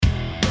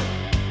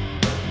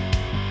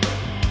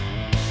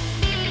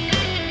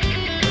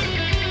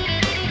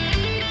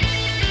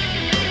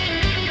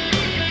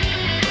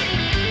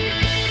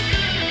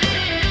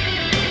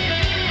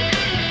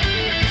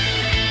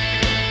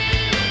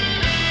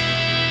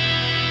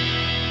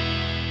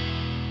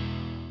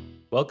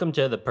Welcome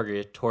to the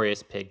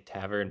Purgatorious Pig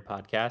Tavern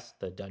podcast,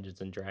 the Dungeons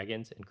and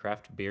Dragons and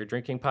craft beer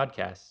drinking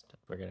podcast.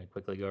 We're going to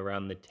quickly go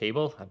around the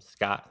table. I'm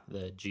Scott,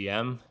 the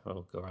GM.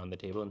 We'll go around the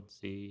table and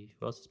see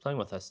who else is playing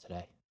with us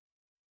today.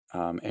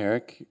 I'm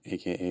Eric,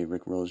 a.k.a.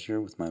 Rick Rozier,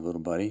 with my little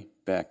buddy,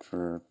 back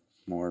for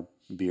more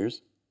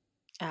beers.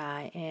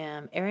 I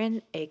am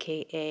Erin,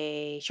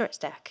 a.k.a. Short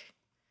Stack.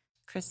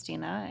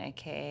 Christina,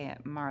 a.k.a.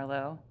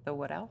 Marlowe, the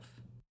Wood Elf.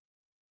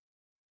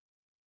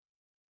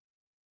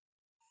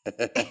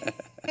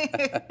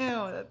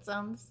 Oh, that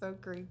sounds so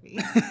creepy.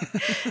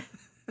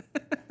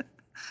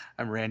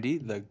 I'm Randy,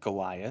 the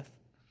Goliath.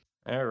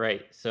 All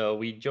right, so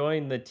we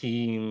joined the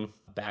team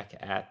back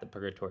at the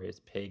Purgatorious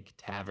Pig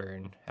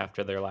Tavern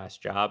after their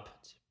last job.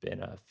 It's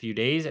been a few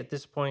days at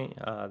this point.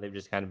 They've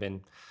just kind of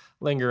been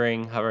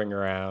lingering, hovering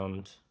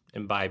around,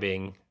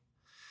 imbibing,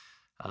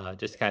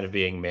 just kind of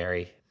being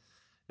merry.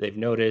 They've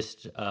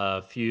noticed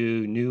a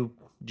few new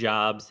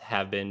jobs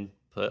have been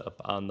put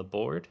up on the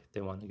board. If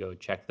they want to go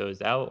check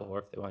those out, or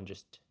if they want to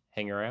just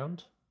hang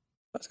around.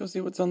 Let's go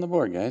see what's on the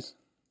board, guys.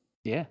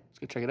 Yeah, let's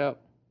go check it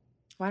out.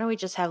 Why don't we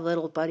just have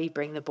little buddy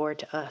bring the board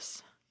to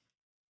us?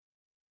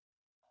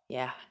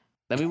 Yeah.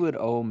 Then we would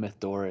owe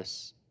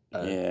Mythoris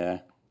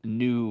a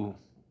new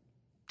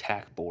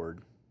tack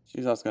board.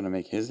 She's also going to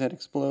make his head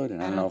explode,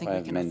 and I don't know if I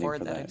have mending for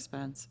that.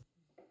 Expense.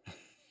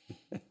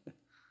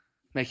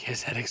 Make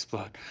his head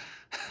explode.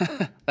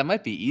 That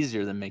might be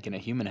easier than making a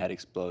human head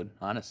explode,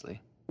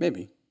 honestly.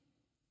 Maybe.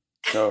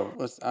 So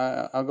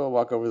I'll go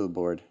walk over to the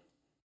board.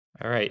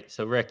 All right,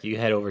 so Rick, you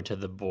head over to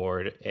the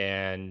board,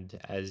 and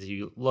as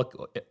you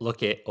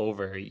look it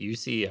over, you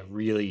see a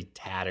really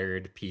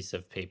tattered piece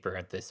of paper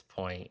at this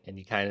point, and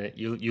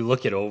you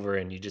look it over,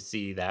 and you just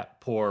see that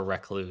poor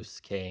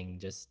recluse king,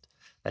 just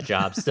that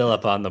job still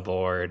up on the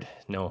board.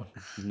 No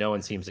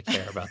one seems to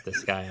care about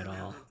this guy at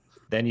all.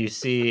 Then you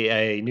see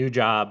a new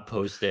job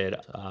posted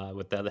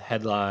with the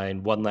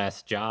headline, "One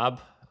Last Job."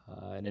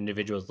 An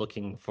individual is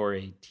looking for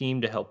a team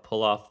to help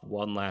pull off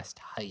one last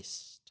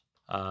heist.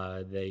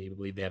 They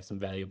believe they have some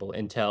valuable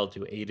intel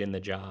to aid in the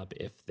job.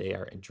 If they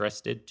are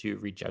interested, to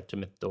reach out to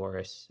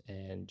Mythoris,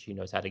 and she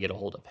knows how to get a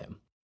hold of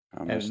him.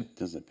 How much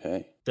does it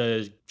pay?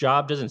 The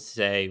job doesn't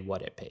say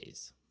what it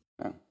pays.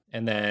 Oh.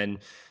 And then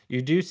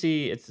you do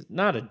see, it's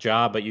not a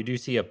job, but you do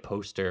see a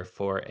poster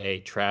for a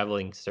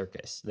traveling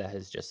circus that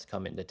has just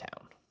come into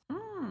town.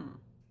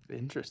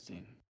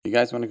 Interesting. You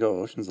guys want to go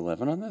Ocean's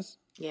 11 on this?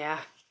 Yeah.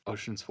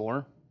 Ocean's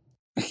 4?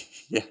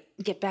 Yeah.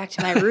 Get back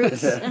to my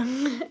roots.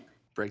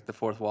 Break the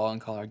fourth wall and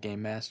call our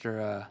game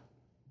master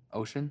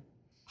Ocean?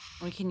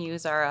 We can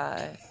use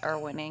our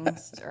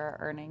winnings or our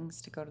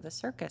earnings to go to the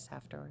circus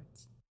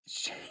afterwards.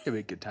 It'll be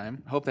a good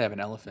time. Hope they have an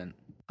elephant.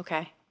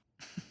 Okay.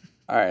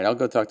 All right, I'll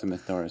go talk to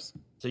Mythoris.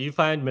 So you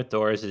find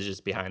Mythoris is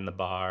just behind the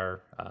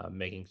bar,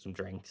 making some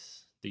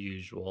drinks, the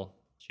usual.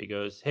 She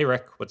goes, "Hey,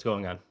 Rick, what's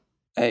going on?"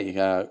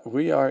 Hey,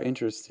 we are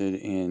interested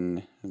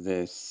in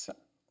this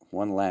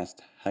one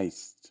last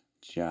heist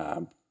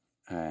job,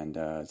 and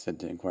said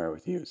to inquire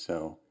with you.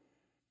 So,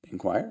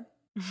 inquire?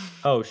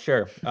 Oh,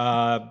 sure.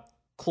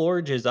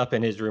 Clorge is up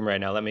in his room right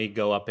now. Let me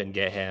go up and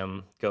get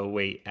him. Go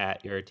wait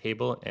at your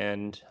table,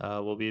 and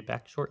we'll be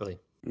back shortly.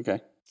 Okay.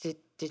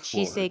 Did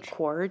she say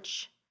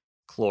Quarge?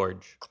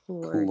 Clorge.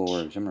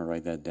 Clorge. I'm going to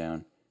write that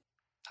down.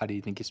 How do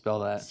you think you spell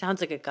that?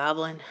 Sounds like a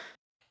goblin.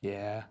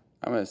 Yeah.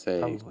 I'm going to say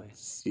Probably.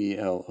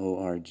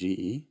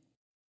 Clorge.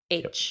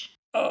 H.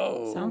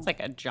 Oh. Sounds like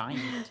a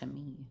giant to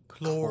me.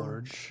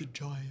 Clorge.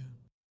 All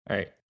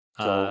right.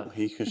 So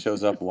he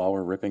shows up while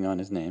we're ripping on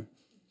his name.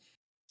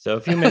 So a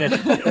few minutes.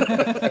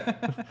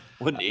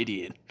 What an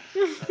idiot.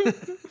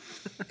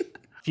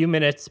 Few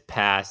minutes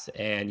pass,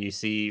 and you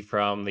see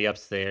from the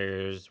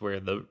upstairs where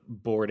the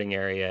boarding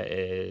area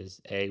is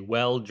a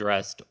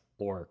well-dressed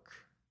orc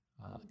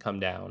come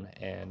down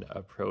and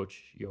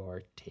approach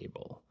your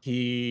table.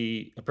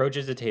 He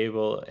approaches the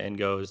table and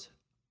goes,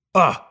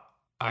 I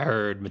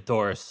heard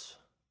Mythoris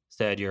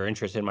said you're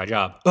interested in my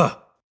job.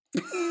 Are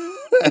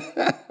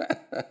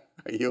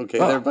you okay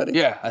there, buddy?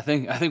 Yeah, I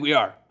think we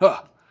are.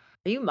 Are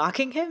you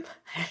mocking him?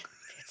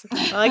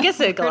 Well, I guess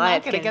a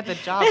Goliath We're not can gonna get the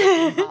job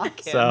if you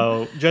mock him.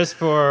 So just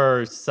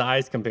for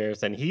size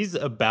comparison, he's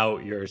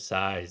about your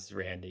size,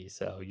 Randy.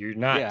 So you're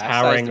not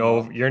towering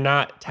over. You're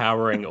not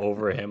towering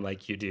over him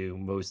like you do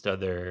most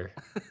other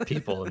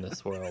people in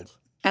this world.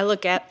 I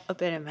look up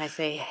at him. I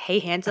say, "Hey,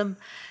 handsome."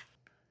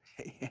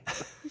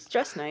 He's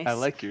dressed nice. I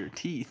like your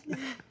teeth.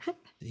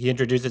 He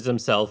introduces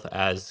himself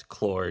as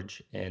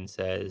Clorge and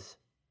says,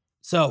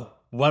 "So,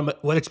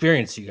 what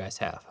experience do you guys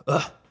have?"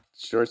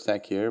 Short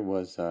Stack here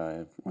was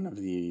one of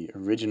the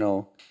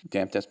original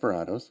Damp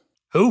Desperados.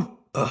 Who?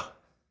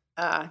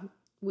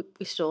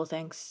 We stole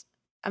things.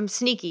 I'm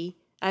sneaky.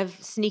 I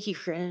have sneaky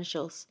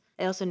credentials.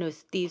 I also know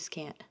thieves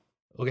can't.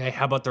 Okay,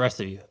 how about the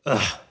rest of you?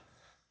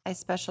 I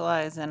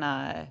specialize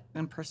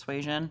in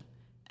persuasion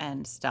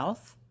and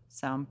stealth,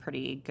 so I'm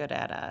pretty good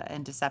at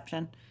in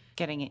deception,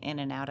 getting in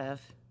and out of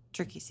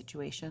tricky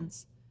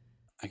situations.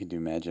 I can do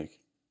magic.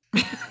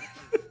 I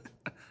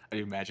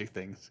do magic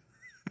things.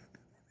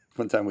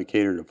 One time we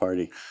catered a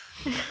party.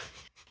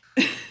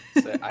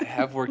 So I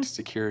have worked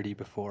security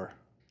before.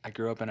 I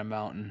grew up in a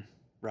mountain,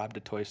 robbed a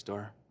toy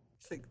store.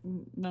 It's like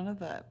none of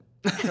that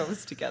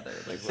goes together.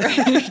 Like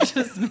we're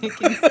just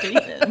making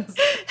statements.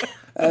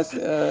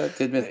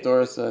 Did Miss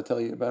Doris tell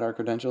you about our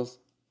credentials?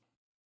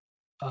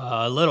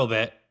 A little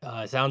bit.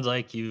 Sounds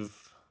like you've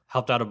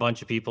helped out a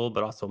bunch of people,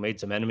 but also made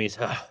some enemies.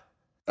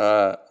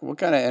 What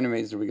kind of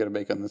enemies are we gonna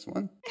make on this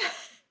one?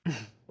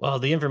 Well,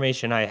 the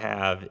information I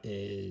have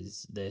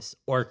is this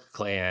orc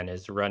clan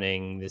is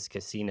running this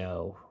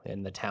casino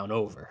in the town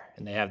over,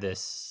 and they have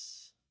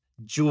this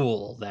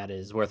jewel that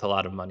is worth a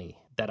lot of money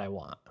that I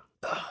want.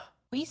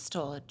 We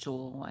stole a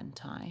jewel one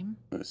time.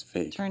 It was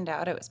fake. Turned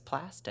out it was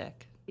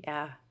plastic.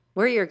 Yeah.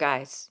 We're your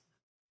guys.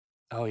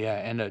 Oh yeah,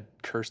 and a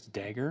cursed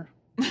dagger.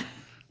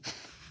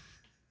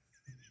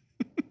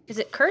 Is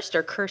it cursed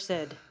or cursed?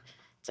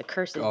 It's a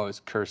cursed. Oh, it's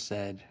cursed.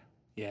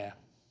 Yeah.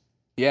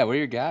 Yeah, we're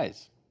your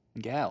guys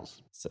and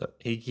gals. So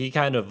he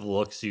kind of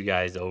looks you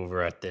guys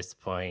over at this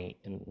point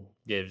and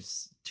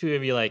gives two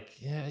of you like,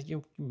 yeah,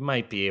 you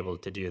might be able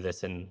to do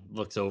this, and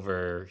looks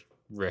over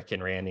Rick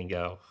and Randy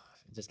and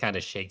just kind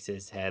of shakes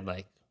his head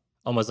like,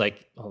 almost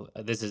like, oh,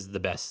 this is the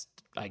best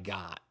I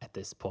got at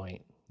this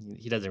point.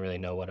 He doesn't really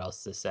know what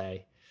else to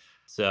say.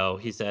 So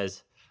he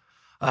says,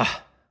 I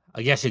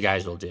guess you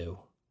guys will do.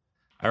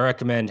 I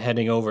recommend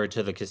heading over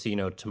to the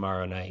casino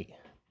tomorrow night.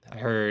 I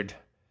heard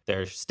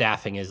their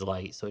staffing is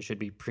light, so it should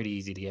be pretty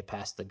easy to get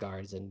past the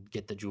guards and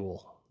get the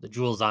jewel. The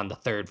jewel's on the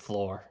 3rd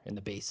floor in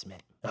the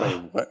basement. Wait,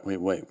 what?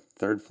 Wait.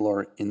 3rd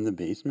floor in the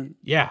basement?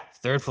 Yeah,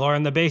 3rd floor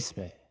in the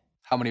basement.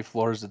 How many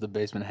floors does the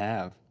basement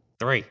have?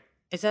 3.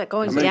 Is that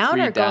going How many? down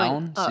 3 or down,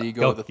 going up? so you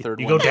go the third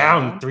you one go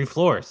down 3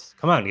 floors.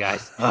 Come on,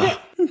 guys.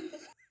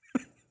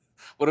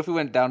 What if we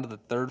went down to the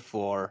 3rd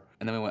floor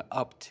and then we went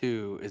up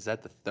 2? Is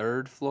that the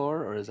 3rd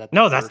floor or is that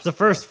No, that's the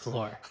first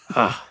floor.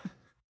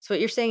 So what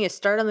you're saying is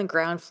start on the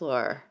ground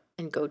floor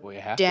and go Well, you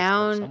have to start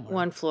down somewhere.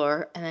 1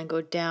 floor and then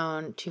go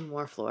down 2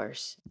 more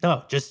floors.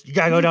 No, you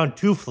gotta go down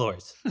 2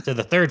 floors to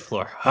the 3rd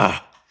floor.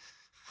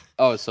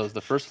 Oh, so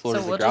the first floor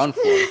is the we'll ground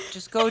floor.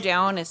 Just go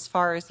down as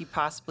far as you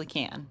possibly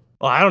can.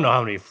 Well, I don't know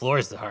how many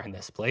floors there are in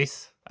this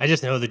place. I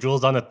just know the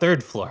jewel's on the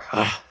 3rd floor.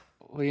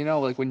 Well, you know,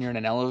 like when you're in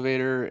an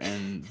elevator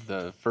and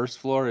the first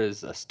floor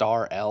is a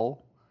star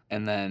L,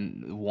 and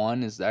then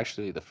 1 is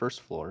actually the first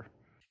floor.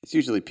 It's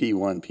usually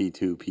P1,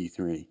 P2,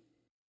 P3.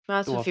 Well,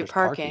 that's Well, if you're there's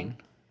parking.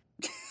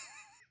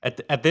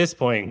 At this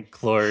point,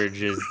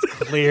 Clorge is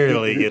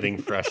clearly getting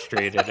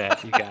frustrated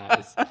at you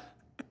guys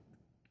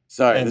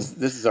Sorry, And-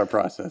 this is our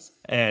process.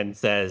 and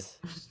says,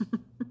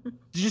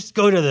 just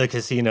go to the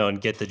casino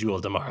and get the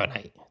jewel tomorrow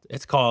night.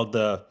 It's called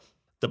the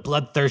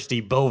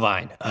Bloodthirsty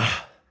Bovine.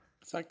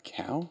 It's a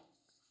cow?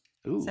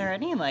 Ooh. Is there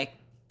any like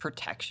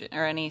protection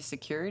or any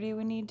security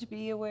we need to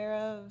be aware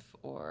of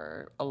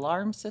or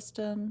alarm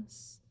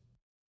systems?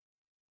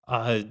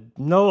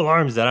 No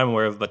alarms that I'm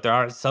aware of, but there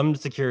are some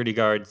security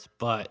guards,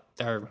 but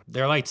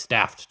they're light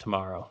staffed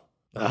tomorrow.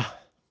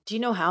 Do you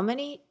know how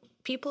many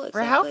people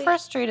For how exactly?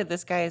 frustrated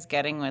this guy is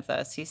getting with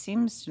us, he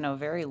seems to know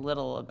very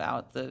little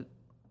about the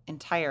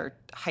entire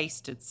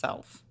heist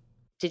itself.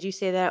 Did you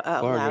say that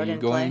out Clark, loud are you in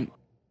going?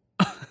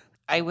 play?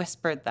 I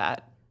whispered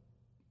that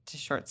to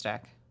Short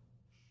Stack.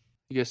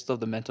 You guys still have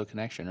the mental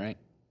connection, right?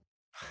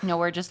 No,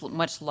 we're just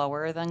much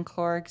lower than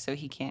Korg, so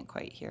he can't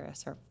quite hear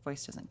us. Our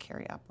voice doesn't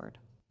carry upward.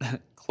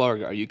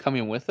 Clark, are you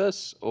coming with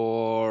us,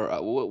 or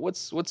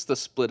what's the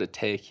split of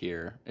take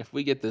here? If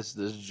we get this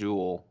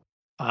jewel,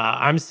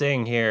 I'm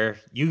saying here,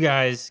 you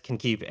guys can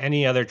keep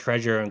any other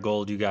treasure and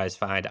gold you guys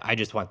find. I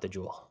just want the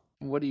jewel.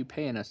 what are you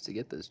paying us to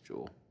get this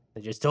jewel?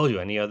 I just told you,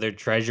 any other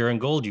treasure and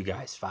gold you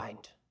guys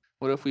find.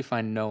 What if we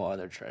find no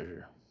other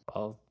treasure?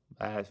 Well,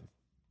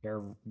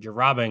 you're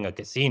robbing a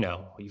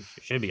casino. You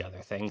should be other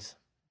things.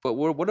 But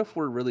what if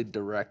we're really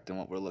direct in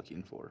what we're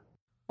looking for?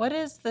 What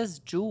is this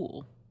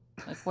jewel?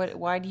 Like,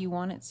 why do you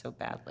want it so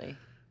badly?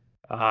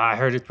 I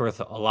heard it's worth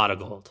a lot of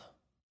gold.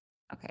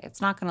 Okay,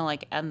 it's not gonna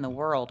like end the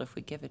world if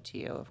we give it to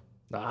you.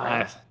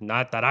 Right.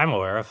 Not that I'm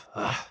aware of.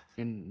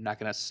 You're not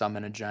gonna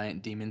summon a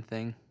giant demon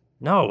thing?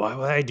 No, why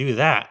would I do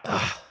that?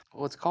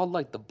 Well, it's called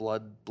like the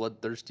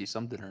bloodthirsty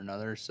something or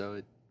another, so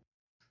it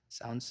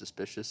sounds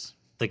suspicious.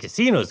 The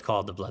casino's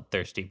called the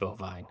Bloodthirsty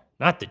Bovine,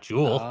 not the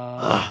jewel.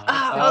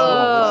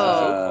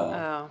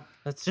 Oh.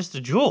 That's just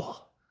a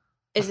jewel.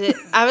 Is it?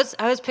 I was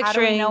How do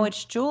picturing. we know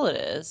which jewel it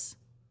is?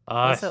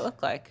 What does it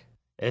look like?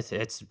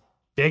 It's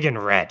big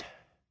and red.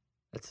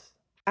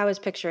 I was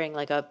picturing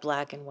like a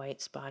black and white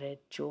spotted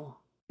jewel.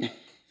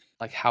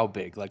 Like how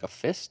big? Like a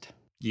fist?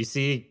 You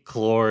see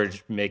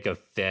Clorge make a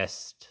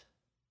fist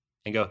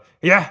and go,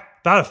 yeah,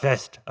 about a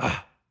fist.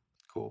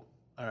 Cool.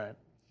 All right.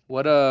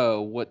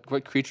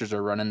 What creatures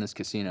are running this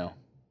casino?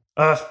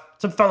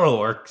 Some fellow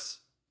orcs.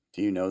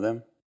 Do you know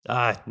them?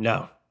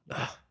 No.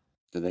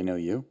 Do they know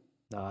you?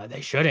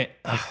 They shouldn't.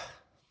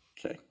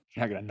 Okay.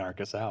 You're not gonna narc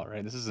us out,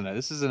 right? This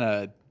isn't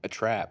a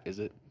trap, is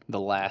it? The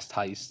last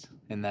heist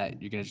in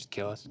that you're gonna just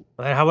kill us?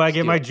 Well, then how would I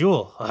get Steal. my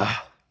jewel?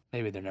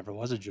 Maybe there never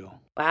was a jewel.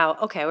 Wow.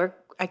 Okay.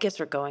 I guess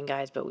we're going,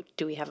 guys. But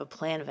do we have a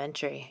plan of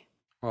entry?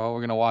 Well,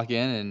 we're gonna walk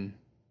in and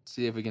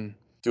see if we can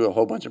do a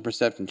whole bunch of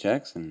perception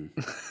checks and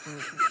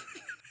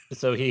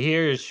So he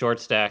hears Short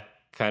Stack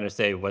kind of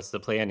say, "What's the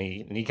plan?"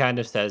 And he kind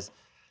of says,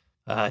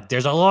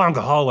 "There's a long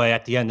hallway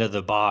at the end of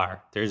the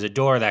bar. There's a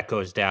door that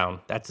goes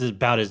down. That's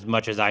about as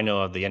much as I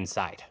know of the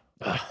inside."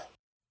 Ugh.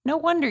 No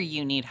wonder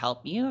you need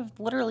help. You have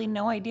literally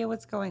no idea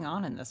what's going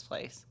on in this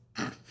place.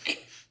 all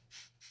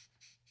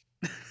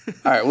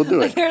right, we'll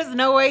do it. There's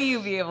no way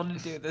you'd be able to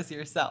do this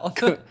yourself.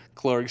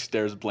 Clark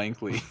stares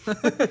blankly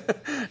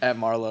at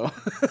Marlowe.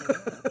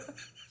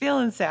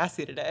 Feeling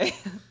sassy today.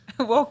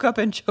 I woke up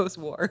and chose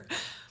war.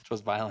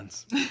 Chose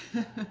violence.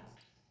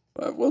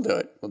 We'll do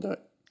it. We'll do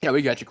it. Yeah,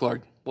 we got you,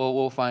 Clark.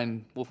 We'll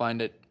find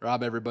it,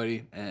 rob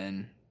everybody,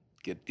 and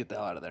get the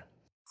hell out of there.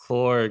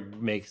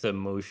 Klorg makes a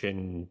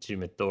motion to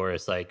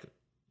Mythoris, like,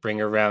 bring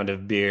a round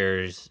of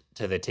beers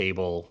to the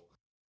table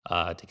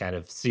to kind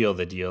of seal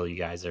the deal you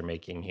guys are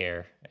making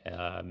here.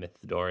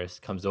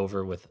 Mythoris comes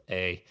over with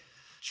a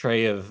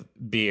tray of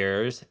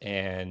beers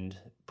and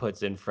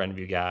puts in front of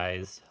you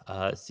guys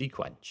Sea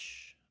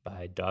Quench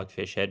by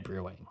Dogfish Head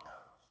Brewing.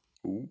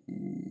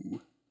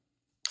 Ooh.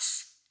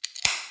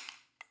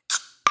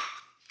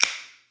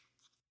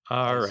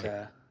 All Nice,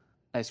 right.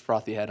 nice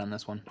frothy head on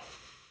this one.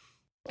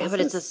 Yeah, but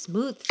it's a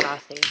smooth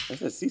frothy.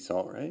 That's a sea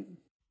salt, right?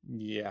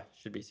 Yeah,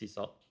 should be sea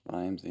salt.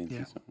 Limes and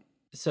Yeah. sea salt.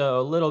 So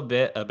a little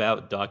bit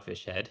about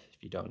Dogfish Head,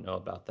 if you don't know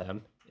about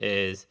them,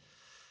 is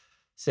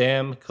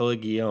Sam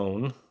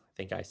Caligione, I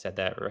think I said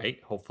that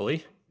right,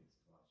 hopefully,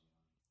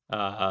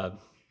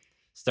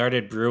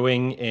 started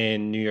brewing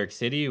in New York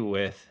City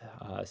with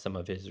some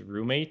of his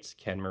roommates,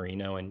 Ken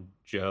Marino and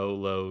Joe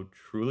Lo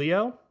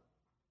Truglio.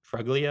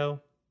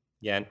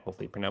 Again,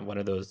 hopefully one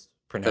of those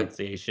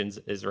pronunciations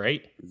is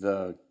right.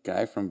 The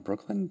guy from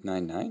Brooklyn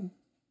Nine-Nine?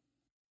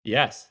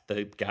 Yes,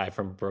 the guy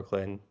from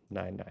Brooklyn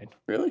Nine-Nine.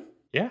 Really?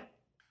 Yeah,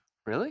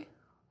 Really?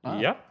 Wow.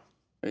 yeah.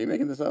 Are you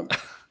making this up?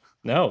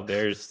 No,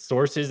 there's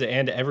sources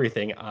and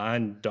everything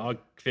on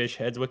Dogfish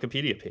Head's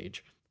Wikipedia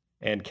page.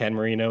 And Ken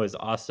Marino is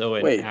also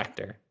an Wait.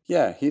 actor.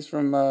 Yeah, he's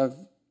from a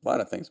lot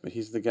of things, but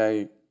he's the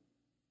guy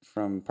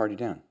from Party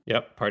Down.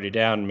 Yep, Party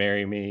Down,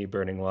 Marry Me,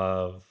 Burning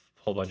Love,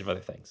 whole bunch of other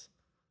things.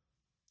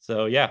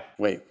 So yeah,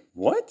 Wait,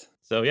 what?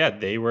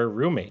 they were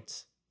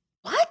roommates.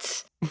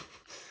 What?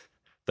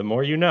 The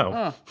more you know.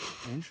 Oh,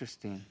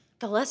 interesting.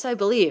 The less I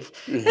believe.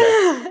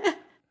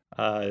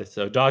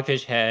 So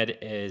Dogfish Head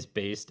is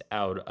based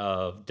out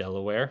of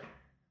Delaware.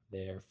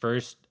 Their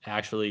first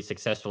actually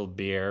successful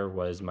beer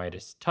was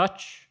Midas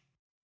Touch.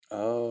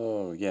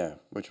 Oh, yeah.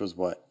 Which was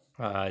what?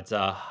 It's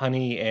a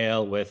honey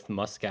ale with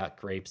muscat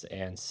grapes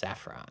and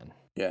saffron.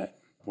 Yeah.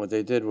 What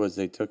they did was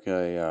they took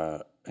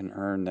an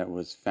urn that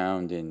was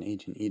found in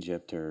ancient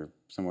Egypt or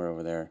somewhere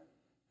over there,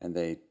 and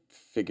they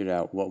figured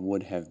out what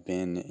would have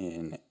been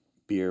in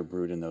beer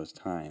brewed in those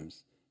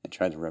times and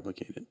tried to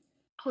replicate it.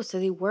 Oh, so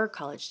they were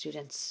college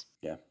students.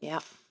 Yeah. Yeah.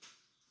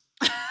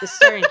 The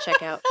starting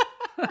checkout.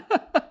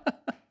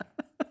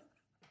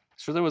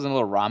 Sure, there wasn't a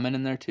little ramen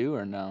in there too,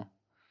 or no?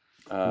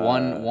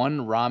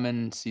 One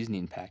ramen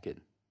seasoning packet.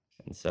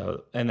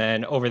 And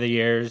then over the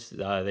years,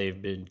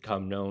 they've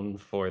become known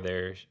for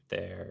their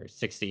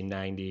 60,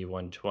 90,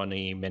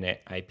 120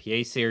 minute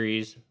IPA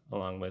series,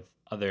 along with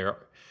other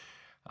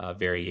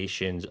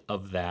variations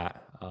of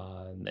that.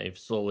 They've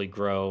slowly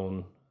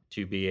grown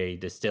to be a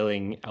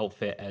distilling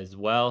outfit as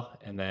well.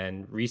 And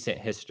then recent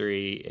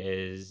history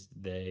is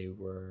they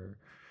were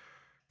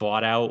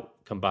bought out,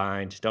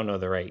 combined, don't know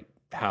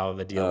how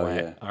the deal went,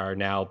 yeah. are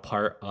now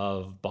part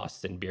of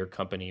Boston Beer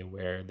Company,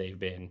 where they've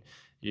been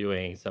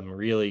doing some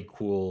really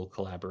cool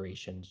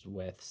collaborations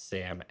with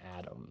Sam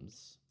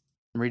Adams.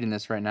 I'm reading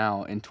this right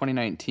now. In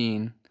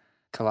 2019,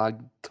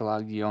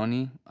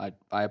 Calagione,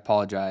 I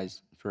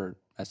apologize for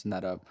messing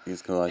that up,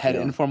 He's Calagione. had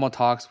informal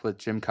talks with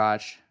Jim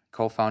Koch,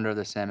 co-founder of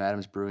the Sam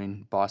Adams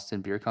Brewing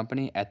Boston Beer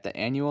Company, at the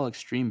annual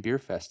Extreme Beer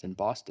Fest in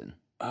Boston.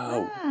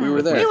 Oh, we were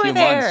Within there. a were few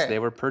there. months, they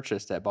were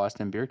purchased at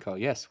Boston Beer Co.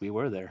 Yes, we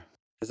were there.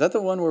 Is that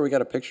the one where we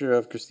got a picture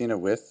of Christina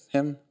with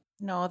him?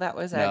 No, that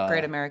was at No.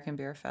 Great American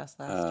Beer Fest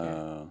last year.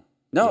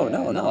 No, Yeah,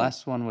 no, and no. the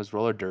last one was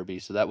roller derby,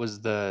 so that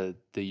was the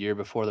year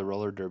before the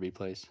roller derby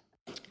place.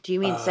 Do you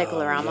mean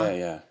Cyclorama? Yeah,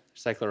 yeah.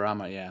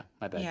 Cyclorama, yeah,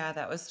 my bad. Yeah,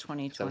 that was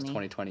 2020. So that was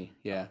 2020.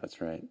 Yeah,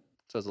 That's right.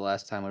 so it was the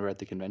last time we were at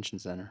the convention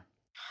center.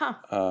 Huh.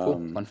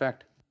 Cool, fun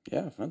fact.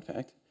 Yeah, fun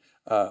fact.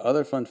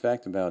 Other fun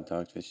fact about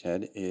Dogfish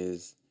Head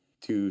is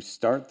to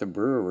start the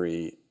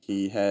brewery,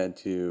 he had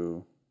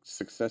to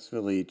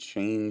successfully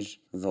change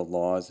the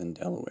laws in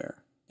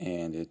Delaware.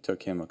 And it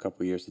took him a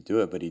couple years to do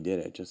it, but he did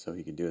it just so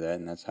he could do that.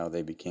 And that's how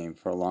they became,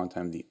 for a long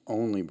time, the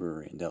only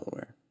brewery in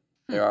Delaware.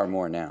 There are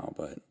more now,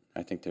 but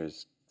I think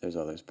there's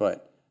others.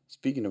 But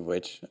speaking of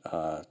which,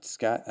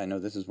 Scott, I know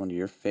this is one of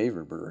your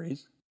favorite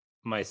breweries.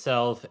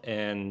 Myself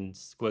and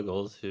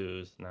Squiggles,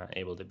 who's not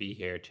able to be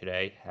here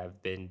today,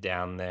 have been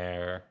down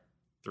there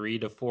 3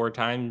 to 4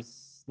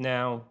 times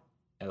now,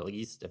 at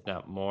least, if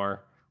not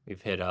more.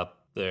 We've hit up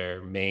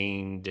their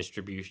main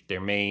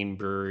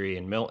brewery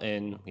in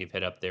Milton. We've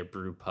hit up their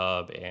brew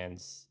pub in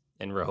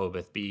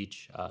Rehoboth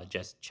Beach,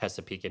 just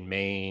Chesapeake and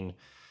Maine.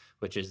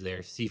 which is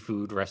their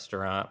seafood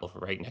restaurant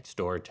right next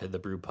door to the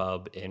brew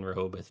pub in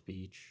Rehoboth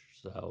Beach.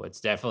 So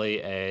it's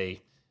definitely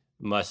a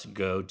must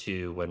go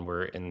to when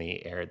we're in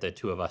the area. The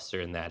two of us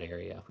are in that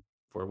area.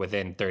 If we're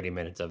within 30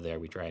 minutes of there,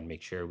 we try and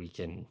make sure we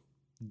can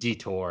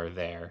detour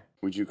there.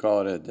 Would you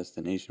call it a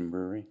destination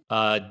brewery?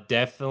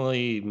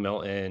 Definitely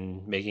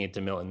Milton, making it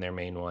to Milton, their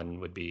main one,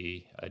 would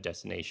be a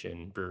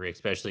destination brewery,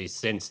 especially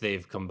since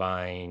they've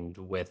combined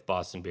with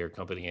Boston Beer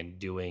Company and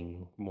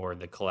doing more of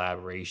the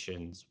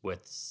collaborations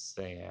with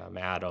Sam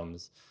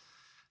Adams.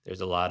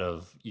 There's a lot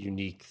of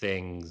unique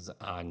things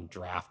on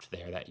draft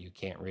there that you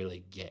can't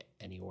really get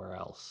anywhere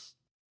else.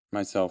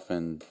 Myself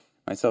and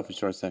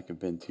Shortstack have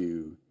been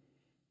to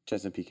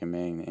Chesapeake and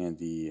Maine and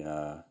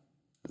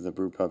the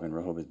brew pub in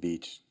Rehoboth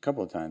Beach a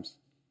couple of times.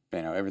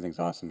 You know, everything's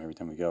awesome every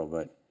time we go,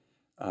 but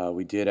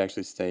we did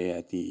actually stay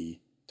at the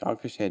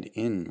Dogfish Head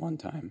Inn one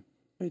time,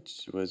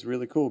 which was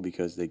really cool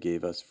because they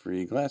gave us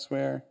free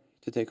glassware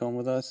to take home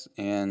with us,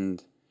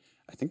 and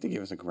I think they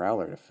gave us a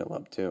growler to fill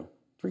up too.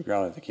 Free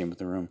growler that came with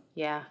the room.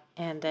 Yeah,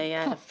 and they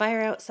had a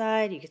fire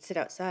outside. You could sit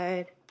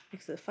outside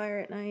next to the fire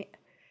at night.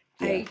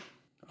 Yeah.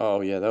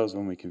 Oh, yeah, that was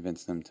when we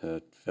convinced them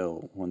to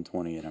fill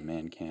 120 in a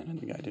man can, and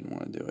the guy didn't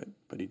want to do it,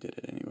 but he did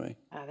it anyway.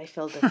 They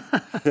filled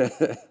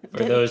it.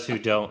 For those who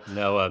don't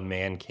know, a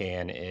man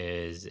can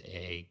is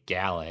a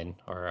gallon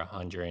or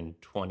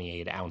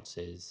 128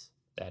 ounces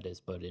that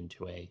is put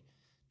into a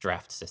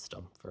draft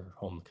system for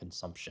home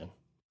consumption.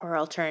 Or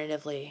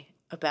alternatively,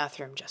 a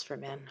bathroom just for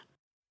men.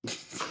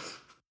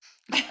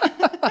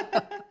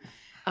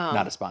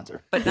 Not a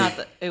sponsor.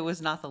 But it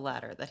was not the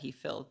latter that he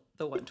filled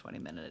the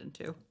 120-minute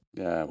into.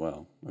 Yeah,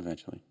 well,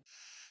 eventually.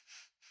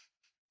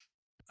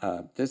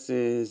 This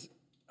is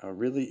a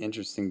really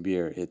interesting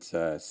beer. It's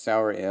a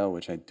sour ale,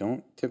 which I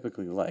don't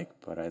typically like,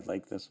 but I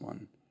like this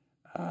one.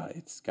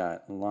 It's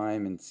got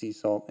lime and sea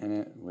salt in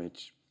it,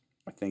 which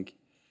I think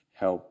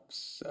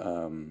helps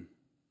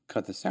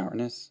cut the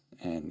sourness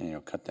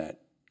and cut that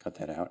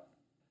out.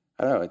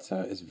 I don't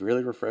know. It's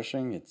really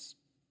refreshing. It's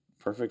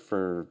perfect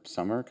for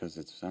summer because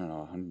it's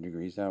 100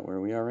 degrees out where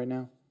we are right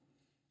now,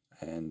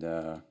 and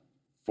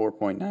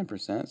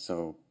 4.9%,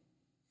 so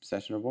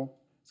sessionable.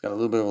 It's got a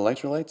little bit of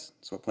electrolytes.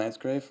 That's what plants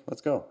crave.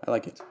 Let's go. I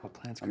like it. What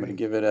plants I'm going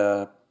to crave? give it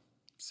a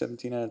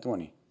 17 out of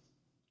 20.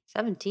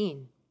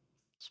 17.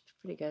 It's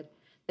pretty good.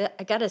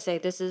 I gotta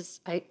say,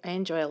 I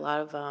enjoy a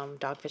lot of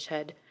Dogfish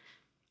Head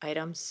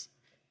items,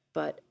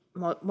 but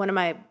one of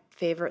my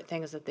favorite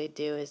things that they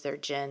do is their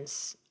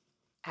gins,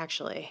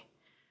 actually.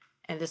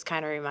 And this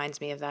kind of reminds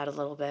me of that a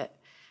little bit.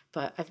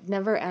 But I've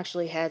never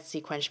actually had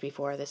Sea Quench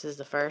before. This is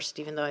the first,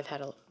 even though I've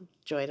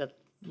enjoyed a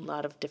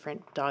lot of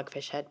different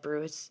Dogfish Head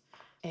brews.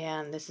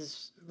 And this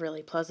is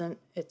really pleasant.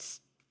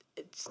 It's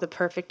the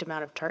perfect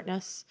amount of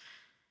tartness.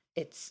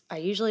 I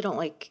usually don't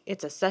like,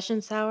 it's a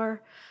session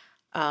sour.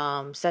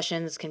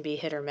 Sessions can be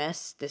hit or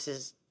miss.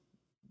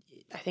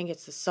 I think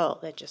it's the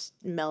salt that just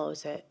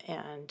mellows it,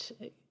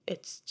 and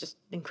it's just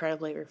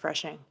incredibly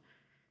refreshing.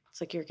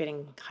 It's like you're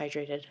getting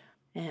hydrated.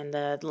 And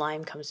the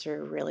lime comes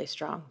through really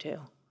strong too,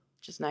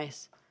 which is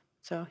nice.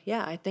 So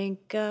yeah, I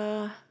think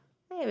I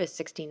have a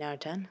 16 out of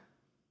 10.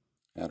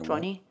 Out of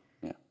 20.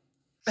 what?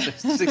 Yeah.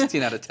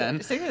 16 out of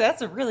 10. So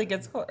that's a really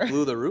good score.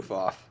 Blew the roof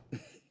off.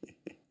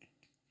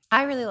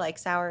 I really like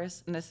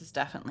sours, and this is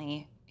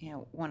definitely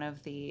one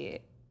of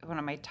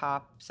my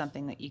top,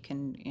 something that you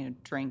can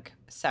drink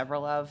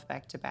several of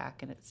back to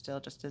back, and it's still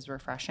just as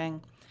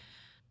refreshing.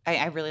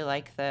 I really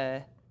like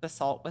the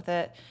salt with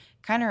it.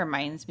 Kind of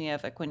reminds me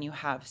of like when you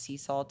have sea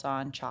salt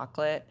on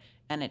chocolate,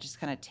 and it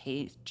just kind of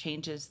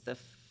changes the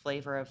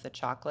flavor of the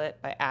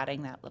chocolate by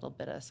adding that little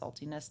bit of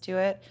saltiness to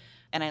it.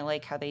 And I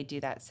like how they do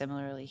that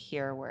similarly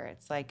here, where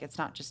it's like it's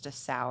not just a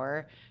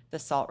sour. The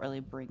salt really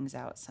brings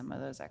out some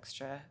of those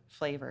extra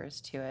flavors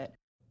to it.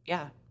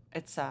 Yeah,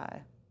 it's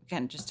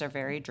again just a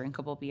very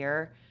drinkable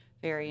beer,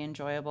 very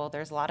enjoyable.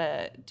 There's a lot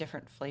of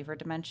different flavor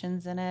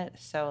dimensions in it.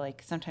 So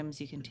like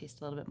sometimes you can taste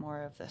a little bit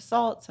more of the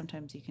salt,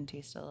 sometimes you can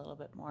taste a little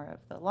bit more of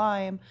the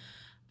lime.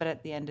 But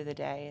at the end of the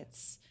day,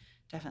 it's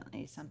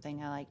definitely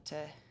something I like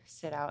to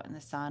sit out in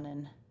the sun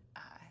and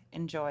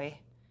enjoy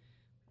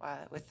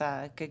with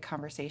a good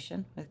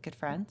conversation with good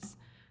friends.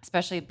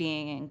 Especially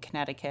being in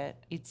Connecticut,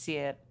 you'd see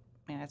it.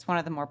 It's one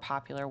of the more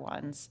popular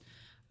ones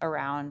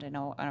around. I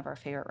know one of our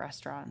favorite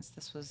restaurants.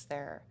 This was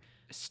their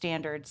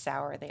standard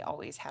sour they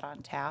always had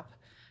on tap.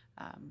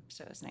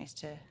 So it was nice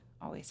to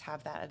always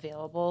have that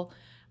available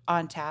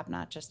on tap,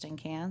 not just in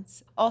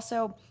cans.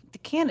 Also, the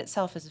can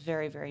itself is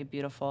very, very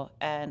beautiful,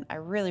 and I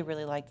really,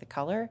 really like the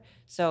color.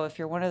 So if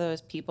you're one of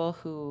those people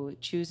who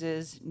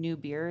chooses new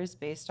beers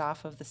based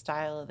off of the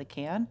style of the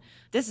can,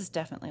 this is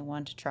definitely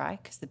one to try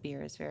because the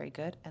beer is very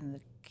good and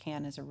the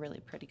can is a really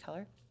pretty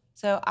color.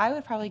 So I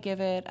would probably give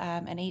it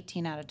an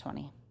 18 out of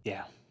 20.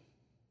 Yeah.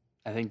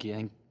 I think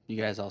you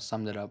guys all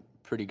summed it up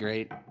pretty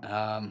great.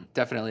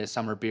 Definitely a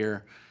summer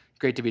beer.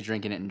 Great to be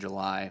drinking it in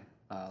July,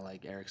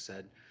 like Eric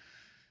said.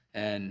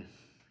 And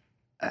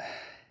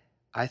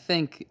I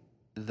think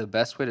the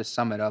best way to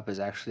sum it up is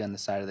actually on the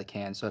side of the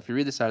can. So if you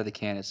read the side of the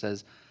can, it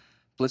says,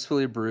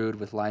 blissfully brewed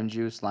with lime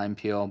juice, lime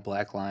peel,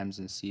 black limes,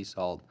 and sea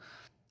salt.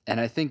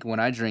 And I think when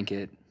I drink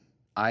it,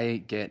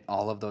 I get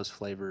all of those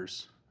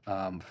flavors.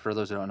 For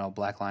those who don't know,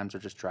 black limes are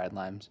just dried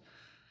limes.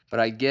 But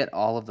I get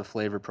all of the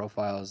flavor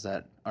profiles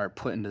that are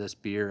put into this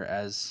beer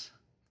as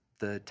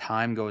the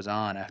time goes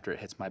on after it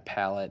hits my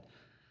palate.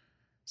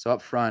 So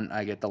up front,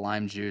 I get the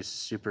lime juice,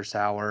 super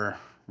sour,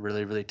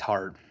 really, really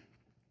tart.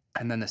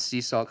 And then the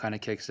sea salt kind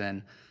of kicks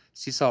in.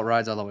 Sea salt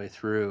rides all the way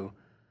through.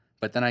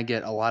 But then I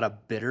get a lot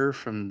of bitter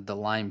from the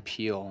lime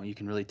peel. You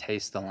can really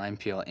taste the lime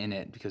peel in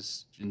it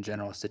because in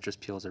general, citrus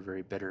peels are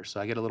very bitter. So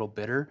I get a little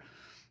bitter.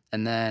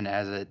 And then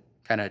as it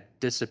kind of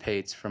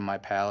dissipates from my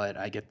palate,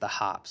 I get the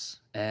hops.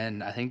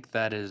 And I think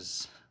that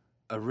is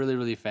a really,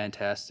 really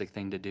fantastic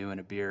thing to do in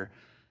a beer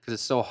because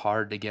it's so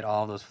hard to get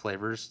all those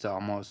flavors to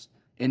almost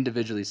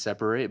individually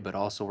separate, but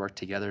also work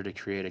together to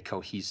create a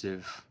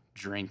cohesive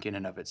drink in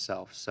and of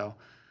itself. So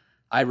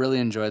I really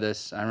enjoy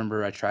this. I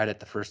remember I tried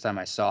it the first time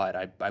I saw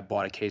it. I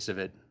bought a case of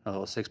it, a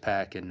little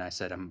 6-pack, and I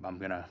said, a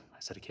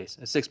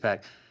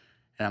 6-pack.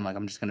 And I'm like,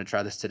 I'm just going to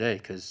try this today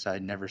because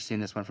I'd never seen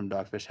this one from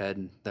Dogfish Head,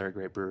 and they're a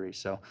great brewery.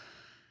 So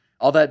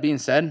all that being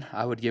said,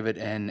 I would give it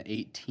an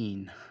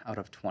 18 out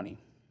of 20.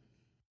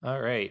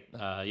 All right.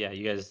 Yeah,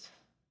 you guys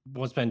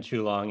won't spend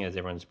too long as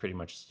everyone's pretty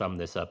much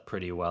summed this up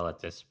pretty well at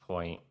this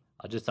point.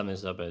 I'll just sum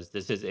this up as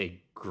this is a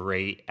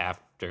great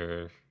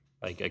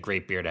a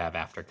great beer to have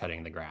after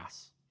cutting the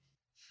grass.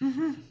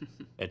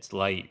 It's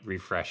light,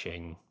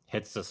 refreshing,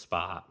 hits the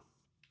spot,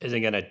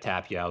 isn't going to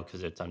tap you out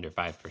because it's under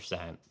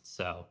 5%.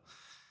 So,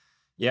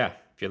 yeah,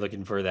 if you're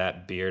looking for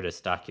that beer to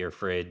stock your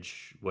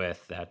fridge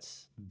with,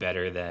 that's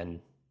better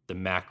than the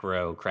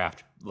macro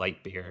craft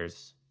light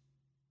beers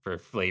for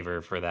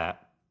flavor for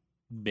that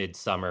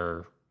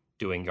midsummer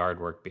doing yard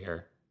work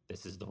beer.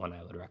 This is the one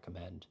I would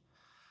recommend.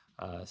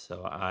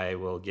 So I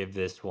will give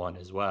this one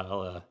as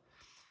well a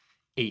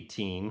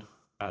 18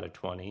 out of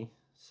 20.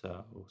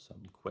 So some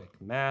quick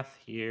math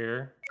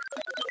here.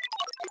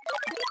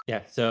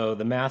 Yeah, so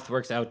the math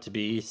works out to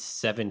be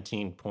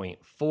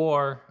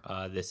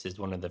 17.4. This is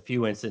one of the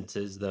few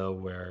instances, though,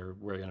 where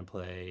we're going to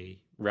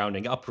play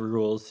rounding up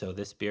rules. So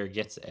this beer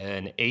gets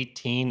an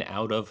 18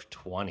 out of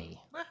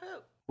 20.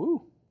 Woohoo!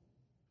 Woo.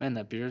 Man,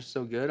 that beer is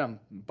so good. I'm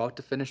about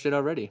to finish it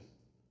already.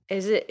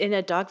 Is it in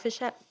a Dogfish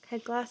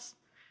Head glass?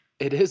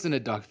 It is in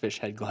a Dogfish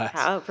Head glass.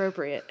 How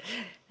appropriate.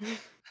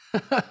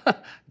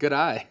 Good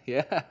eye.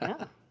 Yeah.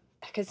 Yeah.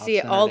 I could see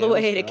it all the Off-center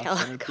way to nails for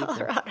off-center people.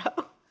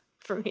 Colorado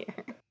from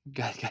here.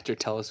 Got your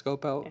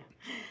telescope out? Yeah.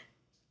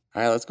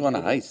 All right, let's go on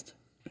a heist.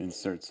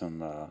 Insert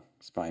some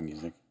spy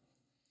music.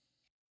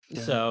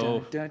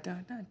 So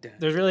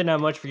there's really not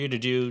much for you to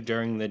do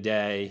during the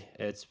day.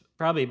 It's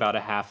probably about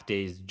a half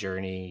day's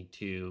journey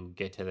to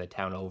get to the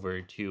town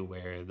over to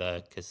where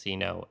the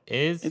casino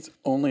is. It's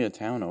only a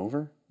town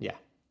over? Yeah.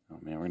 Oh,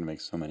 man, we're going to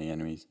make so many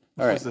enemies.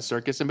 All Was right. the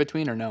circus in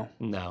between or no?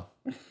 No.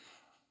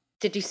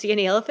 Did you see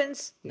any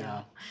elephants?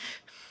 No.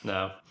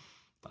 No.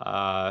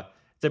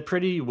 It's a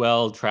pretty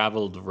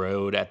well-traveled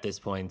road at this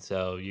point,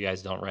 so you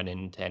guys don't run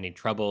into any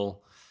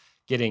trouble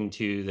getting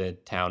to the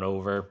town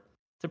over.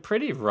 It's a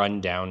pretty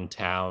run-down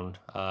town,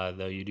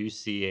 though you do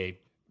see a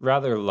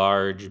rather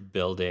large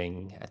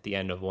building at the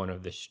end of one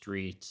of the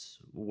streets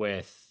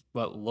with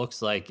what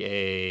looks like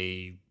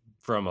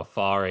from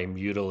afar, a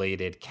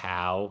mutilated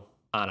cow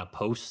on a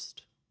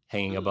post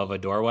hanging above a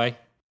doorway.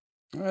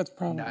 Well, that's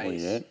probably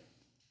Nice. it.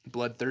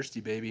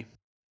 Bloodthirsty, baby.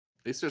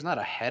 At least there's not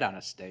a head on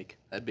a steak.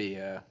 That'd be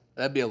a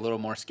little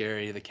more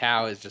scary. The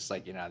cow is just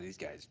like, these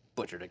guys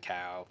butchered a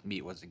cow.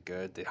 Meat wasn't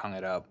good. They hung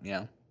it up,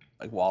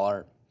 like wall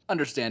art.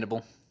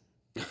 Understandable.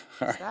 All Is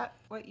right, that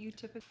what you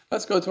typically?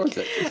 let's go towards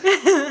it.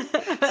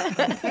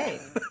 Okay.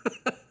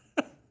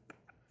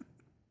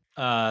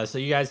 So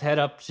you guys head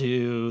up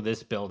to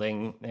this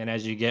building, and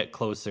as you get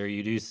closer,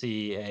 you do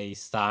see a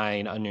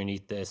sign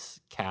underneath this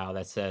cow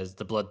that says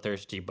the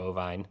Bloodthirsty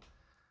Bovine.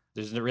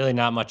 There's really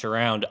not much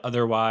around.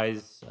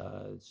 Otherwise,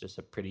 it's just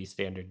a pretty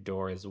standard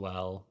door as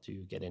well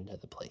to get into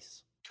the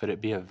place. Could it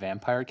be a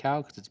vampire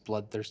cow? Because it's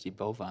bloodthirsty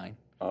bovine.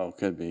 Oh,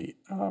 could be.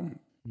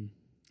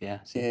 Yeah.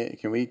 See, Yeah,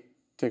 can we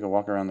take a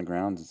walk around the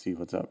grounds and see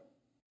what's up?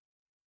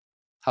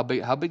 how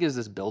big is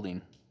this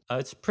building?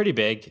 It's pretty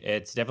big.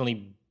 It's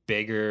definitely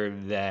bigger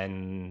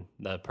than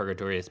the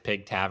Purgatorious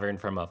Pig Tavern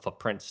from a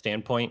footprint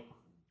standpoint.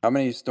 How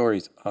many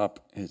stories up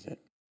is it?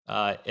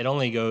 It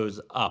only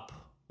goes up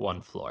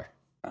one floor.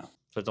 Oh.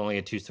 So it's only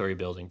a 2-story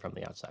building from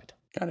the outside.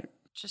 Got it.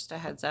 Just a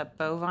heads up,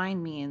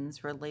 bovine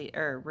means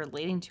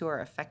relating to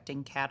or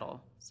affecting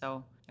cattle.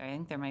 So I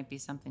think there might be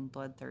something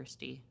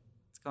bloodthirsty.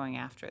 It's going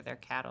after their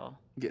cattle.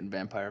 I'm getting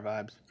vampire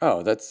vibes.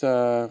 Oh, that's,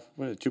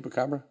 what is it,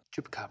 Chupacabra?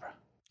 Chupacabra.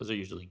 Those are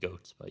usually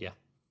goats, but yeah.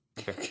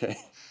 Okay.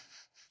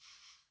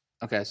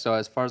 Okay, so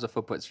as far as a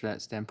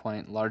footprint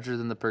standpoint, larger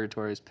than the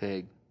Purgatorious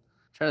Pig.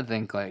 Trying to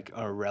think like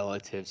a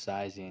relative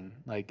sizing.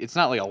 Like it's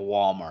not like a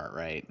Walmart,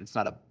 right? It's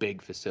not a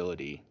big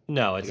facility.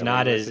 No, it's Like a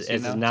not regular as casino?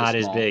 it's Just not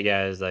as small. big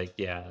as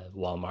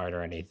Walmart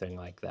or anything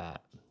like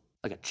that.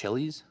 Like a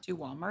Chili's? Do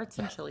Walmarts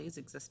and Chili's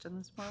exist in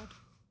this world?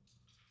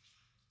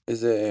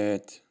 Is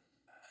it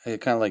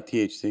kind of like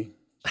THC?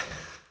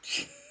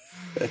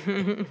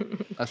 I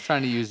was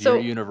trying to use So-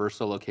 your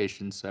universal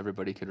location so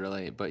everybody could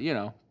relate, but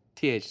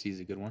THC is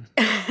a good one.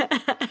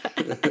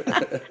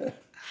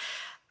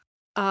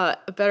 A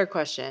better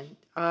question.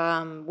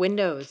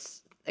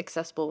 Windows,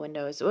 accessible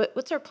windows.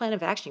 What's our plan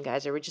of action,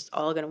 guys? Are we just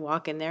all going to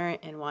walk in there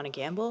and want to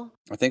gamble?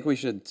 I think we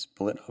should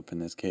split up in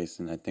this case,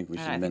 and I think we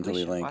And should I think we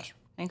mentally should link. watch.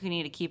 I think we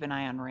need to keep an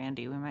eye on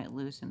Randy. We might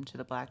lose him to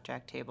the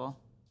blackjack table.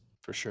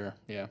 For sure,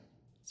 yeah.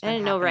 It's been I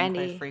didn't know happening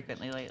Randy- quite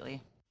frequently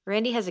lately.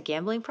 Randy has a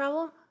gambling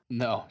problem?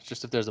 No, it's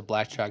just if there's a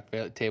blackjack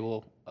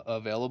table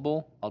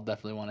available, I'll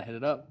definitely want to hit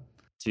it up.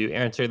 To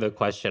answer the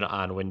question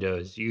on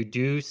windows, you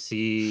do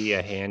see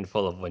a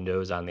handful of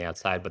windows on the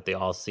outside, but they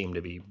all seem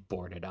to be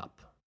boarded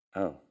up.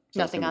 Oh, so it's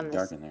Nothing gonna on be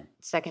dark this in there.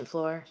 second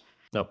floor.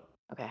 Nope.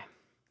 Okay.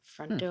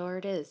 Front door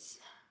it is.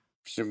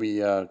 Should we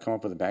come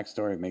up with a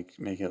backstory, make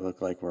it look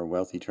like we're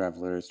wealthy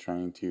travelers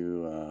trying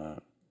to?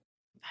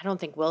 I don't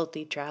think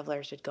wealthy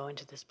travelers would go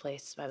into this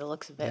place by the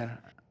looks of it. Yeah.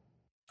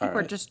 I think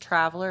we're Alright. just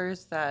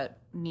travelers that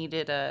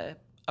needed a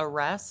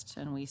rest,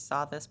 and we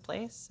saw this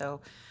place,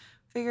 so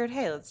figured,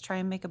 hey, let's try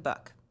and make a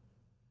buck.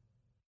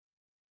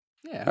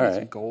 Yeah, All have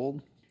some right.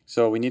 gold.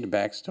 So we need a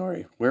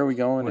backstory. Where are we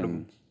going, What do-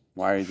 and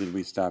why did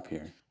we stop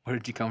here? Where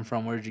did you come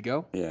from? Where did you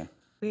go? Yeah.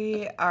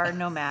 We are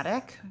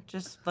nomadic,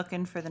 just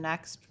looking for the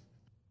next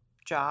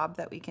job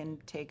that we can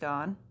take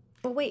on.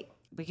 But wait,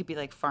 We could be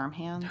like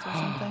farmhands or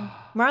something.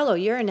 Marlo,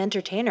 you're an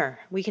entertainer.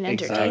 We can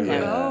entertain Exactly.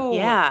 them. Oh,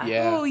 Yeah.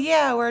 Yeah. Oh,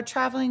 yeah, we're a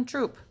traveling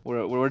troupe.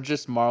 We're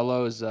just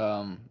Marlowe's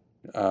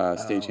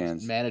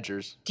Stagehands.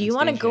 managers. Do and you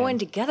want to go in stagehands.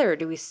 together, or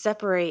do we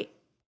separate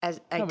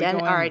as No, we go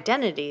our in-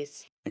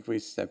 identities? I think we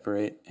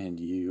separate, and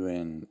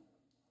you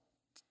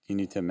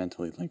need to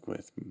mentally link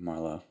with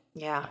Marlo.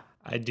 Yeah.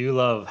 I do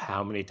love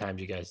how many times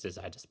you guys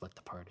decide to split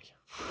the party.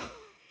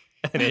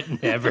 And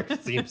it never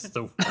seems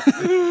to work.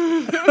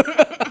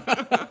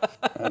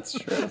 That's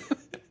true.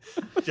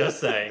 Just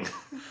saying.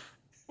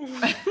 All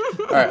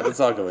right, let's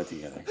all go in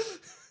together.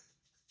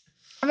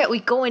 I mean, we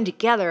go in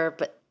together,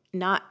 but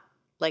not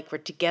like we're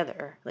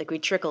together. Like we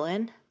trickle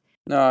in.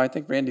 No, I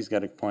think Randy's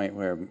got a point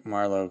where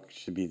Marlo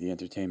should be the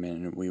entertainment,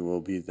 and we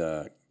will be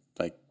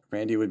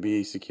Randy would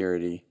be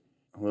security.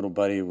 Little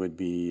Buddy would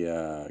be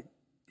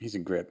he's a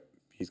grip.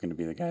 He's going to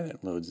be the guy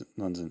that loads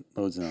and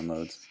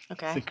unloads.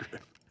 Okay.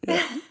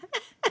 Yeah.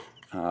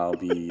 I'll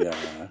be.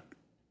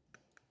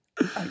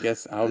 I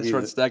guess I'll be.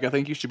 Short stack. I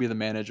think you should be the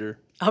manager.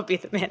 I'll be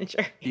the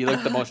manager. You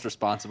look the most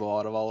responsible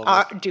out of all of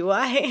us. Do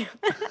I?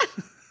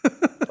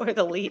 Or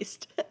the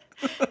least?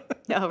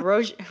 No,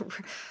 Roger.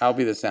 I'll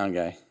be the sound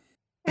guy.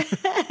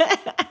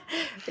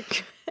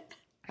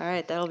 All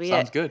right, that'll be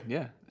Sounds it. good.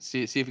 Yeah.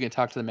 See if we can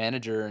talk to the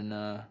manager in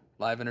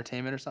live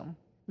entertainment or something,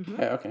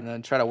 Yeah. Okay. and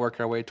then try to work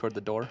our way toward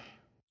the door.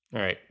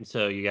 All right.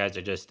 So you guys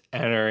are just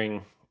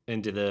entering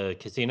into the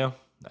casino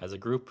as a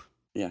group.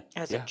 Yeah.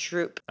 As Yeah. a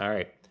troop. All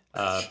right.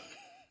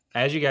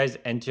 As you guys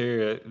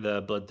enter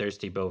the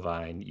Bloodthirsty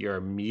Bovine, you're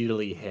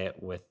immediately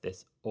hit with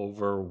this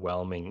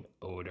overwhelming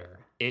odor.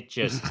 It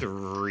just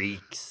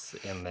reeks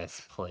in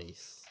this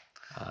place.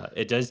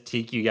 It does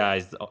take you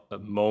guys a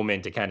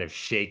moment to kind of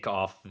shake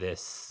off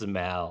this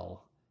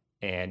smell,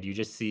 and you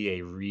just see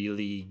a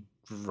really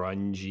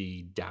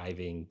grungy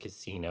diving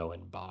casino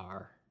and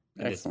bar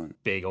in Excellent. this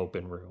big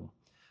open room.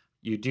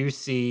 You do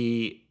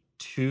see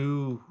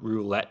 2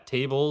 roulette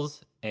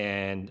tables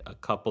and a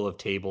couple of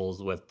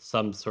tables with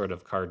some sort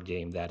of card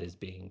game that is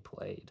being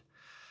played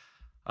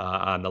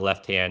on the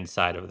left-hand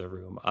side of the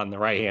room. On the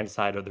right-hand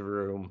side of the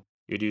room,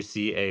 you do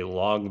see a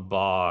long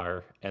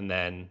bar, and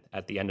then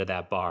at the end of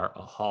that bar,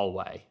 a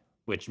hallway,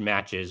 which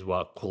matches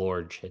what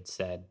Clorge had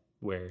said,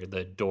 where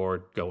the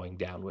door going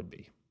down would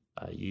be.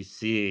 You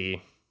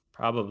see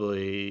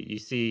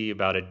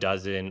about a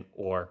dozen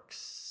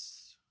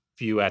orcs,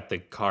 few at the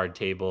card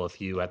table, a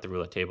few at the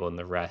roulette table, and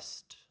the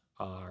rest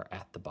are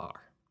at the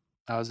bar.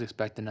 I was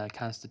expecting a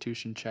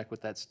constitution check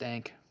with that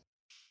stank.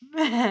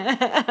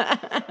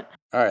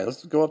 All right,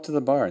 let's go up to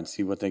the bar and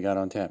see what they got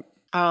on tap.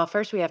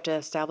 First, we have to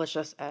establish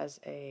us as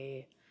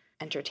a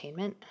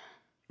entertainment.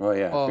 Well,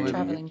 yeah. I Well, figured we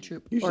Traveling could-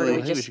 troupe. Usually, Or I we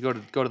think we just-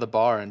 should go to the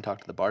bar and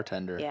talk to the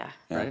bartender. Yeah.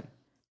 Yeah. Right.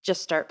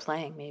 Just start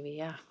playing, maybe.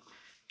 Yeah.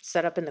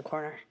 Set up in the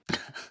corner.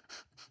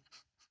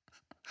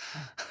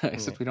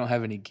 Except we don't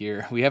have any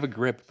gear. We have a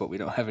grip, but we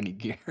don't have any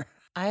gear.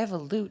 I have a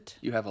loot.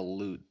 You have a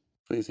loot.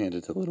 please hand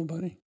it to Little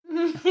Buddy.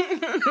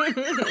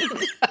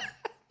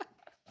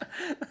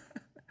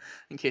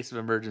 In case of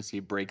emergency,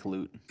 break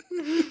loot.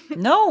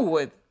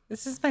 No,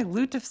 this is my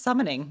loot of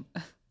summoning.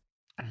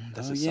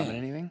 Does Oh, it yeah. summon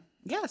anything?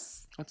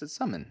 Yes, What's it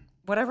summon?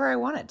 whatever I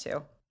want it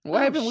to.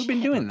 Why haven't we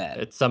been doing that?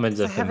 It summons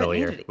a I haven't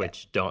familiar, needed it yet.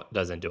 which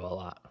doesn't do a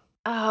lot.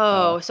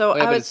 Oh, so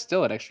yeah, I but it's was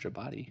still an extra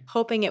body.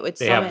 hoping it would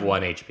They summon. have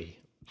 1 HP.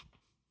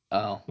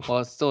 Oh, well,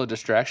 it's still a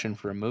distraction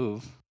for a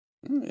move.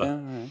 Yeah, all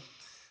right.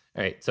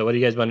 All right, so what do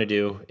you guys want to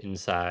do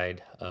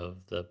inside of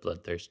the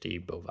Bloodthirsty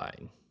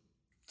Bovine?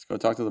 Let's go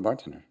talk to the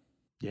bartender.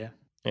 Yeah.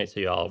 All right,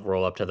 so you all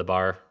roll up to the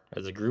bar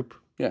as a group.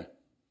 Yeah.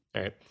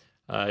 All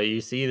right.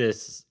 You see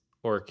this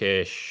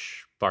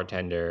orcish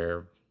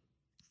bartender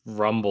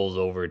rumbles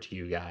over to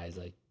you guys,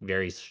 like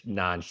very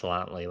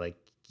nonchalantly, like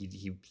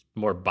he's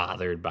more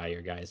bothered by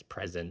your guys'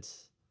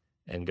 presence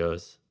and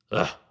goes,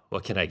 "Ugh,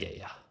 what can I get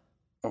you?"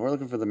 Oh, we're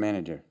looking for the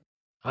manager.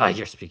 Ah,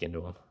 you're speaking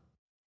to him.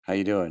 How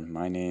you doing?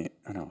 My name.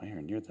 Oh no,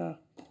 Aaron, you're the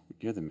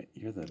No,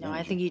 I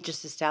manager. think you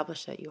just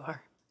established that you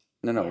are.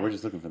 No, Yeah. we're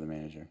just looking for the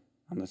manager.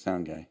 I'm the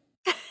sound guy.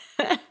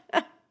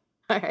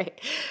 All right.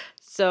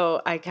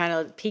 So I kind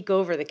of peek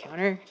over the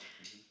counter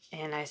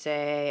and I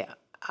say,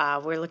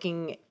 we're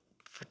looking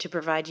to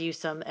provide you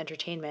some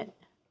entertainment.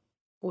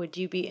 Would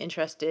you be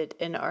interested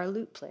in our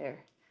lute player?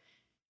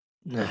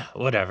 Nah,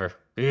 whatever.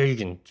 You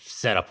can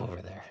set up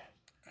over there.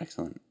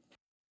 Excellent.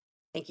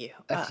 Thank you.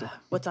 Excellent.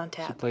 What's on She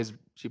tap? plays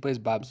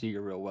Bob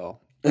Seger real well.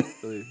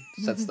 Really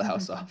sets the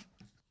house off.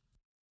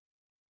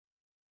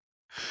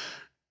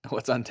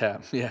 What's on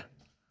tap? Yeah.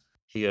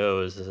 He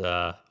goes,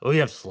 "Oh, you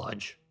have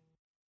sludge."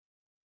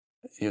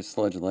 You have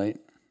Sludge Light.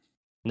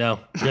 No,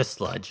 just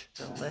sludge.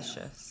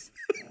 Delicious.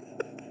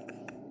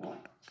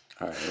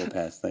 All right, we'll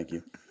pass. Thank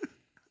you.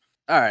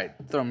 All right,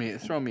 throw me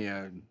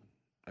a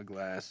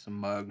glass, a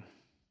mug.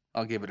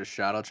 I'll give it a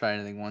shot. I'll try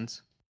anything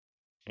once.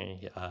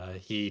 And,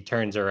 he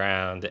turns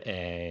around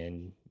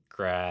and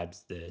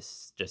grabs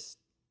this just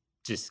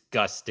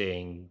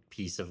disgusting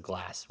piece of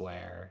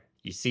glassware.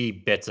 You see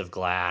bits of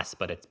glass,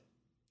 but it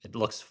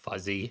looks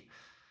fuzzy.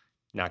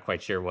 Not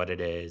quite sure what it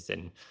is,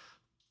 and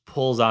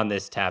pulls on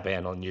this tap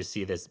handle, and you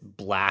see this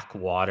black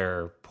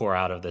water pour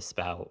out of the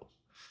spout.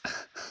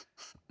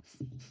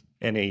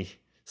 And he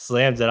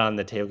slams it on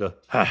the table. Go,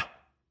 "Ha!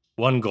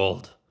 1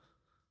 gold."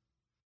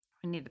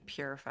 We need to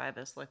purify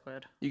this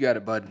liquid. You got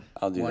it, bud.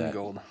 I'll do 1 that.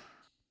 gold.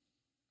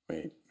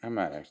 Wait, I'm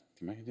not actually.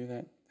 Am I gonna do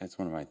that? That's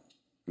one of my. I'm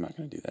not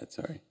gonna do that.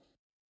 Sorry.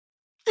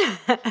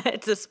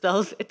 It's a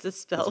spell. It's a That's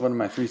spell. one of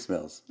my 3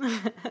 spells.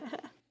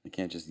 I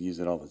can't just use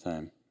it all the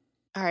time.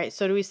 All right.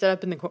 So do we set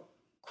up in the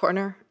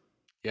corner?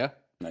 Yeah.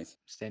 Nice.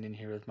 Standing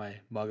here with my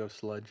mug of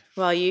sludge.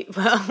 Well, yeah,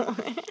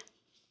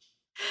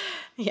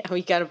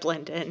 we gotta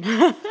blend in.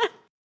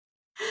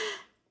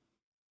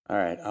 All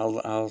right,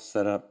 I'll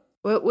set up.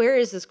 Where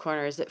is this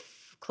corner? Is it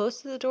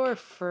close to the door, or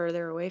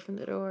further away from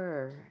the door?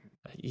 Or?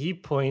 He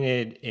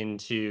pointed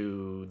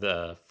into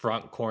the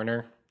front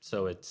corner,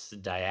 so it's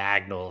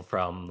diagonal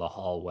from the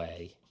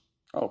hallway.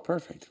 Oh,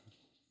 perfect.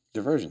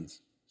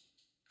 Diversions.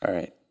 All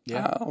right.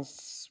 Yeah.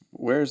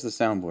 Where's the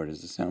soundboard?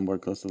 Is the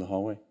soundboard close to the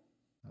hallway?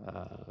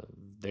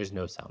 There's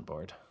no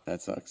soundboard.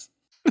 That sucks.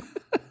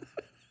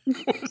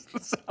 Where's the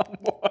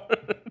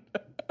soundboard?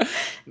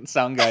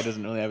 Sound guy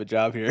doesn't really have a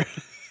job here.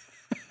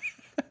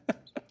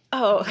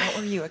 Oh, What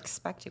were you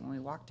expecting when we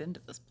walked into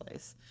this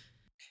place?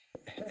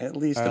 At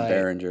least All a right.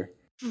 Behringer.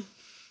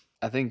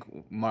 I think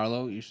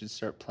Marlo, you should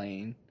start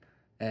playing,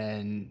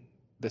 and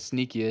the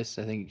sneakiest,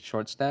 I think,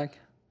 short stack,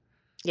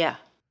 yeah.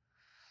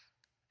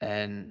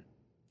 and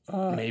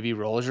Uh, maybe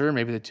Roger,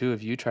 maybe the two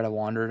of you try to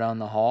wander down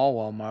the hall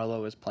while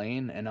Marlo is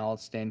playing, and I'll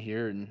stand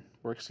here and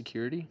work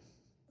security.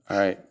 all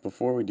right.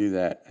 Before we do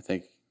that, I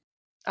think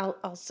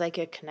I'll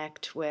psychic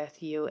connect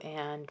with you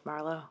and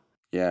Marlo.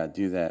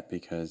 do that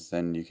because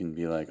then you can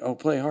be like, oh,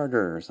 play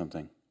harder or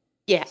something.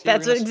 Yeah, See, we're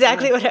that's gonna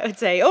exactly split what I would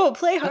say. Oh,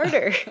 play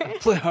harder.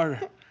 Play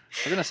harder.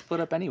 We're gonna split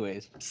up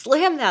anyways.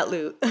 Slam that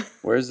loot.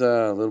 Where's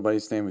little buddy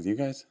staying with you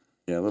guys?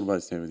 Yeah, little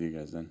buddy staying with you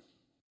guys then.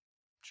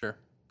 Sure.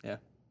 Yeah.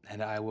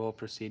 And I will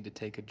proceed to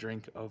take a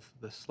drink of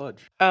the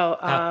sludge. Oh,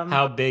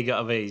 How big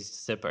of a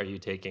sip are you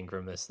taking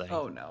from this thing?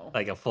 Oh no.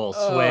 Like a full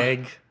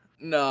swig?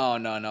 No.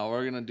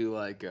 We're gonna do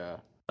like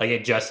Like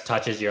it just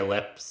touches your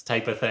lips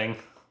type of thing?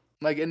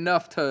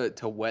 enough to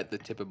wet the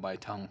tip of my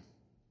tongue.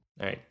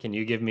 All right, can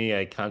you give me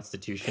a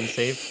constitution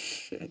save?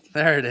 Shit.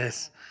 There it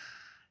is.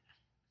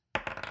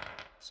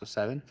 So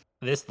 7.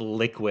 This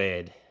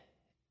liquid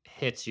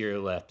hits your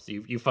lips.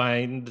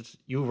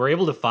 You were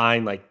able to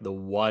find like the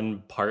one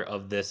part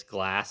of this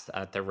glass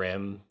at the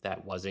rim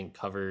that wasn't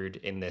covered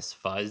in this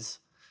fuzz.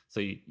 So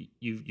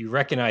you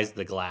recognize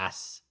the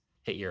glass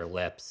hit your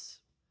lips,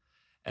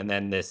 and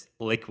then this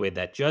liquid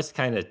that just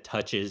kind of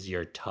touches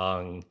your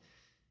tongue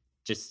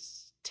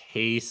just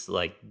tastes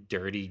like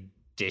dirty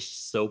dish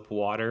soap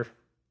water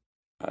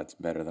It's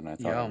better than I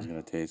thought it was Yum.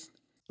 gonna taste.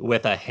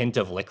 with a hint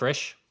of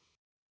licorice.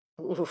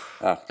 oof,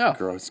 Oh, Oh,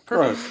 gross,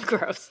 perfect. gross.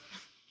 gross.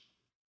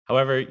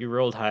 However, you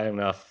rolled high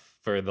enough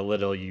for the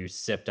little you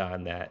sipped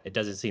on that it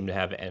doesn't seem to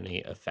have any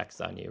effects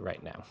on you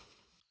right now.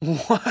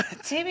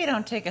 What? Maybe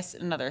don't take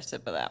another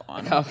sip of that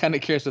one. I'm kind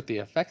of curious what the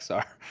effects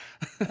are.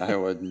 I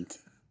wouldn't.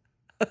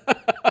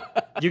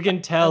 You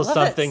can tell love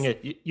something.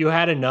 it. You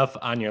had enough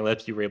on your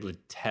lips. You were able to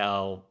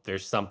tell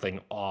there's something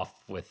off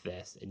with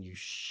this, and you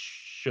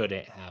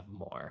shouldn't have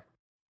more.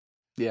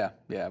 Yeah,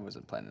 I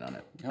wasn't planning on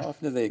it. How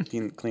often do they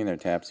clean their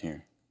taps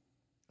here?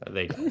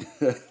 They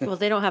Well,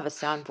 they don't have a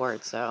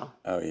soundboard, so.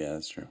 Oh yeah,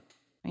 that's true.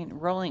 I mean,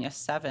 rolling a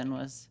 7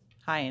 was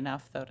high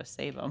enough though to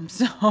save him.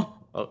 So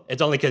well,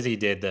 it's only because he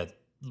did the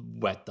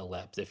wet the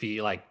lips. If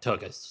he like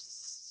took a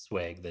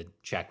swig, the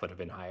check would have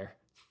been higher.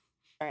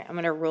 All right, I'm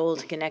going to roll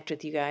to connect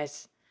with you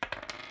guys.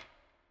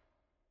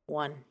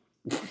 1.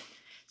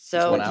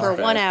 So 1 for hour.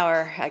 1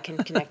 hour, I can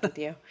connect with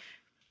you.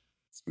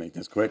 Let's make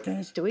this quick,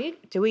 guys. Do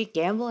we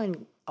gamble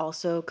and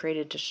also create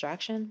a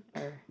distraction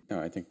or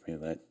No, I think we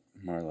let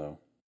Marlo.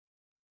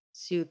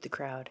 soothe the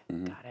crowd?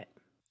 Mhm. Got it.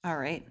 All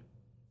right.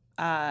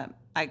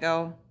 I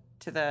go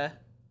to the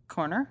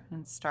corner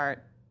and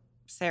start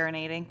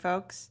serenading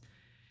folks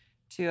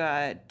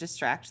to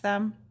distract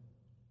them.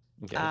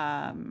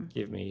 Okay.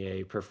 Give me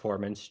a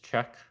performance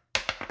check.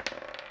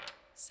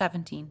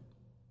 17.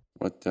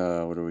 What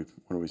are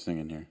we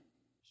singing here?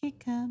 Here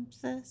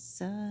comes the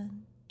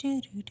sun. Do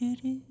do do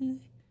do.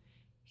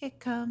 Here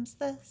comes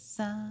the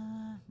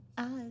sun.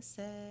 I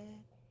said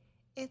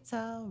it's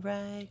all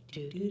right.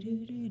 Do do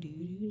do do do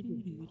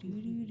do do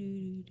do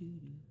do do.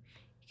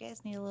 You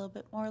guys need a little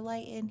bit more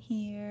light in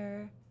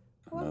here.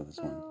 I know this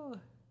one. Whoa.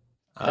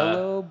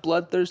 Hello,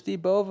 bloodthirsty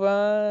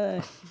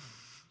bovine.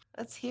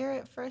 Let's hear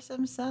it for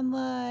some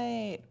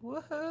sunlight.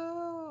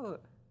 Woohoo!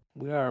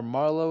 We are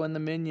Marlo and the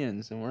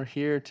Minions, and we're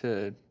here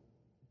to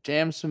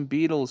jam some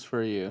Beatles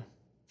for you.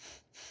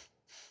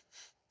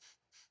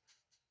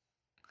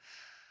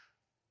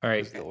 All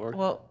right. Does the orc?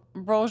 Well,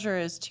 Roger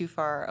is too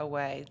far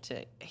away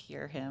to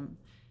hear him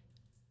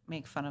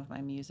make fun of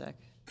my music.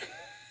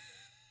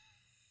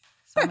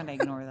 So I'm going to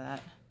ignore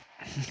that.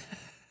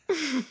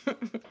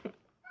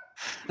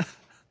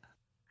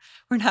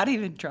 We're not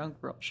even drunk,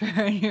 Roger,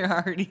 and you're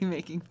already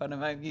making fun of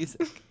my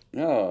music.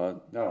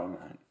 No, I'm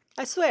not.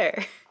 I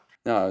swear.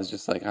 No, I was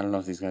just like, I don't know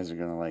if these guys are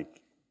gonna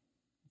like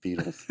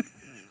Beatles.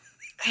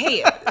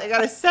 Hey, I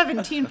got a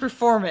 17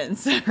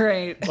 performance,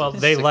 right? Well,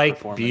 they Sick like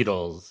performance.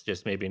 Beatles,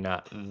 just maybe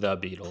not the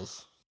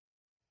Beatles.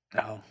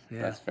 Oh,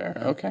 yeah. That's fair.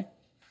 Okay.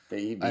 They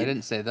eat I beef.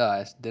 didn't say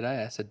that. Did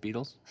I? I said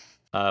Beatles.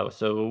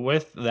 So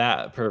with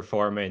that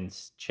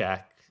performance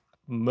check,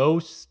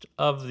 most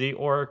of the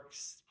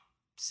orcs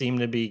seem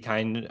to be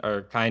kind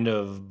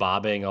of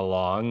bobbing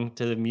along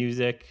to the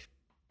music,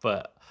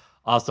 but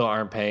also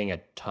aren't paying a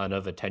ton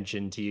of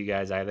attention to you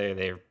guys either.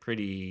 They're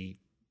pretty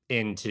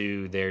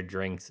into their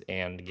drinks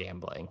and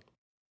gambling.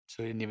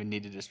 So we didn't even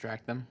need to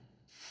distract them?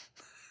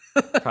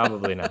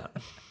 Probably not.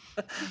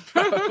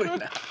 Probably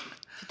not.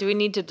 Do we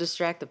need to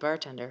distract the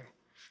bartender?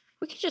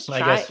 We could just I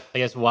try.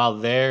 guess while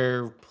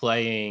they're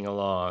playing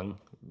along,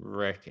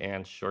 Rick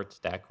and Short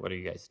Stack, what are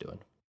you guys doing?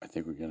 I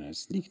think we're gonna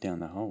sneak down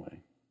the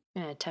hallway.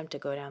 I'm gonna attempt to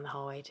go down the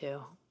hallway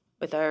too,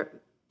 with our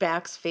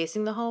backs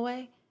facing the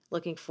hallway,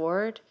 looking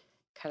forward,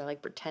 kind of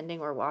like pretending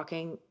we're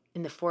walking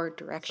in the forward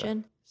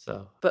direction,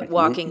 So but Like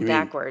walking you mean-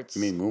 backwards.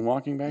 You mean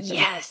moonwalking back there?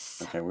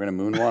 Yes. Okay, we're gonna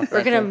moonwalk. We're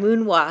back gonna there?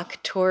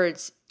 moonwalk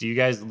towards. do you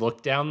guys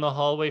look down the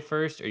hallway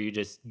first, or are you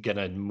just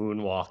gonna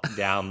moonwalk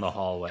down the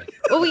hallway?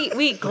 Well,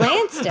 we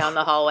glance down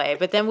the hallway,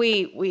 but then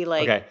we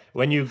like. Okay,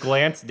 when you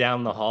glance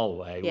down the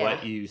hallway, Yeah.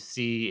 what you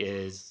see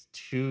is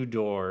two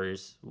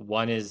doors.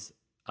 One is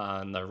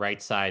on the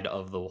right side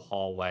of the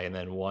hallway, and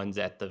then one's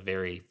at the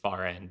very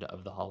far end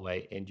of the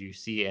hallway, and you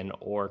see an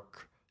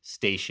orc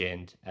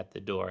stationed at the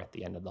door at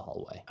the end of the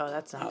hallway. Oh,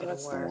 that's not Oh, gonna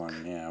that's the work.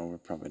 one. Yeah, we're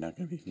probably not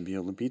gonna even be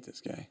able to beat this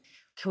guy.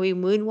 Can we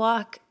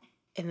moonwalk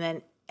and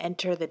then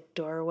enter the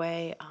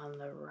doorway on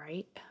the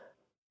right?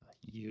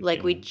 You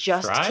Like we can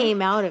just try?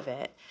 came out of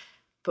it,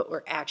 but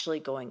we're actually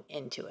going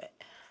into it.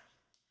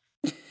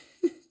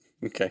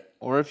 Okay.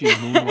 Or if you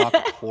moonwalk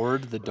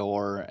toward the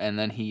door and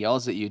then he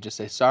yells at you, just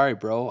say, "Sorry,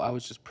 bro. I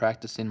was just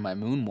practicing my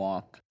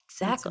moonwalk." Need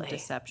some Exactly.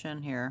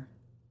 deception here.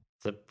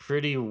 It's a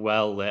pretty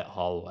well lit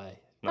hallway.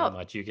 Not Oh.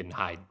 much you can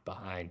hide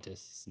behind to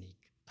sneak.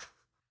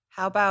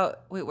 How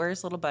about, wait,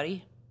 where's little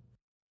buddy?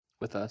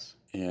 With us.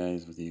 Yeah,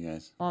 he's with you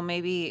guys. Well,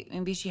 maybe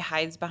she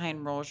hides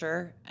behind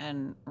Roger,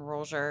 and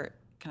Roger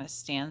kind of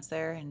stands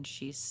there, and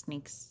she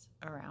sneaks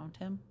around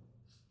him.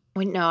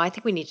 No, I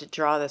think we need to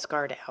draw this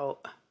guard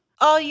out.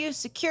 All you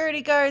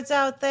security guards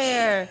out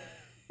there,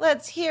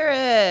 let's hear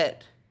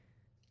it!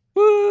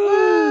 Woo!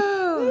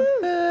 Woo!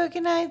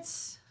 Boogie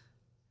Nights!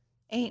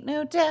 Ain't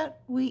no doubt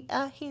we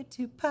are here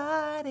to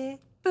party.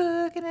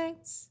 Boogie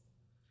Nights!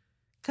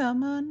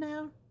 Come on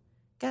now,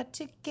 got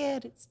to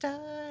get it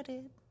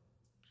started.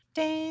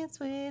 Dance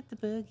with the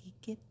boogie,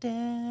 get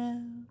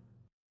down.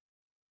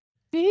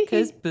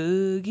 'Cause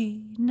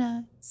boogie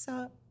nights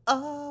are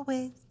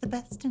always the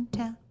best in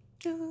town.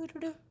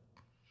 Doo-doo-doo.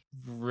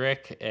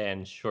 Rick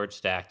and Short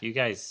Stack, you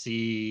guys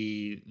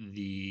see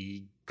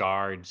the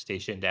guard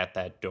stationed at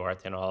that door at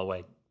the end of the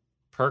hallway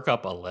perk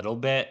up a little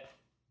bit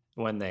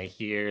when they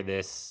hear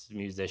this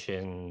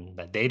musician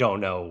that they don't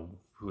know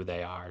who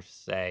they are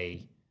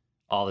say,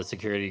 all the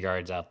security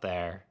guards out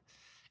there.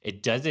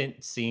 It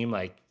doesn't seem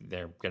like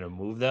they're going to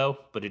move, though,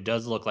 but it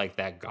does look like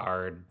that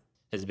guard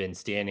has been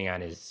standing on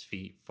his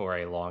feet for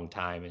a long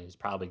time and is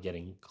probably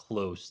getting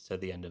close to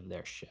the end of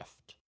their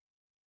shift.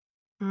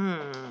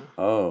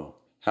 Oh,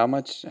 how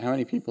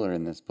many people are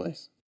in this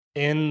place?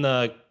 In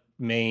the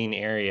main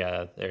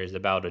area, there's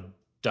about a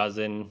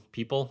dozen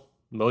people.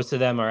 Most of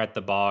them are at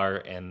the bar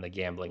and the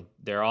gambling.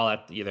 They're all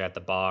either at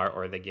the bar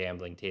or the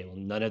gambling table.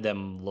 None of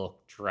them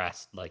look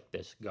dressed like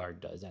this guard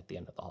does at the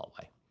end of the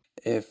hallway.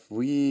 If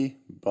we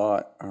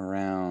bought a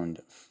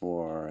round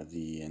for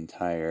the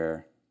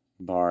entire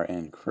bar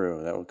and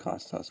crew, that would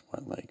cost us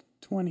what, like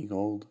 20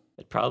 gold?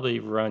 It'd probably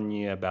run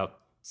you about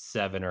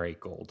 7 or 8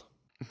 gold.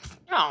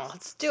 Oh,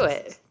 let's do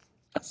it.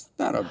 That's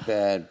not a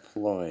bad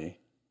ploy.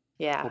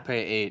 Yeah. We'll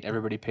pay 8.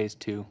 Everybody pays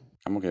 2.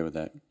 I'm okay with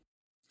that.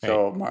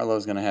 So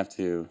Marlo's gonna have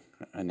to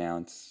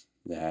announce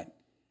that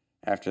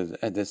after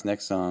this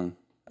next song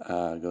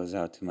goes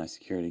out to my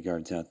security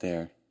guards out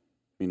there.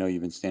 We know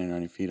you've been standing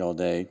on your feet all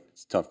day.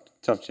 It's a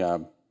tough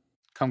job.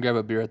 Come grab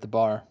a beer at the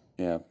bar.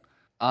 Yeah.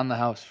 On the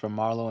house from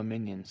Marlo and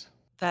Minions.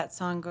 That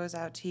song goes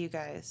out to you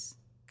guys.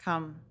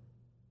 Come,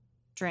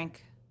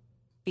 drink,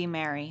 be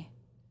merry,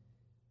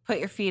 put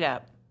your feet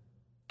up,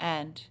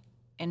 and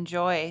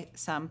enjoy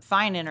some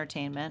fine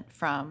entertainment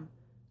from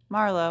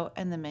Marlo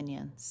and the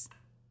Minions.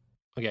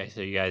 Okay,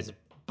 so you guys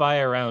buy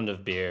a round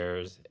of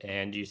beers,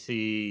 and you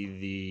see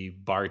the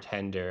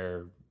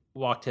bartender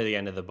walk to the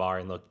end of the bar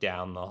and look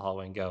down the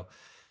hallway and go,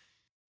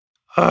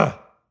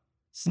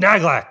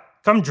 Snaglack,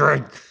 come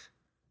drink.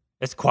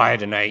 It's quiet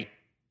tonight.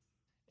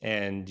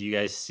 And you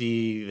guys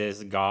see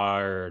this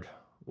guard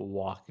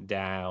walk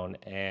down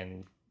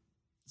and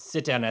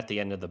sit down at the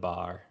end of the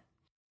bar.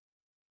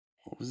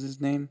 What was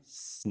his name?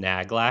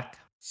 Snaglack.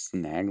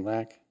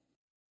 Snaglack?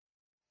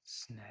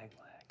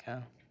 Snaglack, huh?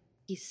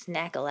 He's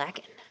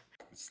snack-a-lackin'.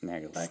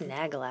 Snaglack.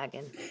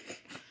 Snag-a-lackin'.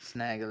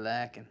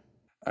 Snag-a-lackin'.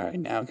 All right,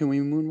 now can we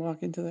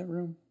moonwalk into that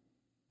room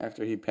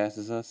after he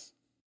passes us?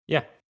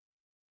 Yeah.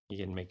 You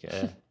can make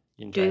a...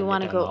 Do we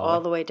want to go all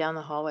the way down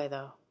the hallway,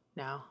 though,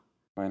 now?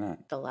 Why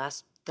not? The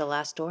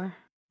last door?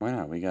 Why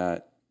not? We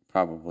got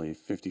probably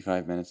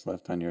 55 minutes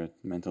left on your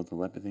mental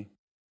telepathy.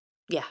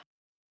 Yeah.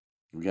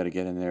 We got to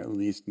get in there, at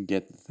least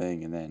get the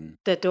thing, and then...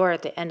 The door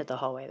at the end of the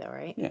hallway, though,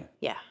 right? Yeah.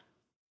 Yeah.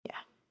 Yeah.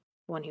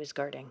 The one he was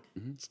guarding.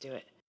 Mhm. Let's do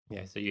it.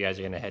 Yeah, so you guys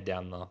are going to head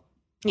down the hallway.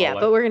 Yeah,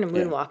 but we're going to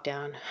Yeah. moonwalk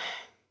down.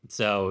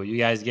 So you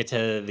guys get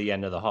to the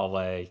end of the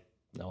hallway.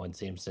 No one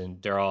seems to...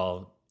 They're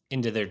all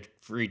into their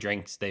free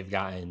drinks they've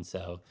gotten,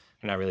 so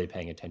they're not really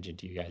paying attention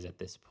to you guys at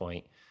this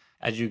point.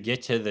 As you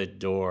get to the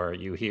door,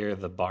 you hear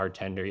the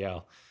bartender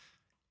yell,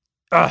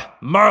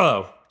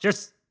 Marlo,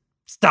 just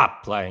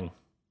stop playing.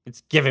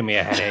 It's giving me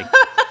a headache.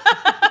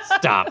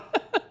 Stop.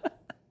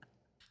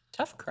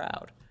 Tough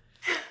crowd.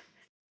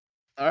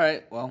 All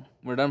right, well,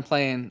 we're done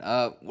playing.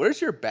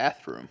 Where's your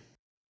bathroom?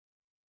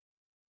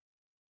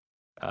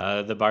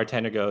 The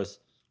bartender goes,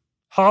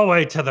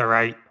 hallway to the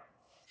right.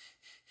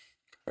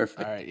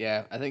 Perfect. All right,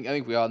 yeah. I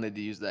think we all need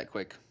to use that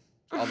quick.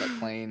 All that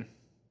playing.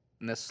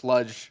 And the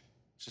sludge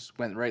just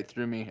went right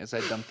through me as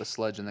I dumped the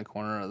sludge in the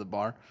corner of the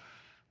bar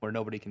where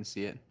nobody can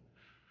see it.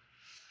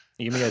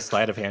 You give me a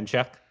sleight of hand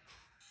check.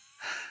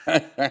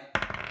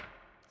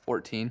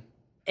 14.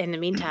 In the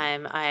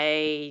meantime,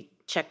 I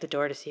check the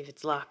door to see if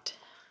it's locked.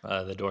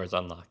 The door is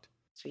unlocked.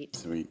 Sweet.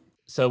 Sweet.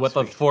 So with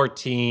a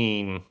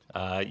 14,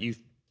 you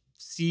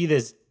see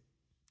this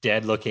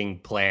dead-looking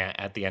plant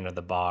at the end of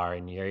the bar,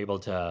 and you're able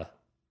to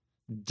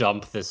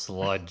dump the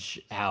sludge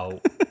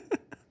out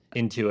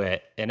into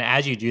it. And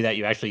as you do that,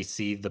 you actually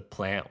see the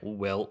plant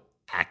wilt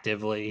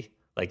actively,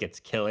 like it's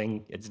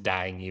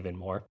dying even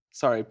more.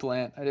 Sorry,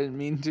 plant. I didn't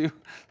mean to.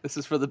 This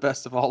is for the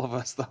best of all of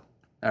us, though.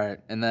 All right,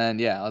 and then,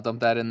 yeah, I'll dump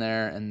that in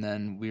there, and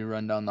then we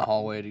run down the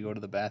hallway to go to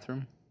the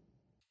bathroom.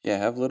 Yeah,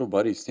 have little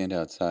buddy stand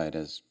outside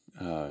as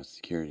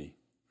security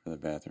for the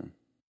bathroom.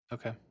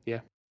 Okay, yeah.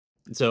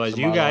 So as So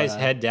you Marlo guys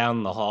and I- head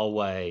down the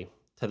hallway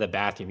to the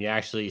bathroom, you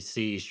actually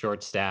see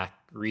Short Stack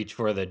reach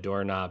for the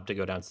doorknob to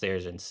go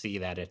downstairs and see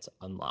that it's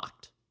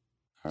unlocked.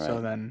 All right.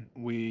 So then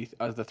we,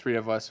 the three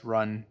of us,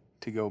 run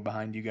to go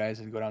behind you guys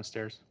and go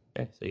downstairs.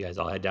 Okay, so you guys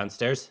all head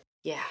downstairs.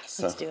 Yeah,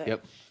 So- let's do it.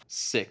 Yep.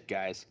 Sick,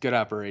 guys. Good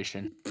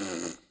operation.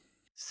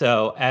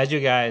 So as you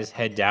guys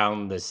head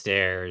down the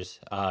stairs,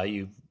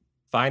 you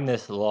find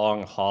this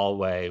long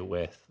hallway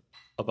with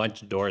a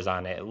bunch of doors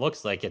on it. It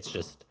looks like it's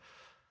just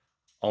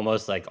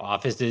almost like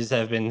offices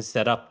have been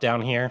set up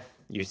down here.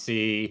 You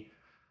see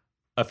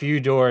a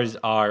few doors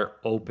are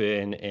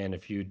open and a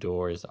few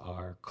doors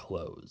are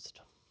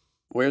closed.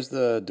 Where's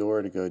the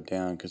door to go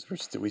down? Because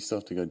we still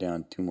have to go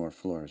down 2 more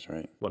floors,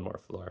 right? One more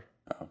floor.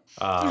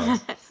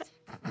 Oh.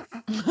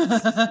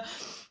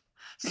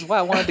 This is why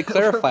I wanted to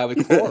clarify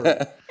with Core.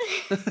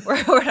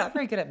 We're not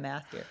very good at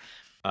math here.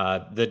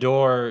 The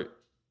door,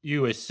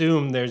 you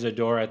assume there's a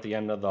door at the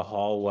end of the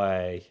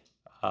hallway,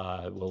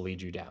 will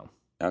lead you down.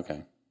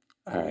 Okay.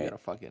 All We right. gotta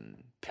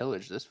fucking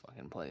pillage this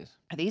fucking place.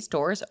 Are these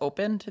doors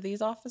open to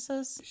these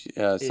offices?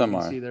 Some you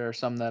are. can see there are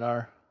some that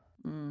are.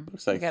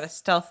 Looks We like gotta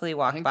stealthily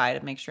walk think- by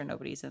to make sure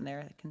nobody's in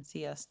there that can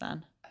see us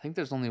then. I think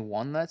there's only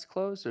one that's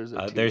closed. Or is it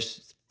two?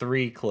 There's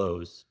 3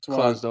 closed.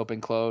 closed, open,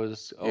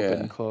 closed,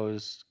 open, Yeah.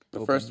 closed. The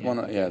open. first one,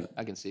 okay, yeah.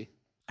 I can see.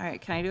 All right,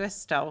 can I do a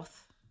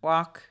stealth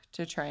walk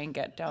to try and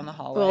get down the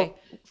hallway? Well,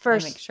 and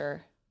first, make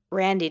sure.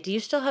 Randy, do you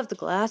still have the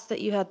glass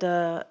that you had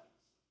the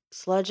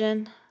sludge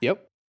in?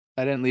 Yep.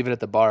 I didn't leave it at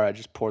the bar. I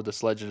just poured the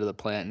sludge into the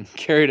plant and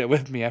carried it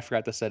with me. I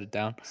forgot to set it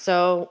down.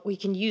 So we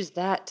can use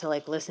that to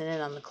like listen in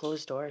on the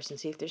closed doors and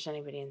see if there's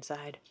anybody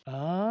inside.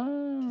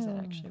 Oh. Does that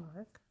actually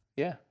work?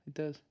 Yeah, it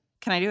does.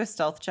 Can I do a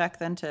stealth check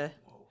then to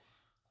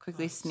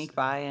quickly sneak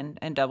by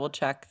and double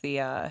check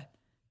the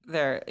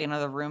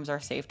the rooms are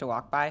safe to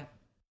walk by?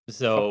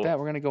 So Fuck that.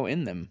 We're gonna go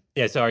in them.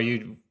 yeah, so are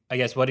you I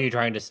guess, what are you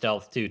trying to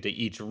stealth to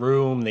each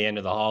room, the end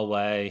of the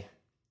hallway?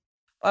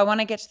 I want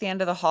to get to the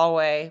end of the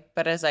hallway,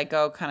 but as I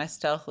go kind of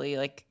stealthily,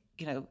 like,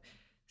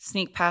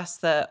 sneak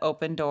past the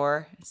open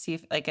door, see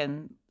if I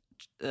can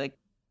like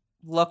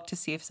look to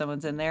see if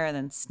someone's in there, and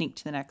then sneak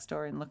to the next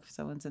door and look if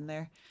someone's in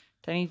there.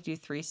 Do I need to do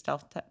 3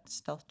 stealth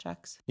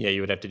checks? Yeah,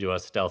 you would have to do a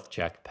stealth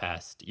check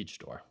past each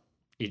door,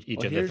 each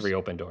Well, of the 3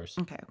 open doors.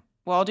 Okay.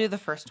 Well, I'll do the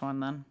first one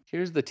then.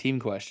 Here's the team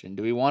question.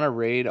 Do we want to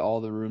raid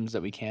all the rooms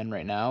that we can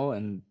right now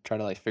and try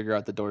to figure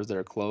out the doors that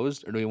are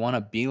closed? Or do we want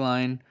to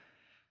beeline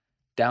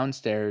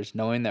downstairs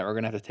knowing that we're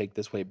going to have to take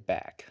this way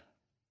back?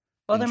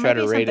 Well, And there try might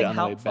to be raid it something on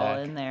the way helpful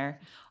back. in there.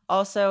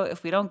 Also,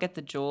 if we don't get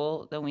the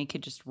jewel, then we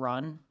could just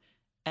run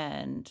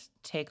and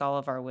take all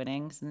of our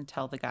winnings and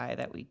tell the guy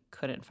that we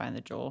couldn't find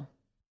the jewel.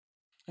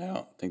 I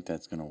don't think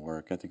that's going to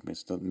work. I think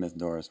Miss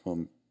Doris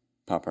will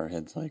pop our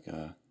heads like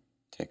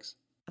ticks.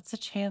 That's a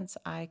chance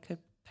I could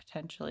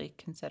potentially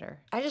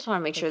consider. I just want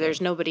to make sure Okay. there's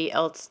nobody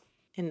else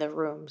in the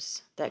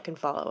rooms that can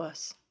follow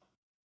us.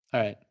 All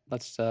right,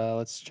 let's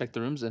check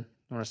the rooms in.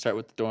 You want to start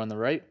with the door on the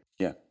right?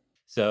 Yeah.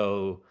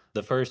 So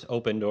the first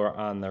open door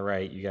on the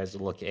right, you guys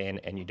look in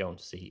and you don't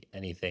see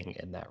anything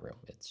in that room.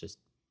 It's just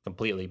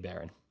completely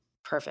barren.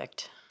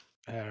 Perfect.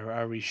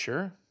 Are we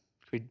sure?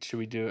 Should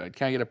we do?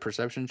 Can I get a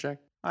perception check?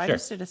 I Sure.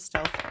 just did a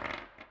stealth.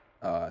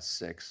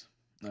 6.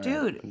 All right.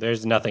 Dude,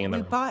 There's nothing in the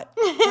we room. bought.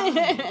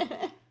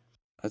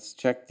 Let's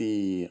check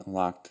the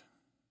locked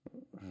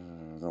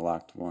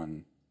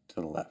one to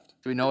the left.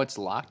 Do we know it's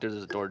locked or is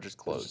the door just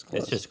closed?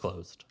 It's just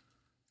closed.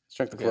 Let's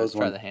check the Okay, let's closed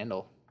try one. the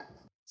handle.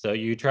 So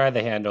you try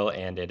the handle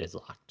and it is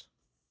locked.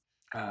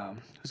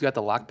 Who's got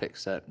the lockpick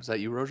set? Is that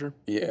you, Roger?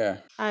 Yeah.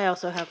 I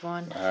also have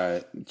one.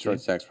 Short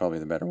stack's probably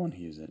the better one to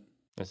use it.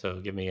 So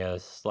give me a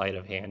sleight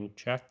of hand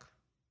check.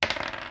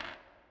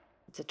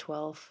 It's a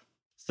 12.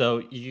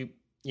 So you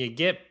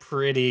get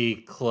pretty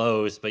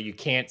close, but you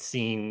can't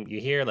seem. You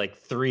hear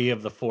 3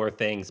 of the 4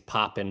 things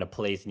pop into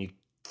place, and you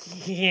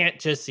can't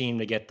just seem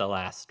to get the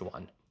last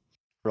one.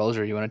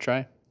 Roger, you want to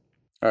try?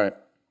 All right.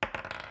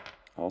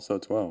 Also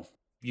 12.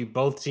 You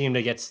both seem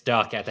to get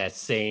stuck at that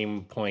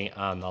same point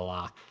on the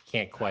lock.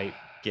 Can't quite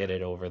get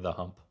it over the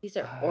hump. These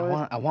are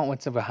I want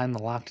what's behind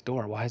the locked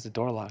door. Why is the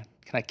door locked?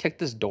 Can I kick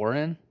this door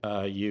in?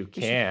 You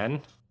can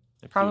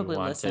if you probably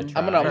want listen. to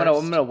I'm try.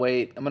 gonna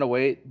wait. I'm gonna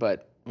wait,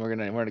 but we're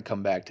gonna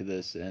come back to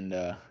this and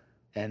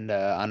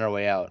on our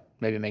way out,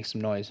 maybe make some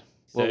noise.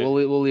 So-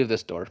 We'll leave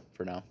this door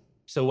for now.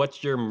 So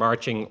what's your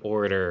marching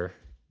order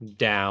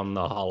down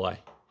the hallway?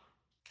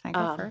 Can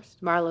I go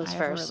first? Marlo's I have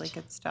first. a really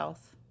good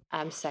stealth.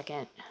 I'm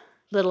second.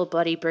 Little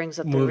buddy brings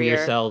up the Move rear.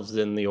 yourselves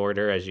in the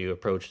order as you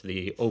approach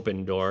the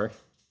open door.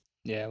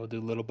 Yeah, we'll do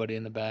little buddy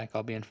in the back.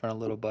 I'll be in front of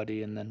little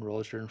buddy, and then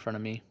Roger in front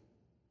of me,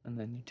 and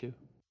then you two.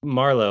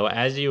 Marlo,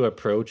 as you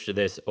approach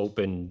this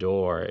open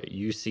door,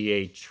 you see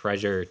a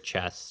treasure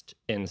chest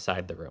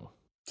inside the room.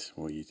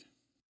 Sweet.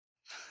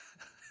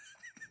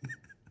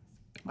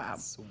 Wow.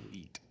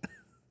 Sweet.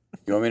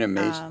 You want me to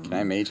mage? Can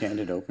I mage hand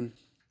it open?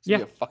 Yeah.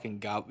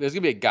 There's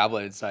gonna be a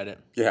goblet inside it.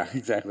 Yeah,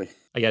 exactly.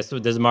 I guess,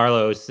 does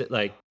Marlo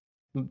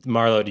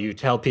Marlo, do you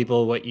tell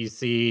people what you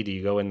see? Do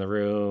you go in the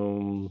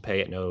room,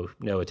 pay it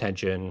no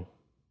attention?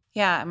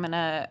 Yeah, I'm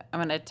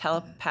gonna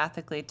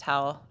telepathically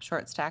tell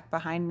Short Stack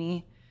behind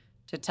me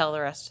to tell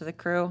the rest of the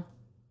crew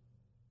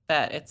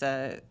that it's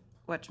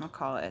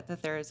that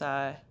there's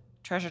a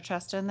treasure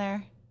chest in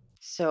there.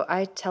 So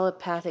I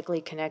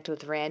telepathically connect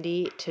with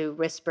Randy to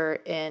whisper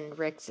in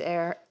Rick's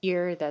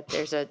ear that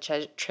there's a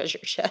treasure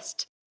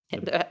chest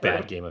in that room.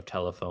 Bad game of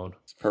telephone.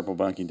 It's purple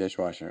bunky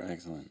dishwasher.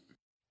 Excellent.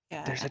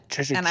 Yeah. There's a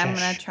treasure and I'm gonna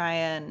chest. try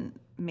and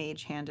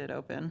mage hand it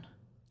open.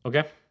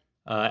 Okay.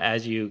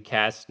 As you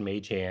cast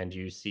Mage Hand,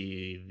 you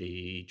see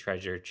the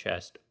treasure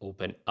chest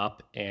open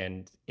up,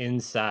 and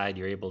inside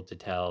you're able to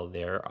tell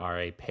there are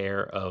a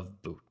pair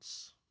of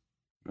boots.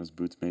 Those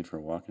boots made for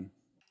walking.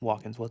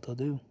 Walking's what they'll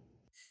do.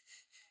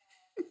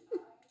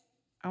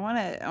 I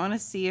wanna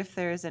see if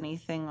there's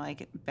anything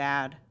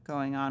bad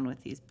going on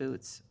with these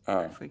boots.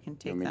 Or if we can You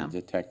take want me to them.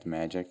 detect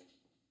magic?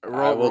 I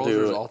Roll- will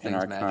Roger's do all an things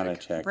Arcana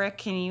magic. check. Brick,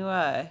 can you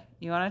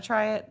wanna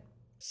try it?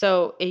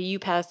 So you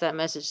pass that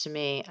message to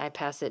me, I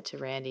pass it to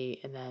Randy,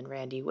 and then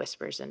Randy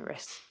whispers in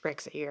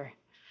Rick's ear.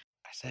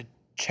 I said,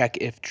 check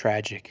if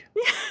tragic.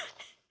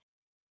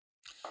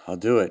 I'll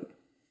do it.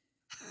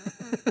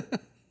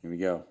 Here we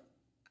go.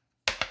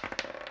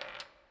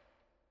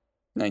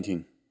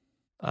 19.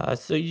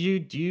 So you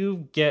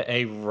do get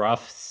a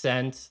rough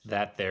sense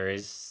that there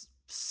is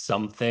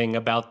something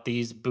about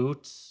these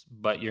boots,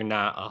 but you're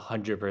not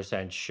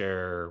 100%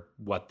 sure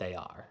what they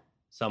are.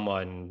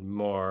 Someone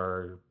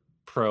more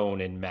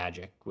prone in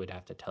magic would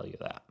have to tell you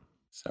that.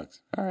 Sucks.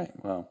 All right.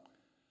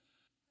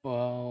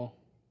 Well,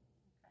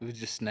 we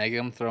just snag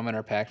them, throw them in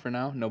our pack for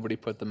now. Nobody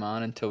put them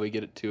on until we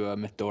get it to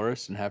Myth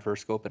Doris and have her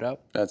scope it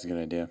out. That's a good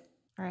idea.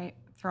 All right,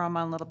 throw them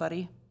on, little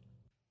buddy.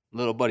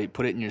 Little buddy,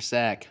 put it in your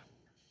sack.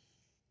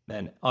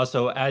 Then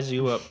also, as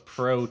you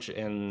approach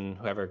and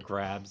whoever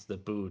grabs the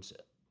boots,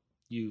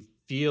 you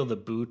feel the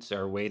boots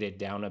are weighted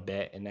down a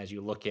bit, and as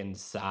you look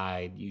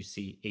inside, you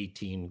see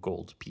 18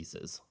 gold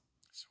pieces.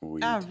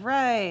 Sweet. All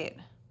right.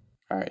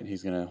 All right,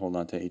 he's going to hold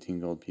on to 18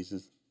 gold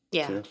pieces.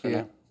 Yeah. Too, for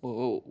Yeah,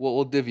 now.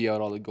 we'll divvy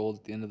out all the gold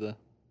at the end of the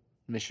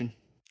mission.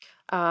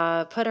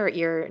 Put our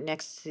ear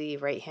next to the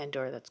right-hand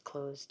door that's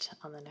closed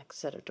on the next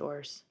set of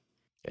doors.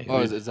 Okay,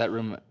 Oh, is that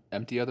room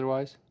empty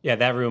otherwise? Yeah,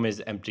 that room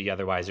is empty.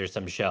 Otherwise, there's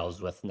some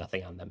shelves with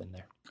nothing on them in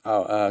there.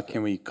 Oh,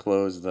 can we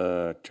close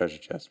the treasure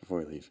chest before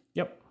we leave?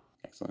 Yep.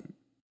 Excellent.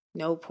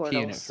 No Key in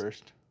it portals.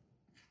 first.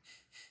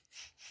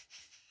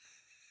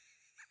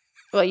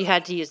 Well, you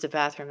had to use the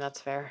bathroom.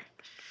 That's fair.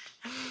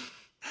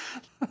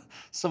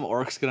 Some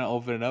orc's gonna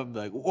open it up and be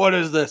like, "What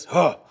is this?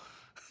 Huh?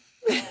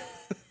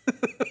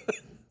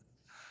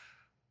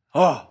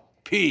 Oh,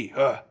 pee.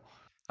 Huh."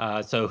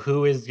 So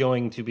who is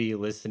going to be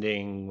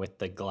listening with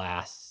the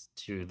glass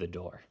to the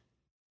door?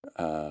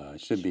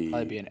 Should be.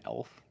 Probably be an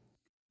elf.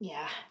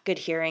 Yeah, good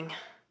hearing.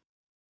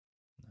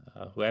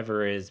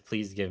 Whoever is,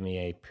 please give me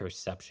a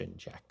perception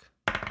check.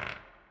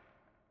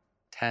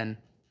 10.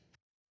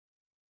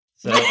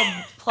 So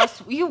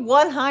Plus, you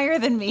won higher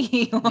than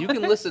me. You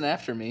can listen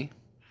after me.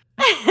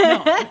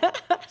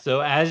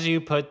 So as you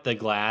put the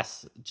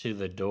glass to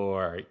the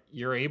door,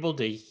 you're able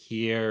to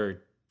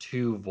hear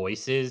two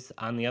voices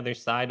on the other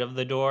side of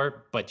the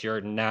door, but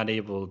you're not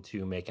able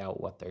to make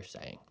out what they're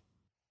saying.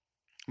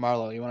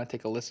 Marlo, you want to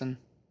take a listen?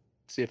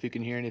 See if you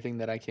can hear anything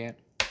that I can't.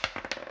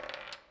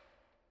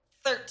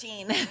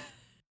 13.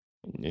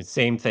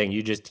 Same thing,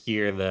 you just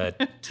hear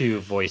the two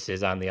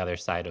voices on the other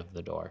side of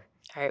the door.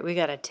 All right, we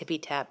got to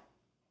tippy-tap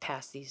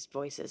past these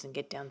voices and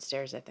get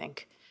downstairs, I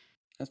think.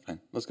 That's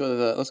fine. Let's go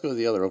to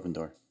the other open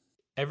door.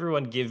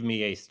 Everyone give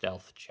me a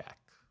stealth check.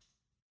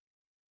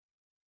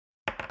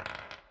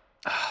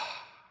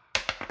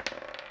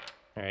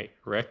 All right,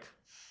 Rick,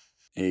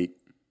 8.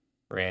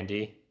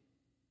 Randy,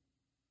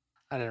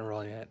 I didn't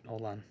roll yet.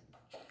 Hold on.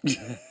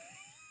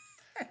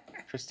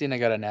 Christina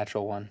got a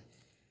natural 1.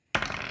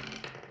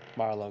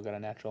 Marlo got a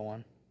natural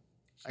 1.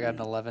 I got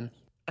an 11.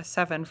 A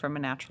 7 from a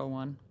natural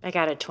 1. I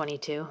got a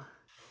 22.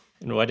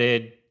 and what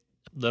did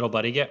little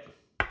buddy get?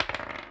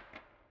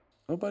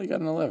 Nobody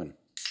got an 11.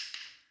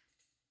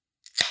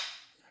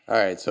 All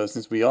right, so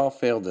since we all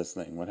failed this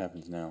thing, what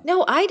happens now?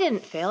 No, I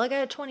didn't fail. I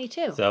got a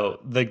 22. So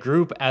the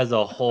group as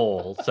a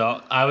whole.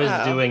 So I was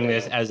doing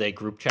this as a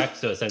group check.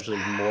 So essentially,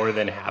 more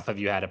than half of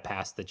you had to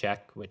pass the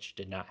check, which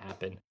did not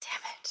happen.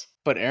 Damn it.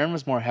 But Aaron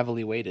was more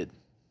heavily weighted.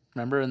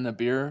 Remember in the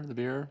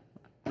beer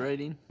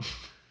rating?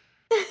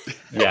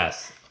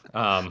 Yes.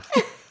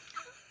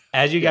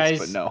 As you Yes, guys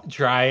but no.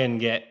 try and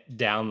get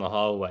down the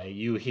hallway,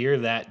 you hear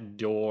that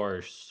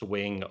door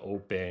swing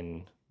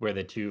open where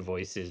the two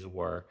voices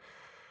were.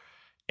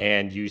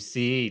 And you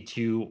see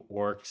two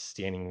orcs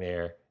standing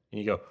there.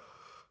 And you go,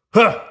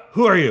 huh,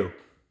 who are you?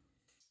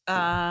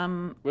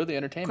 We're the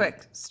entertainment.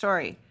 Quick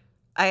story.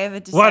 I have a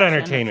deception. What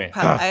entertainment?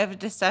 I have a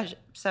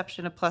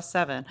deception of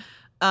 +7.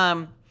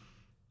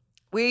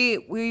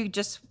 We're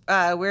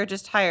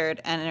just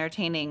hired and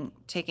entertaining,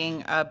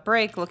 taking a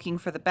break, looking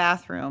for the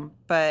bathroom,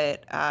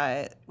 but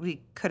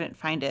we couldn't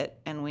find it,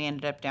 and we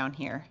ended up down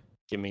here.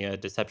 Give me a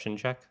deception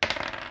check.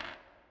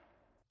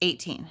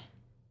 18.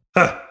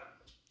 Huh.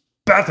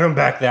 Bathroom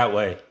back that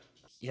way.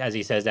 As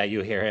he says that,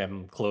 you hear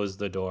him close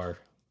the door.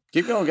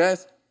 Keep going,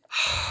 guys.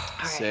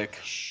 Sick.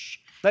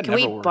 That Can never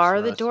we works bar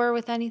for the us. door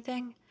with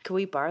anything? Can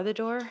we bar the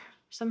door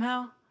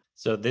somehow?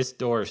 So this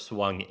door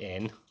swung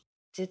in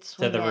Did to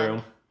swing the in.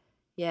 room.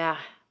 Yeah,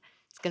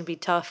 it's going to be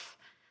tough.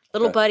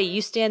 Little buddy,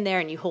 you stand there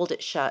and you hold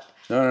it shut.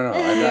 No. Do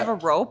we have a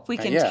rope? We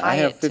can yeah, I tie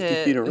have it 50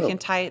 to. feet of We can rope.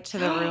 tie it to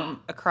the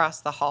room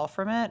across the hall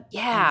from it.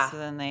 Yeah. And so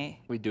then they.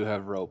 We do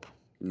have rope.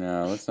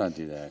 No, let's not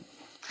do that.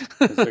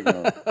 Let's take a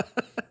look.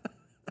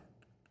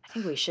 I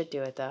think we should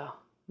do it, though.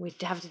 We'd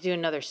have to do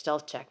another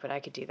stealth check, but I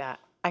could do that.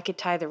 I could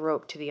tie the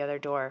rope to the other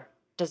door.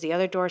 Does the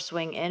other door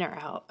swing in or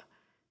out?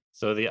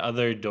 So the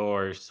other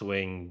door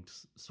swung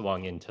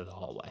into the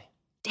hallway.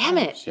 Damn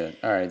it. Shit.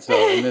 All right, so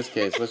in this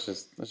case, let's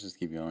just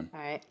keep going. All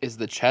right. Is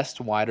the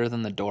chest wider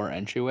than the door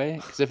entryway?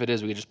 Because if it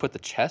is, we could just put the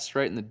chest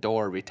right in the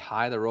door. We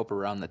tie the rope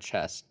around the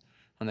chest.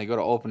 When they go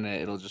to open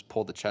it, it'll just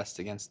pull the chest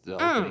against the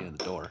opening of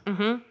the door.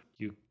 Mm-hmm.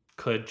 You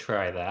could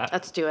try that.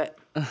 Let's do it.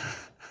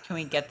 Can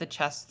we get the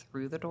chest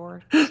through the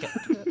door? Get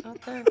to it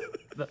out there?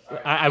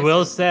 I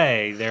will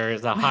say there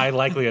is a high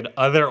likelihood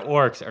other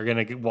orcs are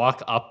going to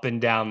walk up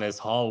and down this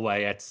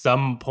hallway at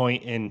some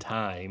point in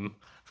time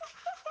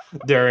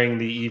during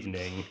the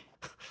evening.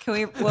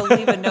 We'll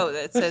leave a note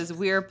that says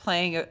we're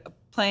playing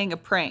a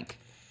prank.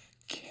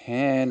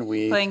 Can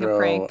we Playing throw a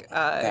prank.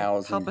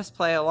 1,000? Help us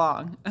play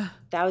along.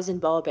 1,000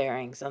 ball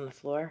bearings on the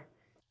floor.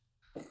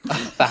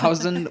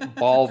 1,000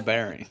 ball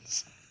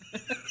bearings.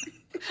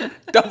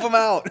 Dump them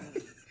out.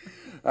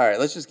 All right,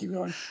 let's just keep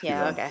going. Keep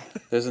Yeah, going. okay.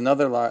 There's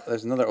another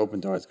open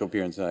door. Let's go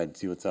peer inside and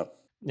see what's up.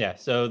 Yeah,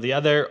 so the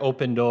other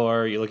open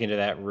door, you look into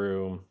that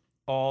room.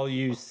 All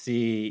you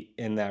see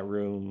in that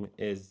room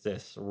is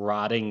this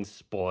rotting,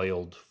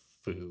 spoiled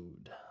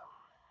food.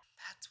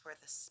 That's where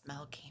the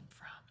smell came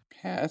from.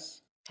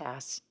 Pass.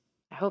 Pass.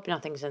 I hope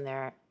nothing's in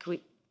there. Can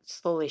we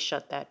slowly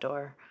shut that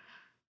door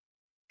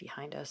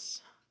behind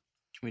us?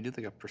 Can we do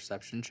like a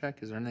perception check?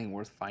 Is there anything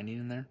worth finding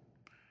in there?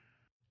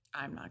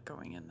 I'm not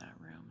going in that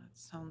room. It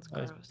sounds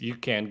gross. You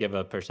can give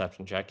a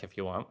perception check if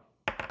you want.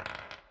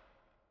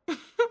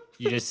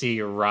 You just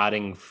see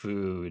rotting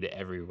food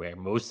everywhere.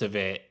 Most of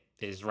it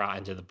is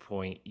rotten to the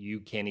point you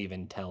can't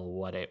even tell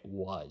what it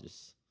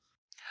was.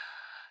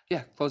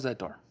 Yeah, close that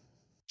door.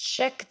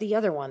 Check the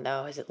other one,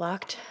 though. Is it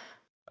locked?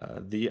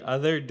 The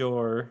other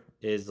door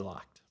is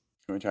locked.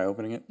 Can we try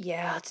opening it?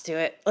 Yeah, let's do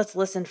it. Let's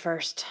listen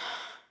first.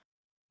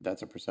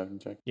 That's a perception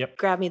check. Yep.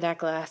 Grab me that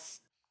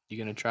glass. You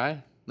gonna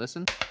try?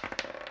 Listen.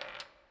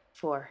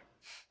 4.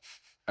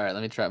 All right,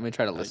 let me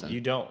try to listen. You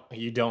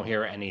don't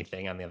hear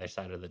anything on the other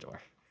side of the door.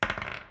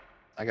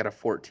 I got a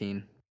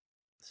 14.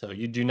 So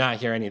you do not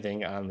hear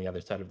anything on the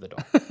other side of the door.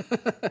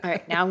 All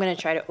right, now I'm going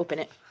to try to open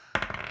it.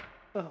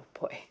 Oh,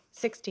 boy.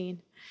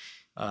 16.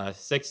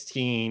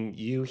 16,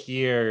 you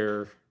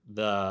hear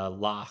the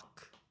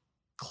lock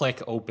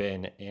click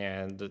open,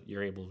 and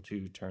you're able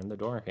to turn the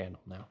door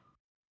handle now.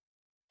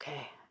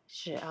 Okay.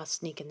 I'll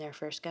sneak in there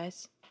first,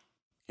 guys?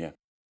 Yeah.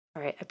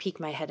 All right, I peek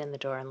my head in the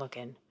door and look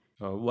in.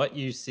 What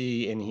you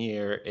see in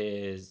here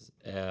is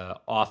an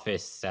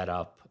office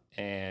setup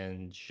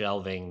and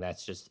shelving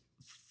that's just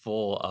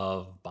full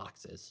of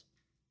boxes.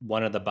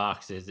 One of the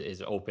boxes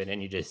is open,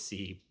 and you just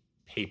see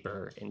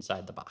paper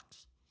inside the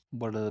box.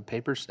 What do the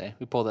papers say?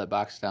 We pull that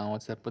box down.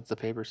 What's the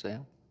paper say?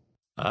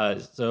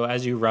 So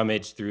as you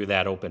rummage through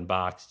that open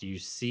box, you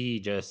see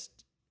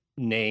just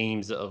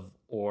names of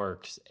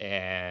orcs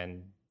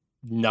and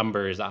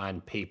numbers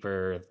on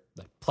paper,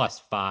 like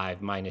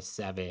 +5,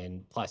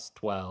 -7,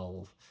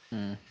 +12.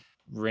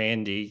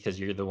 Randy, because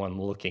you're the one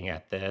looking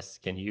at this,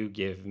 can you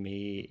give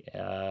me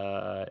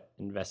an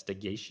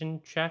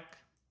investigation check?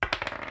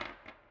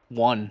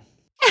 1.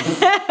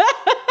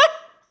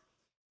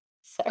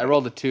 Sorry. I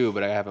rolled a 2,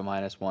 but I have a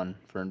 -1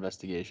 for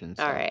investigation.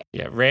 So. All right.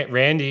 Yeah,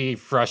 Randy,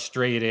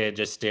 frustrated,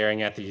 just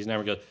staring at these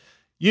numbers, goes,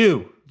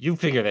 You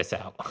figure this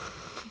out.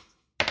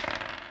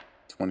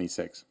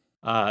 26.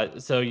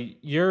 So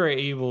you're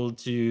able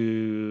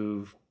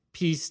to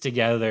piece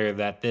together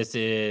that this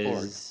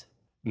is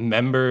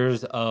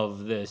members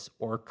of this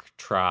orc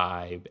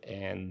tribe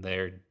and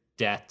their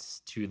debts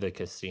to the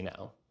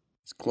casino.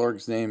 Is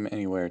Clorg's name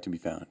anywhere to be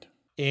found?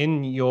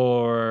 In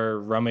your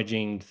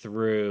rummaging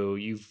through,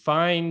 you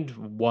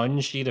find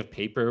one sheet of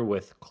paper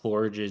with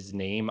Clorge's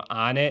name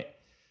on it,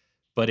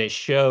 but it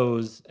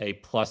shows a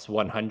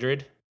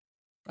 +100.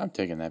 I'm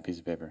taking that piece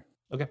of paper.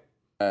 Okay.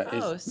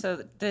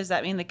 So does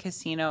that mean the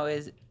casino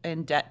is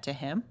in debt to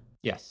him?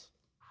 Yes.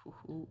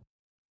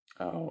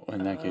 Oh,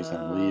 in that case,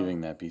 I'm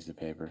leaving that piece of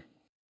paper.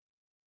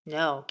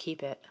 No,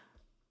 keep it.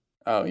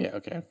 Oh, yeah,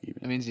 okay, I'll keep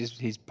It it. means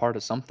he's part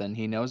of something.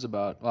 He knows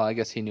about. Well, I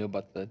guess he knew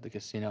about the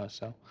casino.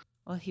 So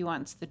Well, he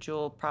wants the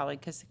jewel probably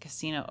because the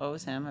casino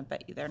owes him. I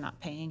bet you they're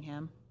not paying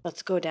him.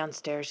 Let's go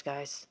downstairs,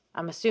 guys.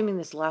 I'm assuming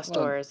this last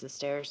door is the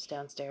stairs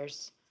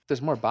downstairs.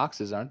 there's more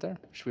boxes, aren't there?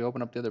 Should we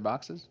open up the other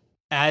boxes?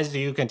 As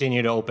you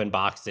continue to open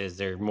boxes,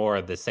 they're more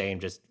of the same,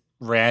 just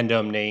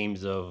random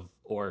names of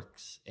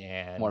orcs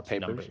and More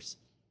papers? numbers.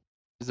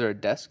 Is there a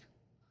desk?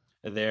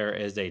 There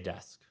is a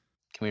desk.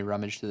 Can we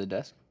rummage through the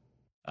desk?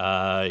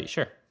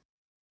 Sure.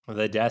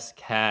 The desk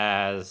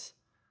has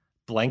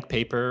blank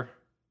paper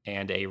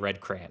and a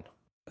red crayon.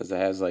 As it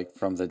has, like,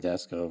 from the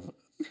desk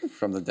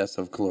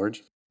of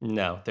Clorge?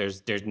 No,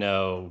 there's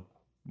no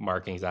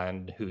markings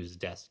on whose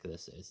desk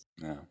this is.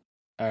 No.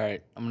 All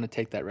right, I'm gonna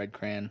take that red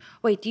crayon.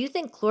 Wait, do you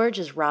think Clorge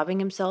is robbing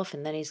himself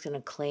and then he's going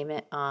to claim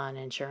it on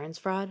insurance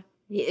fraud?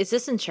 Is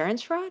this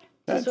insurance fraud? Is this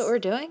what That's- we're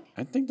doing?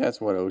 I think that's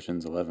what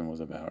Ocean's 11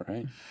 was about,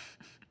 right?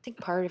 I think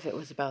part of it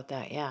was about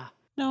that, yeah.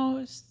 No,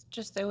 it's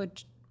just they knew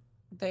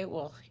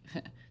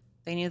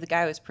the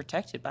guy was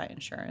protected by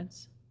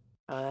insurance.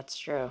 Oh, that's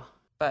true.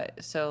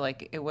 But so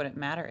like it wouldn't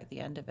matter at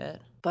the end of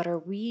it. But are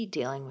we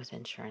dealing with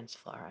insurance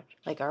fraud?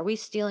 Like, are we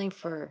stealing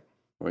for...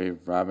 We're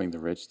robbing the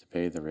rich to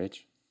pay the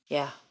rich.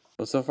 Yeah.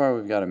 Well, so far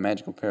we've got a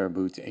magical pair of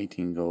boots,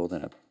 18 gold,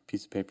 and a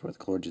piece of paper with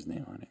Clorge's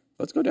name on it.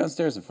 Let's go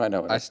downstairs and find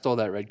out what I stole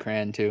that red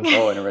crayon too.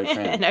 Oh, and a red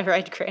crayon. And a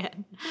red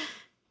crayon.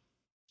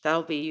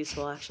 That'll be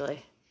useful,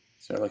 actually.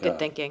 So like Good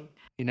thinking.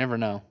 You never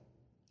know.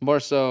 More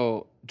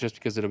so just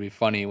because it'll be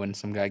funny when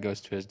some guy goes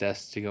to his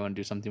desk to go and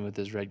do something with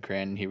his red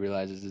crayon and he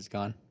realizes it's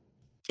gone.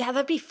 Yeah,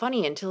 that'd be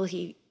funny until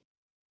he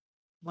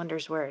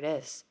wonders where it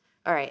is.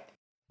 All right.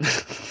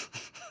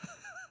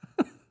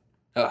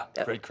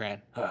 Red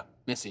crayon.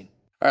 Missing.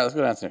 All right, let's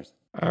go downstairs.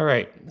 All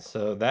right,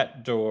 so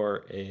that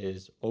door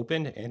is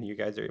open, and you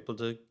guys are able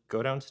to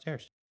go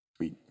downstairs.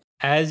 Sweet.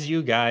 As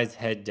you guys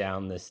head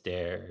down the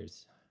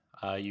stairs,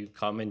 you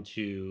come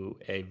into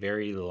a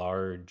very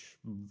large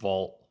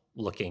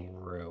vault-looking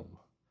room.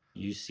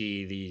 You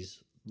see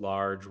these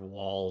large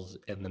walls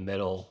in the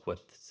middle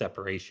with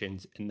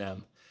separations in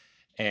them.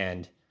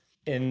 And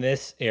in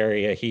this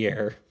area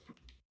here,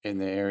 In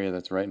the area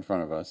that's right in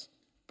front of us,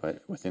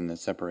 but within the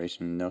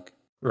separation nook.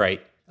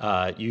 right,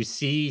 you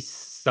see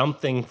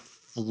something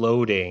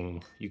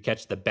floating. You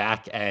catch the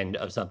back end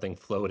of something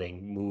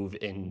floating move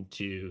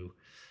into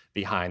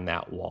behind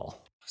that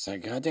wall. It's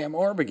that goddamn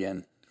orb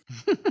again.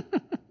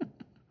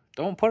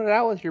 Don't put it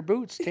out with your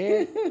boots,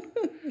 Ted.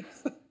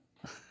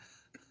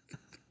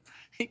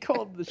 He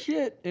called the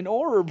shit an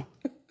orb.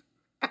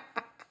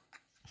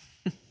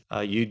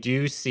 You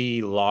do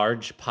see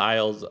large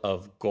piles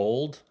of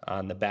gold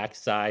on the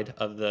backside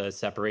of the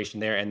separation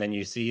there, and then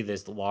you see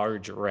this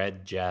large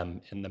red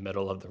gem in the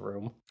middle of the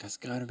room, That's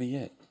gotta be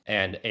it.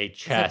 and a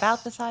It's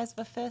about the chest size of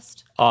a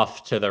fist.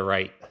 off to the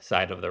right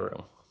side of the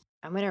room.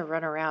 I'm gonna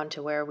run around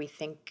to where we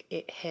think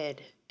it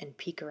hid and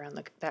peek around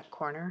that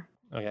corner.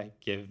 Okay,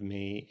 give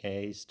me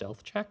a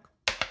stealth check.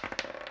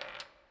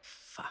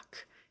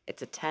 Fuck.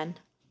 It's a 10.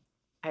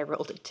 I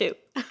rolled a 2.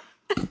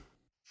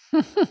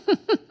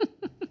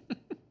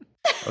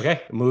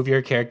 Okay, move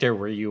your character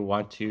where you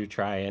want to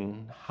try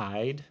and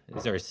hide.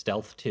 Is there a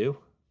stealth too?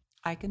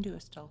 I can do a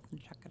stealth and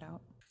check it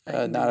out.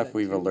 Not if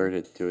we've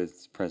alerted to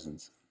its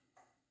presence.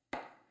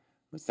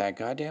 What's that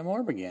goddamn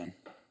orb again?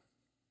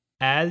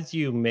 As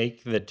you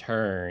make the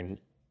turn,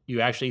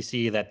 you actually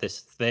see that this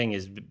thing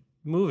is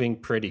moving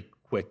pretty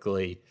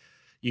quickly.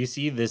 You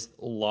see this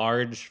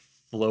large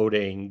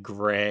floating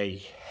gray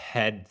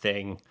head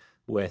thing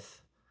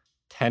with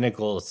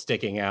tentacles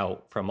sticking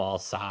out from all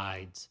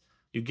sides.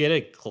 You get a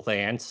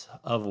glance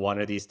of one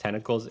of these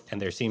tentacles, and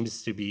there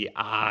seems to be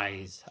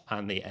eyes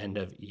on the end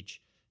of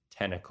each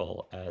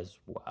tentacle as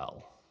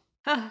well.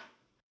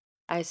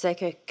 I say I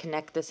could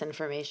connect this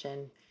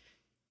information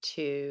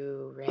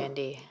to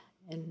Randy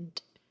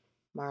and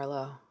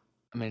Marlo.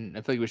 I mean,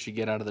 I feel like we should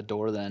get out of the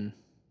door then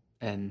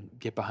and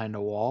get behind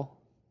a wall.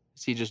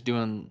 Is he just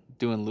doing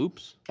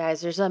loops?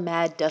 Guys, there's a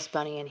mad dust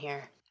bunny in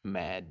here.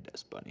 Mad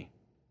Dust Bunny.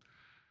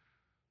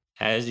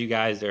 As you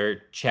guys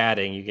are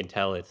chatting, you can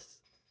tell it's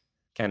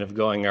kind of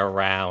going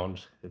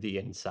around the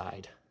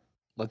inside.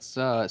 Let's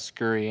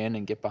scurry in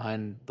and get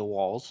behind the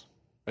walls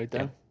right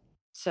there. Yeah.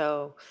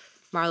 So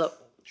Marlo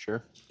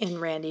Sure. and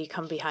Randy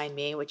come behind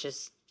me, which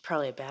is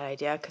probably a bad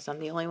idea because I'm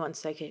the only one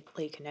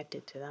psychically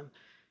connected to them.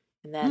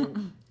 And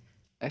then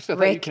Actually, I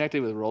thought you Rick-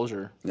 connected with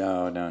Rozier.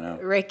 No.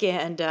 Rick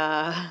and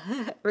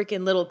Rick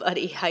and little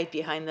buddy hide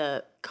behind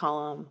the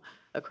column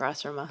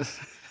across from us.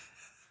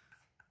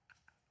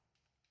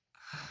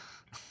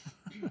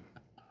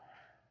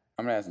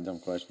 I'm gonna ask a dumb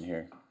question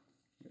here.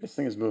 This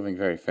thing is moving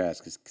very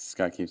fast because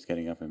Scott keeps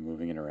getting up and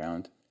moving it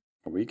around.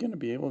 Are we gonna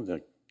be able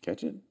to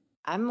catch it?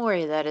 I'm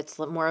worried that it's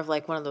more of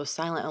like one of those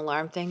silent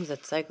alarm things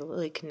that's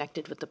psychically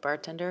connected with the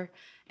bartender,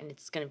 and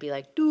it's gonna be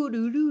like doo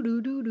doo doo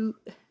doo doo doo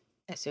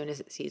as soon as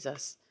it sees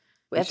us.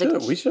 We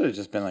should have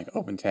just been like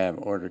open tab,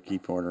 order,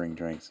 keep ordering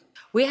drinks.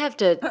 We have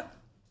to.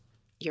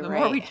 You're The right.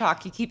 more we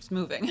talk, he keeps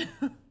moving.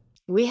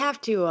 We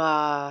have to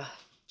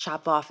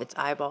chop off its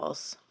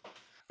eyeballs.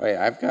 Wait,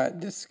 I've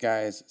got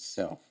disguise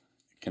self.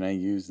 Can I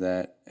use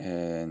that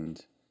and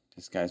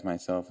disguise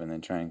myself and then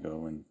try and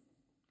go and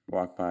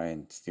walk by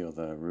and steal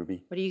the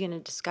ruby? What are you going to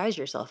disguise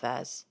yourself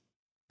as?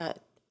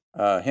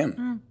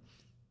 Him.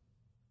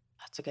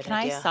 That's a good Can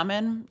idea.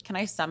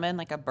 I summon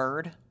like a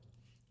bird?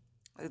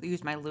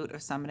 Use my loot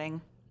of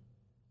summoning.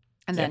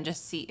 And then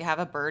just have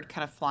a bird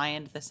kind of fly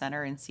into the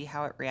center and see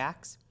how it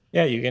reacts.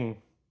 Yeah, you can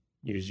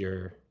use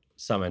your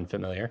summon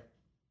familiar.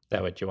 Is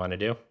that what you want to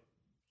do?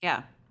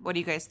 Yeah. What do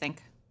you guys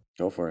think?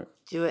 Go for it.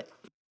 Do it.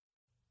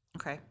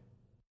 Okay.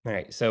 All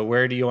right, so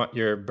where do you want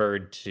your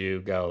bird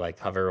to go? Like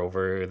hover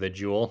over the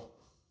jewel?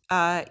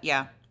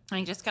 Yeah. I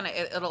mean, just kind of,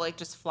 it'll like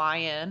just fly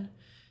in,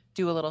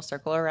 do a little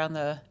circle around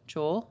the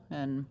jewel,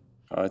 and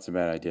Oh, that's a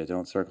bad idea.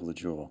 Don't circle the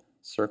jewel.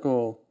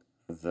 Circle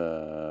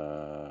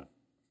the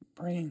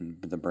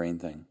brain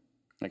thing.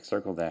 Like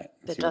circle that.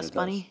 and The see what it dust does.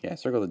 bunny? Yeah,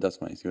 circle the dust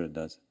bunny. See what it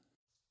does.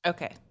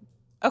 okay.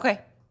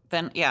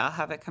 Then yeah, I'll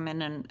have it come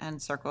in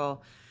and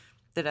circle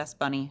the dust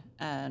bunny,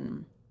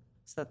 and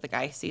so that the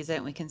guy sees it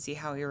and we can see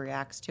how he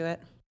reacts to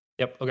it.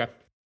 Yep, okay.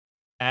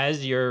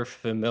 As your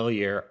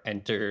familiar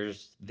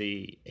enters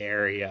the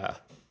area,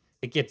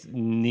 it gets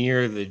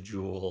near the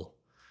jewel.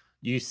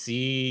 You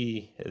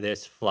see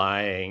this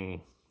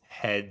flying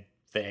head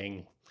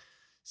thing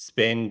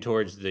spin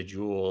towards the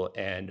jewel,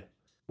 and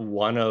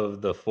one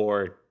of the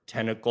 4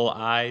 tentacle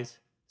eyes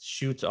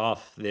shoots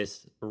off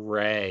this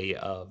ray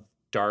of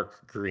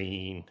dark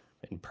green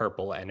and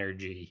purple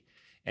energy,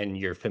 and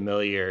your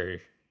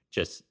familiar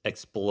just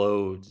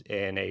explodes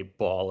in a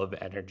ball of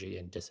energy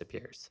and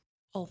disappears.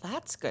 Oh,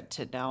 that's good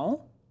to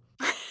know.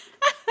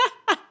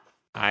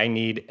 I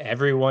need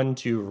everyone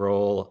to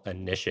roll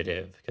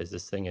initiative because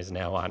this thing is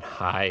now on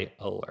high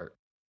alert.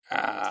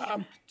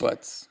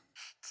 Butts.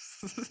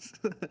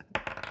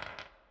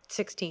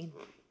 16.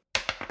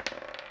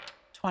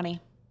 20.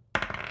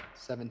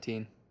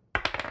 17.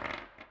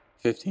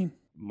 15.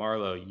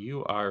 Marlo,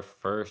 you are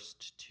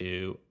first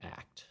to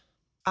act.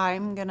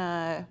 I'm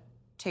gonna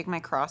take my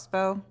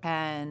crossbow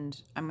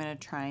and I'm gonna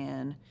try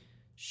and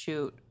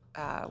shoot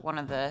one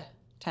of the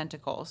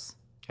tentacles.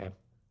 Okay.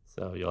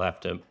 So you'll have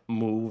to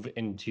move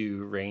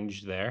into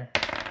range there.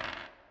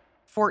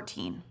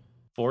 14.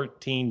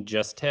 14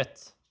 just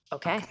hits.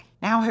 Okay.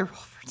 Now I roll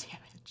for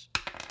damage.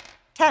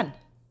 10.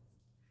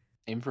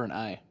 Aim for an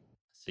eye.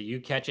 So you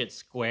catch it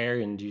square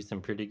and do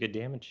some pretty good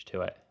damage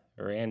to it.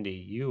 Randy,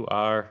 you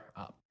are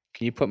up.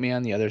 Can you put me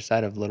on the other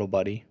side of little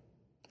buddy?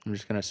 I'm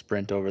just gonna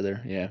sprint over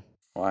there. Yeah.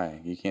 Why?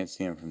 You can't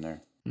see him from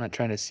there. I'm not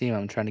trying to see him.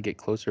 I'm trying to get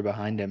closer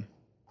behind him.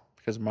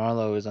 Because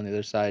Marlo is on the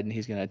other side and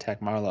he's gonna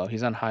attack Marlo.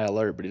 He's on high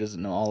alert, but he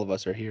doesn't know all of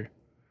us are here.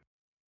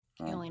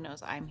 He only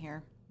knows I'm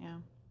here. Yeah.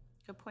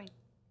 Good point.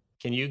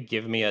 Can you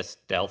give me a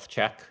stealth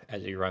check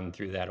as you run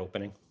through that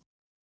opening?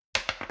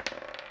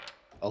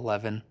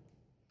 11.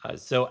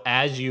 So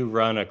as you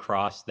run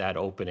across that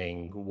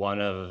opening,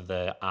 one of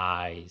the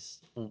eyes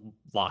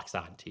locks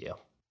onto you.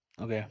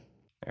 Okay.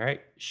 All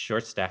right,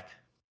 short stack.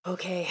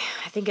 Okay,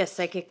 I think a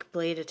psychic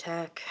blade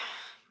attack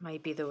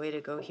might be the way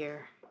to go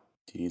here.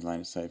 Do you need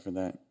line of sight for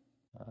that?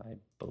 I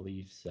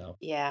believe so.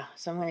 Yeah,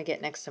 so I'm going to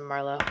get next to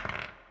Marlo.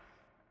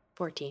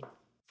 14.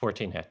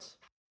 14 hits.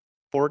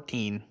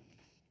 14.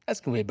 That's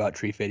gonna be about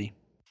tree fitty.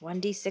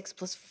 1d6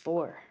 plus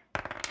 4.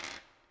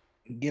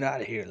 Get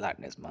out of here, Loch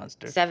Ness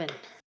Monster. 7.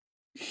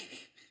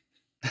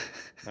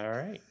 All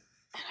right.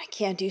 And I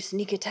can't do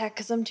sneak attack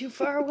because I'm too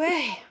far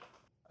away.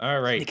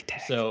 All Sneak right.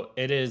 attack. So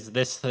it is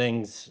this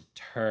thing's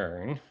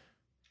turn.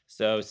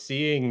 So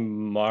seeing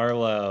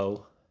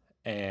Marlo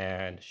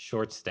and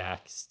Short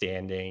Stack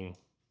standing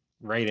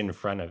right in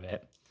front of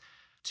it,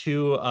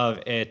 two of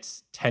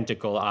its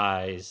tentacle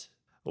eyes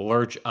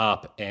lurch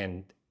up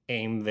and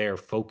aim their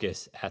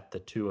focus at the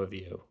two of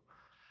you.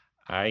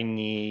 I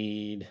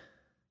need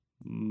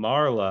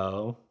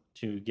Marlo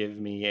to give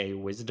me a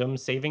wisdom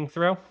saving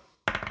throw.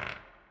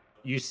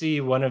 You see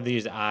one of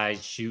these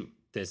eyes shoot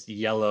this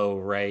yellow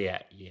ray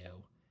at you,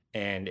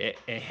 and it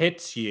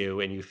hits you,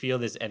 and you feel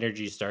this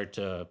energy start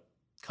to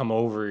come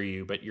over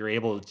you, but you're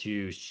able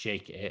to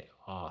shake it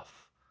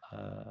off.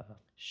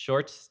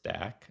 Short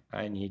Stack,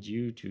 I need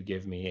you to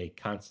give me a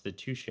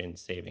Constitution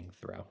saving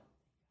throw.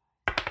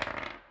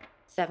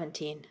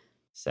 17.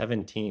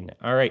 17.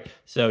 All right.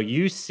 So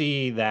you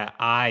see that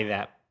eye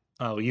that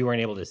you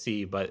weren't able to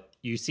see, but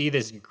you see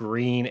this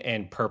green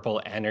and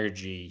purple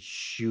energy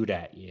shoot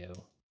at you.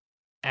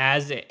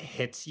 As it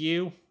hits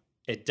you,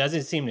 it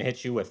doesn't seem to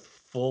hit you with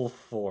full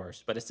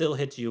force, but it still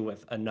hits you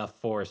with enough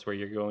force where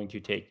you're going to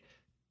take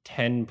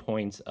 10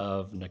 points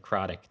of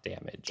necrotic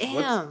damage.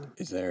 Damn.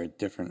 Is there a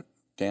different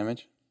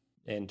damage?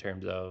 In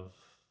terms of...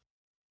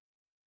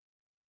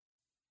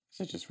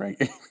 Is it just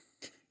regular?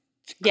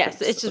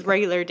 Yes, it's just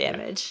regular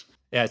damage.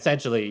 Yeah,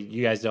 essentially,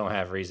 you guys don't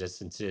have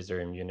resistances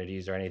or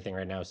immunities or anything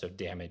right now, so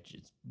damage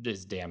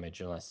is damage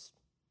unless...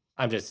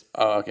 I'm just...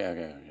 Oh,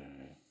 okay.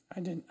 I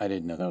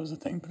didn't know that was a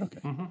thing, but okay.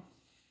 Mm-hmm.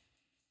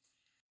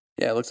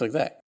 Yeah, it looks like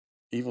that.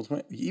 Evil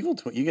twin. You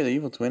got an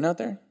evil twin out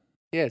there?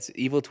 Yeah, it's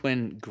Evil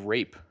Twin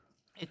Grape.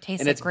 It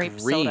tastes And like it's grape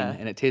green, soda.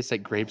 and it tastes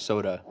like grape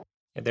soda.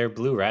 Their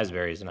blue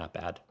raspberries are not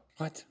bad.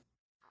 What?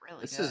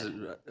 Really This good.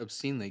 is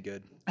obscenely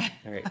good.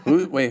 All right.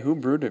 Who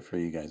brewed it for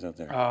you guys out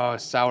there? Oh,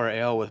 sour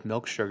ale with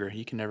milk sugar.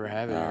 You can never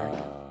have it, Eric.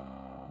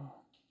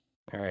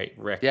 All right,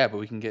 Rick. Yeah, but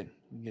we can get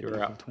You're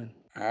Evil up. Twin.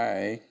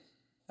 I'm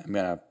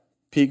gonna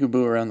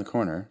peekaboo around the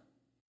corner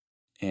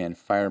and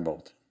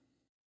firebolt.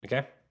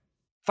 Okay.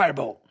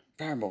 Firebolt.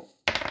 Firebolt.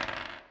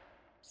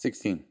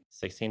 16.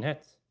 16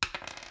 hits.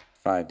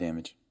 5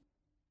 damage.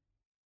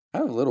 I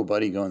have a little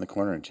buddy go in the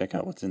corner and check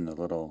out what's in the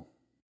little.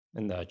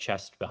 In the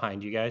chest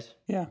behind you guys.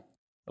 Yeah.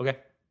 Okay.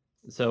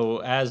 So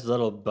as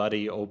little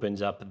buddy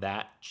opens up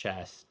that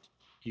chest,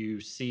 you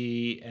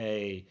see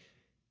a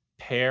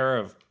pair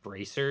of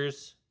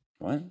bracers,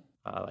 What?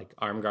 like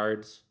arm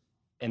guards,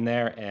 in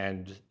there,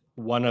 and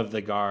one of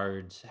the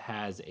guards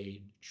has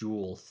a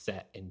jewel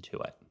set into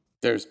it.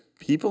 There's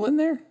people in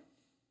there?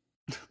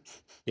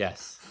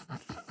 Yes.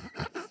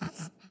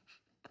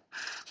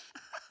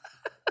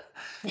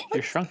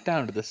 You're shrunk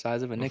down to the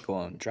size of a nickel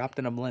and dropped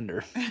in a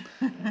blender.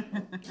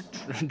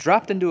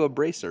 Dropped into a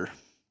bracer.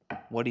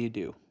 What do you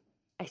do?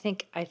 I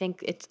think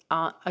it's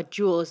a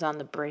jewel is on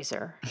the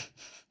bracer.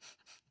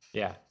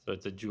 Yeah. So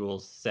it's a jewel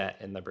set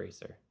in the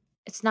bracer.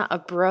 It's not a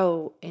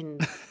bro in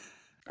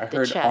I the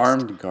heard chest.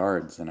 armed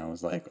guards, and I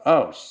was like,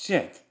 oh,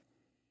 shit.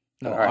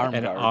 No, All right. arm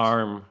An guards.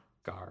 arm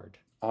guard.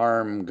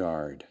 Arm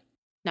guard.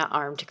 not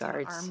armed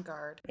guards. Arm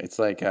guard. It's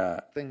like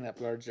Thing that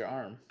guards your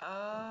arm.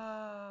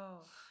 Oh.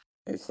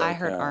 it's I like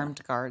heard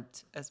armed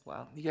guards as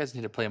well. You guys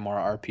need to play more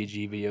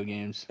RPG video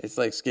games. It's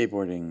like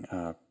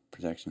skateboarding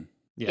protection.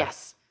 Yeah.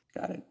 Yes.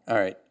 Got it. All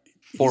right.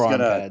 He's Forearm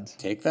gonna pads.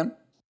 take them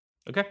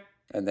Okay.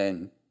 and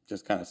then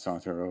just kind of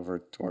saunter over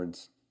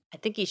towards. I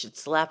think you should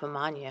slap them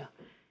on you.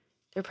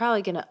 They're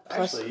probably gonna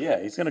plus. Actually,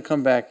 yeah, he's gonna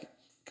come back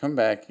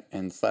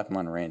and slap him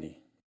on Randy.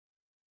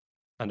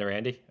 Under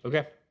Randy.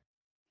 Okay.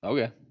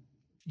 Okay.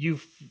 You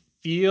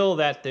feel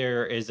that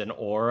there is an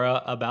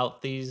aura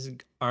about these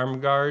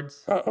arm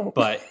guards, Uh-oh.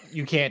 but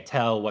you can't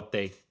tell what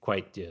they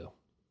quite do.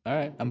 All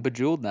right. I'm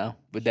bejeweled now.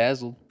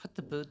 Bedazzled. Put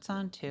the boots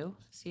on too.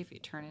 See if you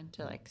turn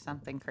into like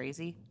something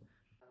crazy.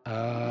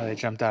 They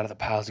jumped out of the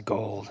piles of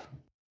gold.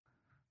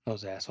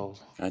 Those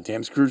assholes.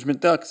 Goddamn Scrooge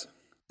McDucks.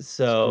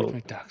 So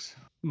Scrooge McDucks.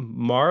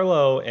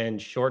 Marlo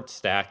and Short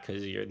Stack,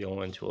 because you're the only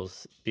ones who will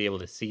be able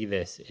to see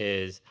this,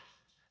 is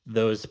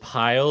those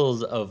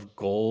piles of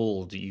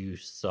gold you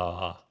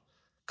saw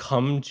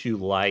come to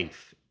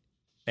life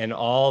And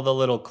all the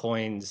little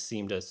coins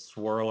seem to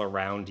swirl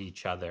around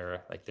each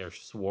other like they're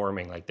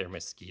swarming, like they're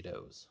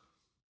mosquitoes.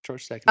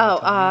 Short stack.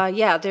 Oh,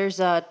 yeah. There's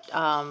a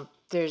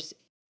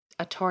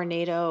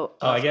tornado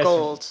Oh, of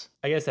gold.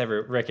 I guess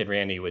Rick and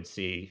Randy would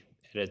see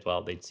it as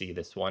well. They'd see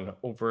this one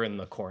over in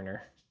the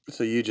corner.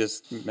 So you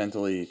just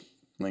mentally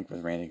link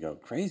with Randy and go,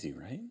 crazy,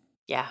 right?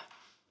 Yeah,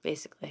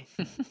 basically.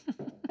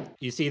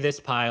 You see this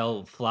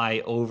pile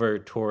fly over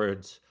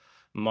towards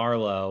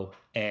Marlowe,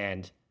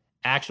 and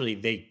actually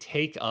they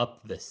take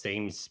up the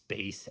same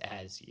space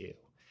as you.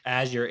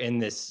 As you're in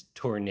this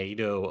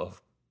tornado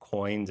of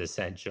coins,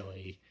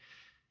 essentially,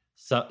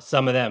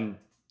 some of them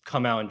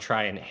come out and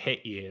try and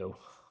hit you.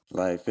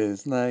 Life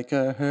is like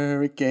a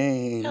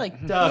hurricane. They're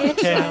like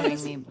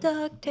DuckTales. me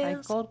DuckTales.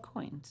 like gold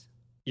coins.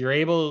 You're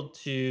able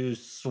to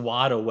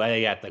swat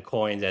away at the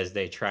coins as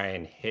they try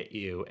and hit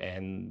you,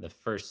 and the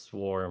first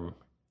swarm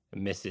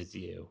misses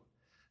you.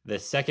 The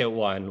second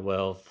one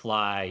will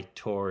fly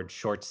toward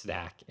Short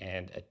Stack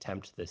and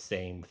attempt the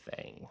same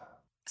thing.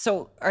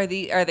 So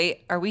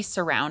are we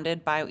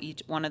surrounded by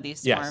each one of these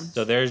swarms? Yes.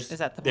 So there's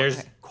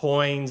Okay.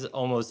 coins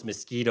almost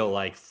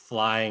mosquito-like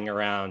flying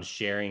around,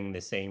 sharing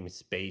the same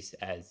space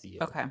as you.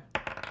 Okay.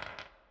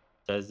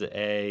 Does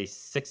a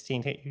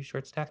 16 hit you,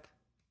 Short Stack?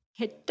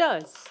 It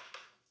does.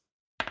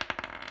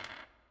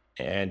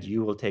 And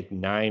you will take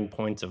 9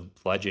 points of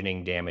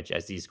bludgeoning damage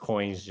as these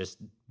coins just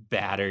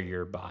batter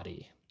your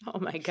body. Oh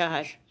my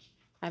god.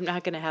 I'm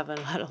not going to have a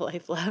lot of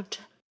life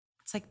left.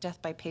 It's like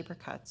death by paper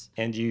cuts.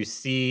 And you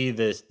see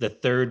the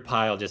third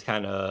pile just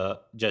kind of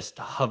just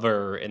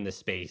hover in the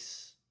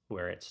space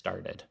where it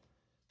started.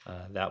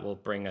 That will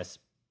bring us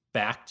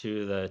back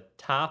to the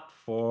top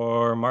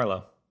for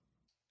Marlo.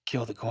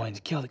 Kill the coins.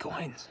 Kill the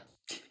coins.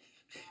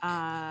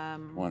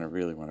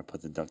 Really want to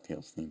put the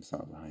DuckTales theme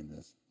song behind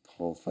this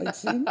whole fight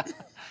scene.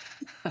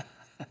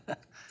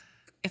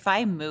 If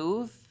I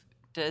move,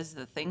 does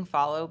the thing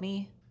follow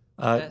me?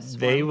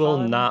 They will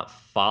not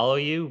follow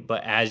you,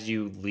 but as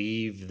you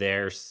leave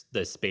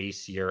the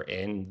space you're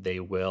in, they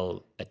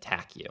will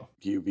attack you.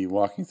 You'd be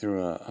walking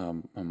through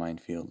a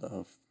minefield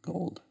of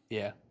gold.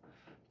 Yeah.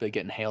 But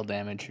getting hail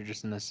damage. You're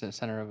just in the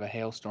center of a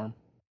hailstorm.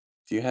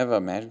 Do you have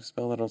a magic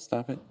spell that'll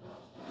stop it?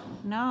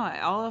 No,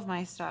 all of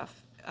my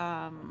stuff.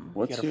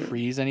 What's You gotta your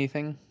freeze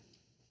anything?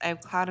 I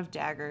have Cloud of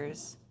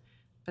Daggers,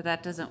 but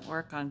that doesn't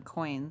work on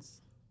coins.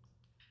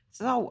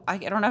 So I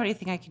don't have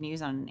anything I can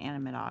use on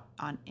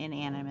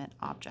inanimate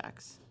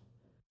objects.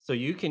 So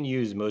you can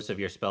use most of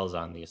your spells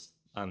on these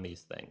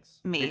things.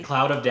 Me. The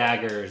Cloud of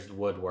Daggers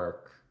would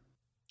work.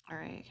 All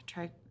right, I can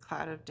try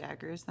Cloud of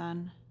Daggers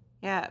then.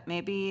 Yeah,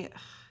 maybe. It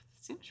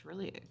seems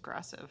really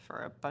aggressive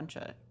for a bunch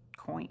of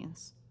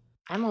coins.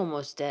 I'm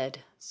almost dead,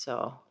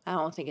 so I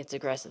don't think it's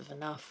aggressive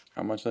enough.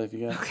 How much life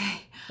you got?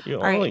 Okay. You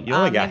All right, only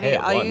got maybe hit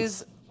I'll once.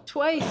 use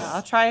Twice.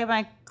 I'll try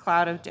my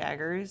Cloud of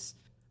Daggers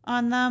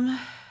on them.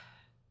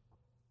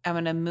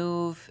 I'm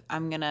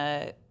going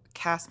to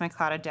cast my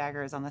Cloud of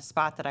Daggers on the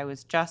spot that I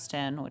was just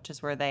in, which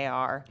is where they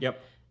are. Yep.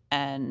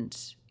 And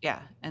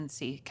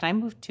see. Can I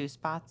move 2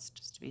 spots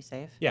just to be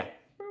safe? Yeah.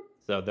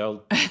 So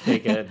they'll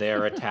take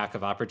their attack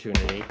of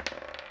opportunity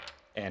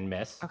and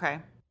miss. Okay.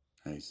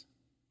 Nice.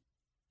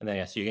 And then,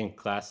 yes, you can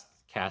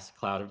cast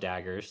Cloud of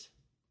Daggers.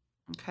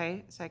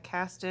 Okay, so I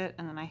cast it,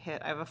 and then I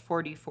hit. I have a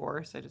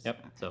 44, so I just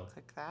So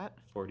click that.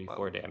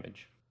 44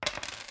 damage.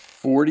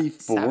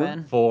 44?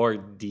 7.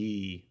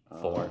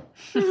 4d4.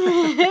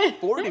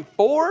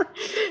 44?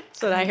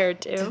 That's what I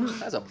heard too.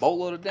 That's a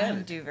boatload of I didn't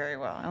damage. do very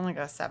well. I only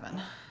got a 7.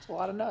 That's a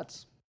lot of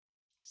nuts.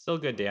 Still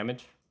good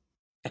damage.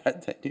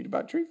 That dude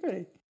about tree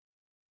fitting.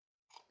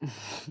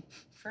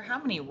 For how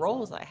many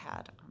rolls I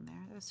had on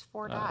there? There's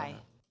 4 die.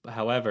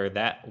 However,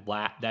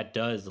 that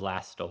does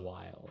last a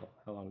while.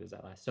 How long does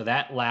that last? So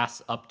that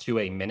lasts up to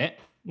a minute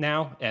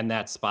now, and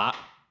that spot.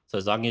 So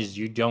as long as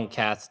you don't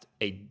cast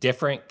a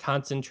different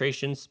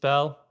concentration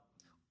spell,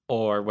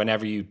 or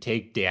whenever you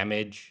take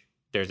damage,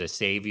 there's a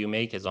save you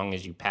make. As long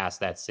as you pass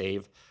that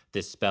save,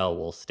 this spell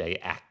will stay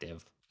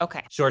active.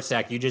 Okay. Short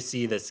Stack, you just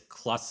see this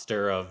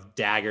cluster of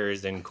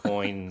daggers and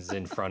coins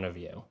in front of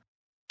you.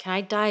 Can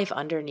I dive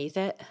underneath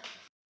it?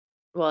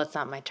 Well, it's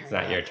not my turn. It's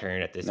not yet. your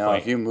turn at this No,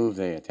 point. if you move,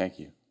 they attack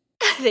you.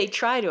 They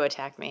try to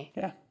attack me.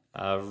 Yeah.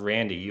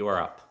 Randy, you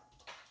are up.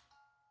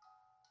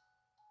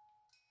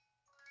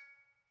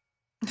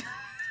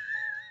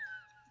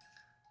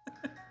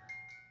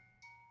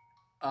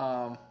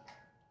 I'm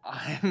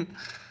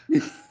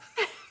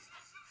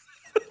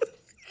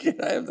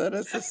Can I have that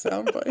as a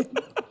soundbite?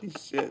 Holy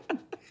shit.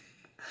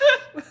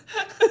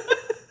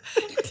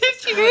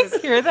 Did you guys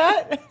hear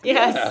that?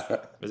 Yes.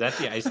 Was that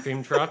the ice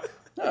cream truck?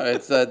 No,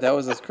 it's that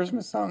was his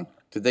Christmas song.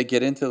 Did they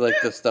get into like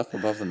the stuff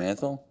above the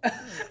mantle?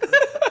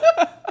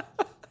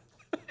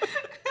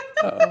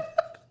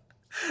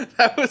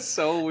 That was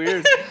so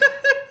weird.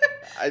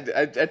 I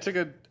took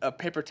a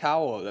paper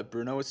towel that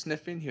Bruno was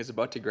sniffing. He was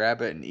about to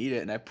grab it and eat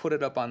it, and I put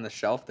it up on the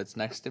shelf that's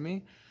next to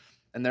me.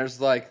 And there's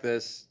like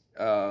this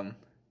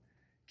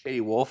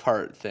Katie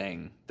Wolfhart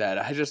thing that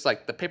I just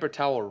like the paper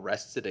towel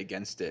rested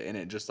against it and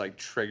it just like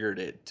triggered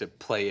it to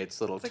play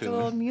its little It's like tune. a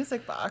little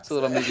music box. It's a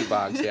little music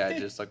box. Yeah, it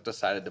just like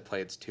decided to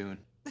play its tune.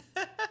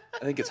 I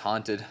think it's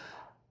haunted.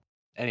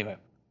 Anyway,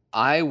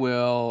 I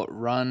will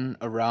run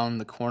around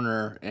the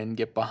corner and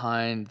get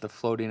behind the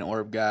floating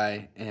orb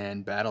guy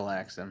and battle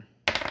axe him.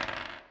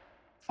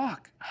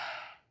 Fuck.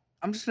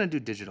 I'm just gonna do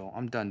digital.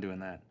 I'm done doing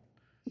that.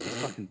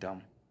 It's fucking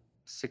dumb.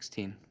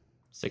 16.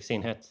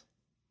 16 hits.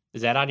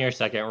 Is that on your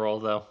second roll,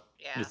 though?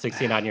 Yeah. The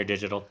 16 on your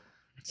digital?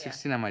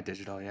 16 on my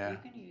digital, yeah. You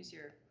can use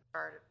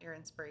your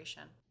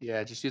inspiration.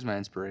 Yeah, just use my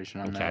inspiration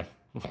on Okay.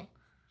 that.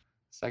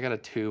 So I got a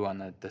 2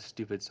 on the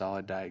stupid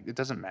solid die. It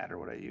doesn't matter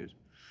what I use.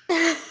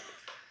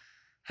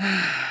 All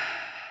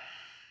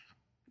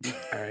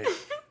right.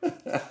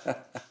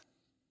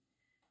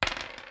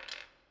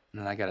 And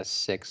then I got a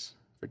 6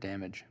 for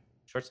damage.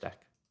 Short stack.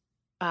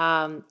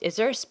 Is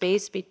there a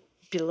space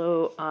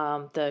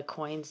below the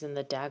coins and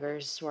the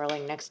daggers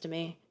swirling next to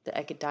me that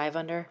I could dive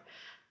under?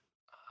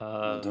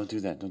 Don't do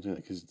that. Don't do that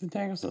because the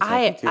daggers will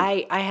attack you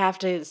too. I have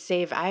to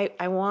save. I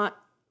want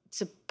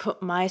to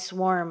put my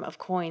swarm of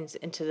coins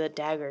into the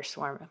dagger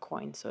swarm of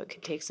coins so it can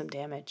take some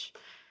damage.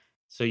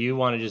 So you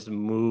want to just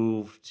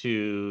move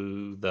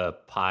to the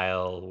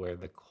pile where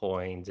the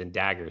coins and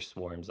dagger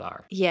swarms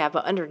are. Yeah,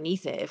 but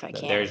underneath it if I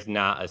can. There's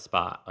not a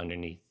spot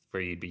underneath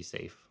where you'd be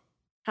safe.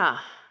 Huh.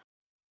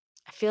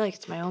 I feel like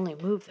it's my only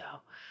move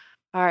though.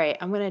 All right,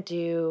 I'm gonna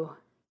do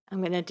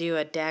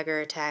a dagger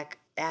attack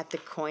at the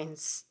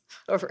coins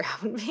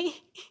around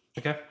me.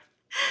 Okay.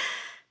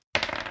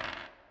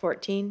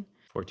 14.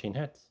 14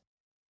 hits.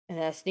 And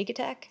then a sneak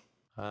attack.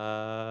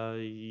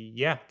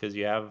 Yeah, because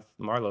you have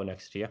Marlowe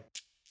next to you.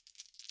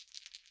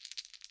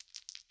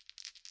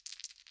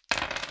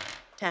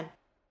 10.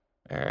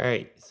 All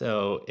right,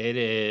 so it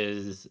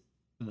is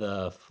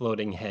the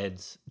floating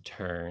head's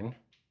turn.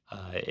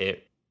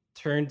 It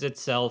turns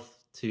itself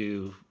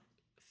to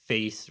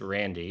face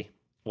Randy,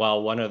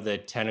 while one of the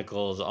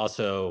tentacles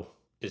also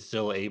is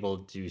still able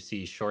to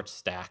see short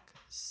stack.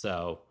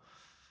 So,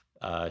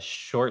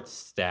 short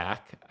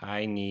stack,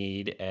 I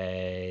need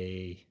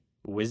a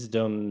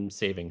wisdom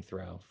saving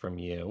throw from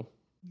you.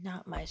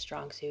 Not my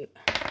strong suit.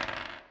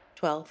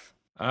 12.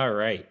 All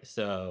right,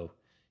 so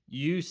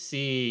you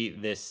see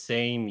this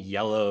same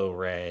yellow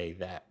ray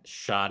that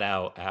shot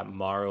out at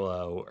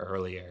Marlowe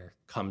earlier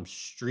come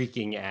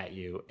streaking at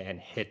you and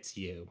hits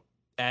you.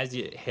 As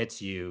it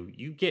hits you,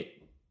 you get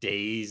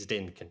dazed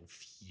and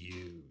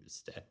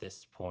confused at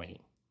this point.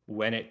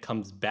 When it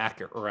comes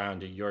back around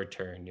to your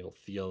turn, you'll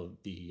feel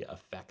the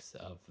effects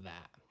of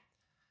that.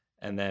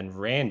 And then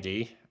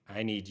Randy,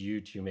 I need you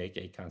to make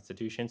a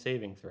Constitution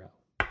saving throw.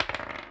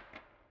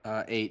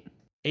 8.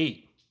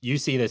 8. You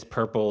see this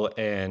purple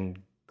and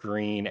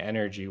green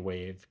energy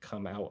wave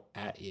come out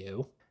at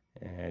you,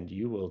 and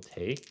you will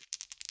take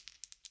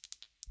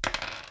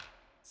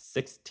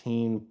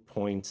 16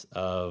 points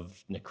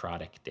of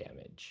necrotic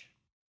damage.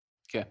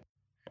 Okay.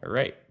 All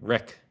right,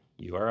 Rick,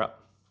 you are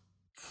up.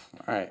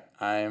 All right,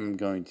 I'm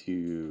going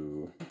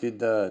to. Did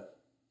the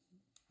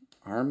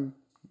arm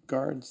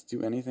guards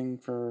do anything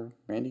for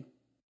Randy?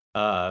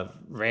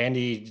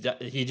 Randy,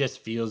 he just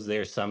feels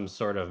there's some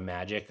sort of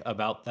magic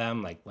about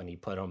them, like when he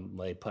put them,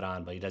 they put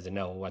on, but he doesn't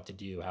know what to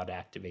do, how to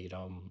activate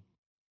them.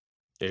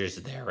 They're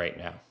just there right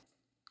now.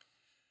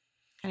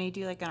 Can you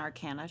do like an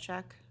Arcana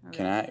check? Or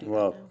Can we I? have to do that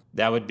Well, now?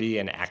 That would be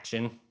an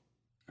action.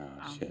 oh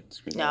shit!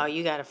 Screw No, that.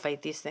 you gotta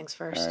fight these things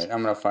All first. right,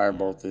 I'm gonna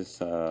firebolt this.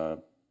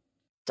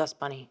 Dust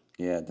bunny.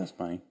 Yeah, that's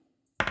funny.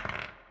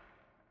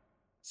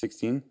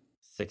 16,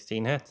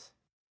 16 hits.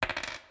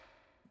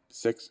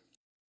 6.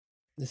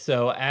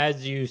 So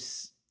as you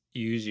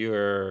use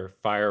your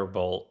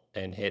firebolt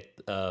and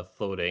hit a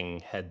floating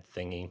head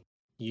thingy,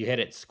 you hit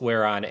it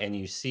square on and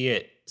you see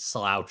it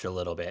slouch a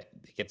little bit.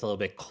 It gets a little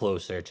bit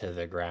closer to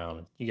the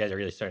ground. You guys are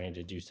really starting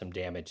to do some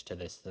damage to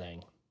this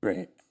thing.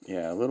 Great.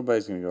 Yeah, little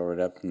buddy's gonna go right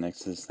up next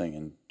to this thing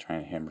and try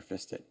and hammer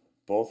fist it.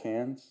 Both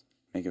hands,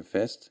 make a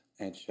fist,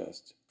 and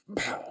just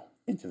pow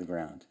into the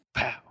ground.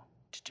 Pow.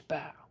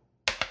 Pow.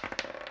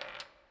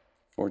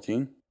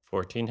 14,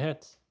 14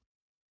 hits.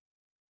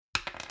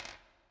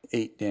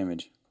 8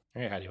 damage.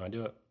 All right, how do you want to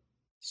do it?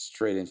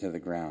 Straight into the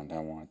ground. I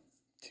want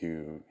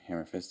to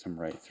hammer fist him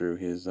right through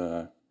his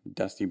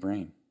dusty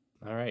brain.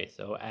 All right,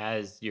 so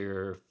as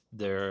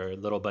their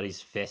little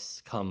buddy's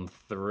fists come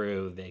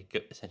through, they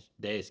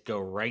just go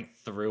right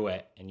through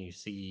it, and you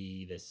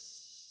see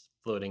this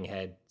floating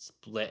head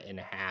split in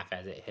half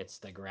as it hits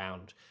the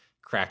ground,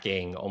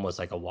 cracking almost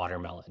like a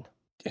watermelon.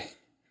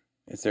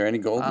 Is there any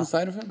gold Wow.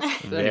 inside of him?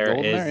 There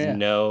gold in is there? Yeah.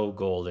 no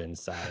gold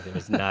inside. It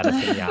was not a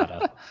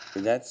pinata.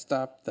 Did that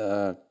stop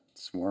the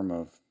swarm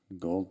of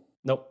gold?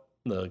 Nope,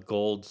 the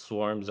gold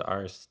swarms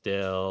are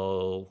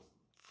still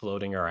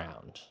floating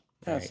around.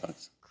 That All right.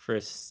 sucks.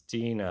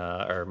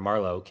 Christina or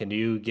Marlowe, can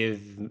you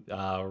give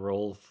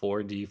roll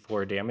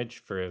 4d4 damage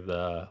for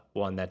the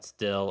one that's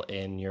still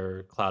in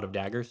your cloud of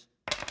daggers?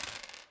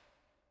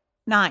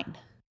 9.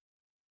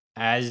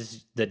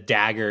 as the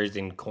daggers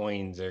and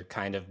coins are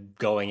kind of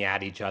going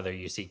at each other,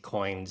 you see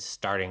coins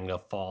starting to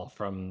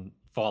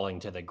falling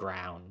to the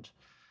ground.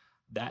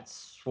 That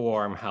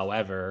swarm,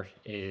 however,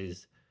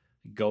 is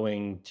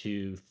going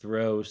to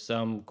throw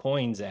some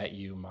coins at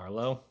you,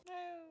 Marlo.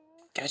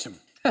 Catch him.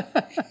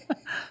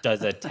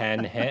 Does a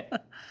 10 hit?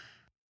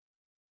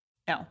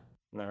 No.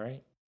 All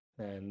right.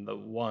 And the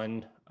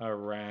one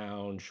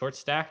around short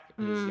stack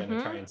is going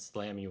to try and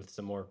slam you with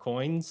some more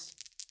coins.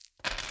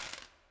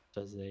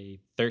 Does a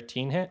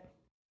 13 hit?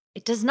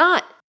 It does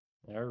not.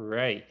 All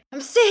right. I'm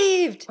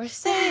saved. We're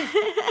safe.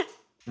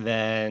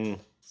 Then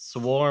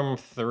Swarm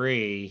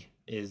 3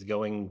 is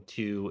going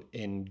to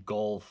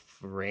engulf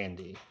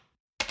Randy.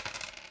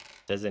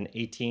 Does an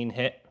 18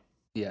 hit?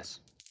 Yes.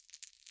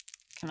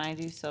 Can I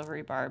do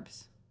silvery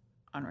barbs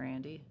on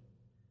Randy?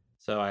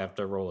 So I have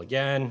to roll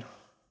again.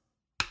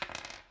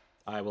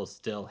 I will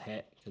still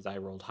hit because I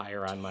rolled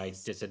higher on my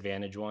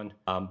disadvantage one.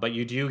 But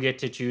you do get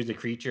to choose a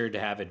creature to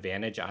have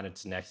advantage on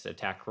its next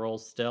attack roll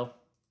still.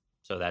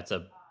 So that's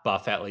a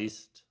buff at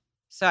least.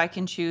 So I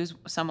can choose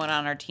someone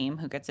on our team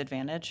who gets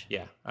advantage?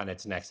 Yeah, on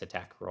its next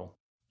attack roll.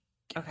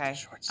 Okay.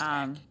 Short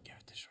stack. Give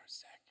it the short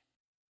stack.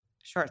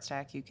 Short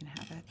stack, you can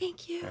have it.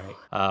 Thank you.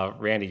 All right.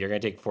 Randy, you're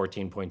going to take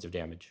 14 points of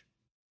damage.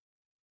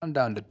 I'm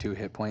down to 2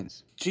 hit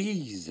points.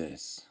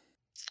 Jesus.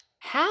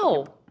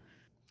 How?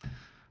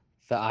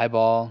 The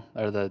eyeball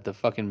or the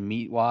fucking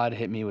meat wad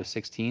hit me with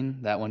 16.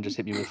 That one just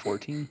hit me with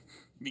 14.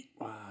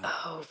 Wow.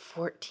 Oh,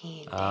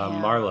 14. Damn.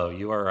 Marlo,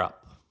 you are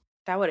up.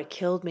 That would have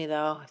killed me,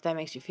 though, if that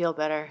makes you feel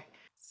better.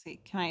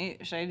 See,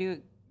 should I do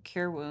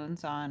cure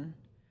wounds on?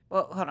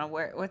 Well, hold on.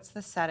 What's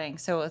the setting?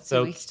 So let's see.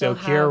 So, We still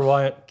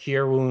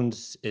Cure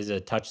Wounds is a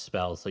touch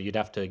spell, so you'd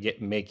have to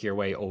make your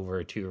way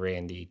over to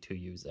Randy to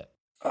use it.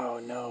 Oh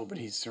no, but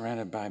he's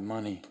surrounded by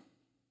money.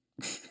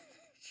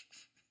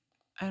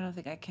 I don't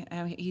think I can.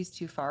 I mean, he's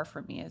too far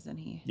from me, isn't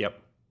he?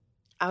 Yep.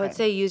 I would Okay.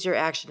 say use your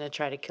action to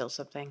try to kill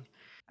something.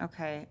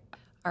 Okay.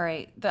 All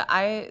right. The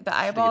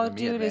eyeball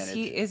given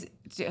me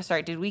dude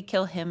sorry, did we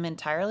kill him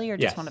entirely or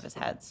just Yes. one of his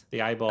heads?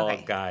 The eyeball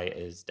Okay. guy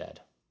is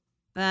dead.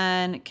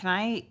 Then can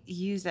I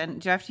use do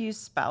I have to use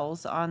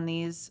spells on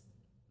these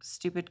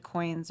stupid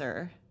coins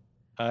or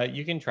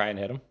You can try and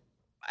hit him.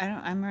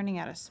 I'm running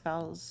out of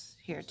spells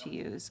here to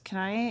use.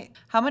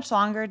 How much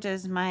longer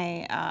does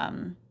my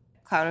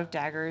Cloud of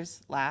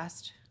Daggers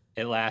last?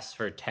 It lasts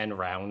for 10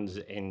 rounds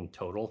in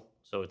total,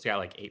 so it's got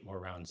like 8 more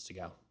rounds to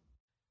go.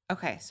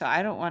 Okay, so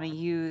I don't want to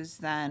use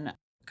then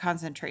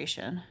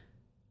concentration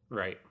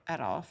Right. at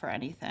all for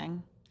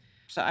anything.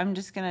 So I'm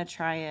just going to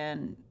try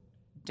and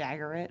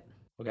dagger it.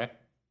 Okay.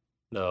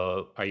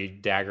 Are you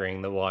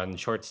daggering the one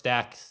short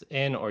stacks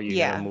in, or are you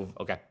Yeah. gonna move?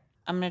 Okay.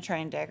 I'm going to try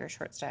and dagger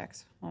short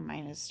stacks. Well,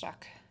 mine is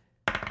stuck.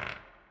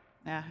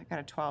 Yeah, I got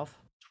a 12.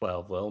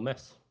 12 will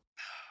miss.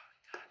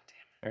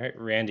 All right,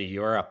 Randy,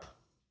 you're up.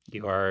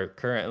 You are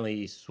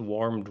currently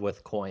swarmed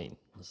with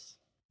coins.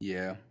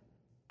 Yeah.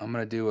 I'm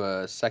going to do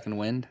a second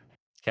wind.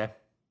 Okay.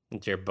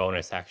 It's your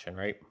bonus action,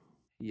 right?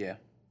 Yeah.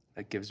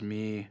 That gives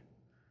me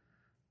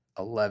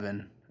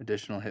 11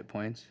 additional hit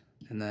points.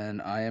 And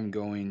then I am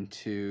going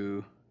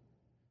to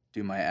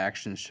do my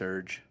action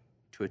surge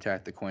to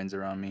attack the coins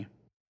around me.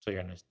 So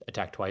you're gonna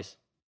attack twice.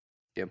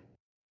 Yep.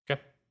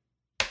 Okay.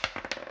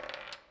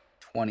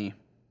 20.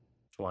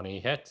 20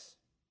 hits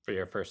for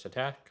your first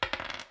attack.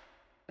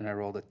 And I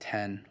rolled a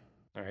 10.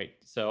 All right.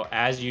 So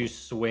as you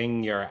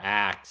swing your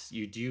axe,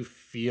 you do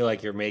feel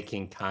like you're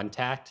making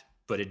contact,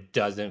 but it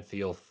doesn't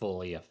feel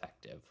fully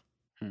effective.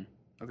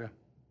 Okay.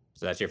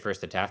 So that's your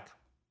first attack.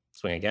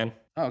 Swing again.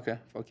 Oh, okay.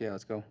 Fuck yeah,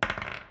 let's go.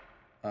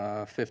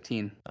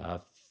 15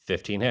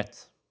 15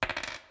 hits.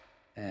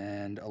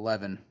 and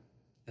 11.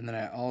 And then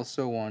I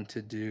also want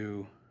to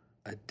do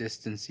a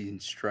distancing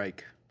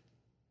strike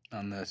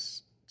on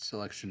this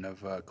selection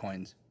of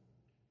coins.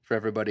 For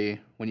everybody,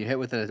 when you hit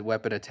with a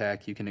weapon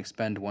attack, you can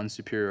expend 1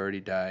 superiority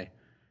die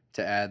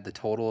to add the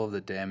total of the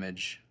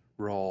damage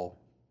roll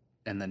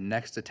and the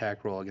next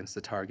attack roll against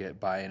the target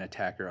by an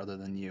attacker other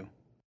than you.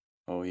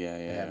 Oh yeah,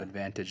 You yeah. have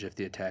advantage if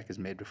the attack is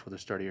made before the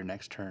start of your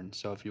next turn.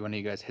 So if one of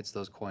you guys hits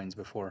those coins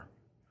before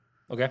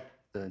Okay.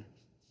 the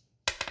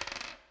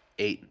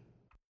 8.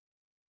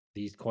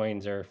 These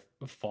coins are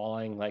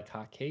falling like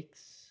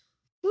hotcakes.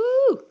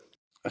 Woo!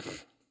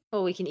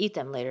 Well, we can eat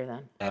them later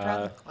then. I'd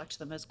rather collect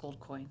them as gold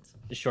coins.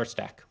 Short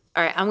stack.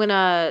 All right, I'm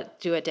gonna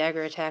do a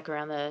dagger attack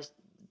around the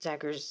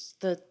daggers,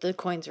 the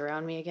coins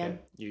around me again.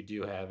 Okay. You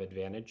do have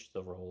advantage,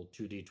 so roll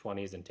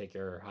 2d20s and take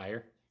your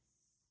higher.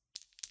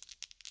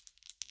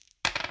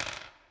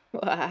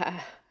 Wow.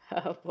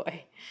 Oh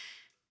boy.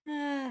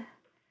 Uh,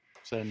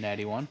 Is that a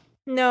natty 1?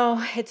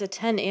 no, it's a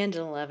 10 and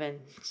an 11.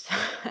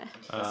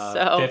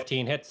 So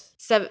 15 hits.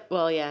 7.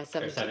 Well, yeah,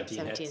 17, 17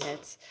 17 hits.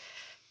 hits.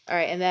 All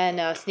right, and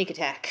then sneak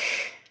attack.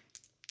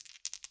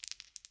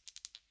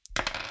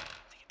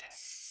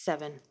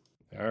 7.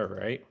 All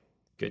right.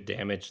 Good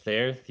damage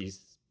there. These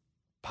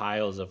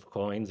piles of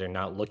coins are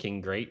not looking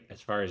great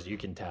as far as you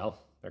can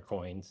tell. They're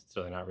coins,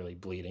 so they're not really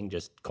bleeding.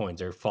 Just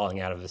coins are falling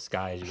out of the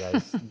sky as you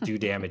guys do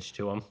damage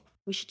to them.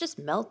 We should just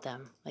melt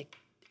them. Like,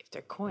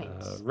 They're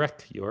coins.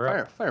 Rick, you're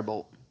up.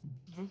 Firebolt.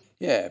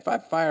 Yeah, if I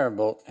fire a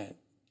bolt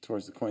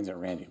towards the coins at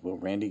Randy, will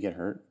Randy get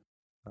hurt?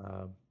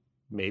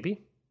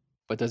 Maybe.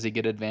 But does he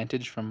get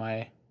advantage from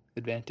my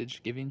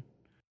advantage giving?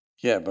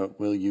 Yeah, but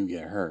will you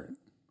get hurt?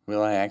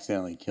 Will I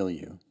accidentally kill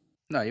you?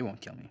 No, you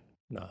won't kill me.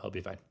 No, he'll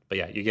be fine. But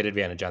yeah, you get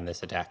advantage on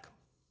this attack.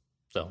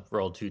 So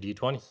roll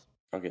 2d20s.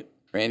 Fuck it.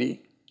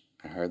 Randy,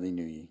 I hardly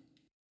knew ye.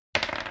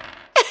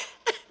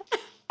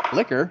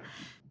 Liquor?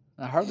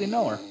 I hardly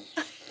know her.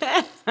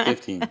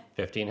 15.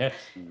 15 hits.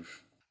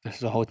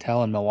 There's a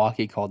hotel in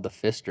Milwaukee called the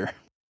Fister.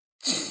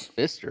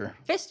 Fister?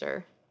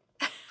 Fister.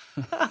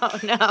 Oh,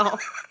 no.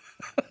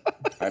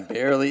 I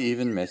barely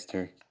even missed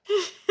her.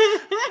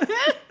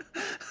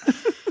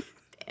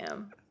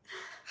 Damn.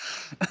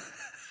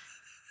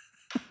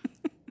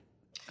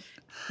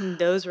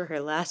 Those were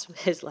his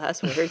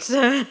last words.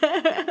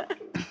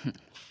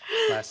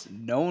 Last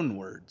known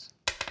words.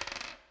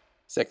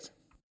 6.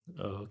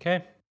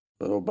 Okay.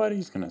 Little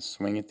buddy's going to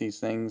swing at these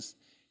things.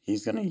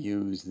 He's going to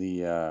use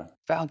the,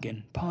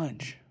 Falcon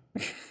punch.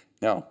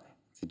 no,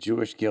 it's a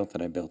Jewish guilt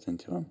that I built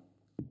into him.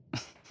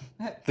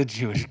 The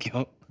Jewish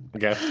guilt.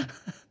 Okay. He's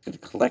going to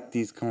collect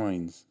these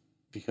coins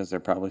because they're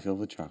probably filled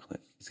with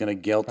chocolate. He's going to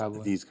guilt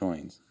these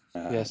coins. He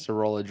has to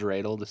roll a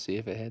dreidel to see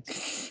if it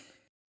hits.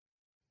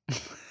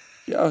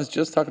 Yeah, I was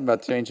just talking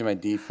about changing my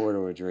D4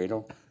 to a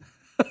dreidel.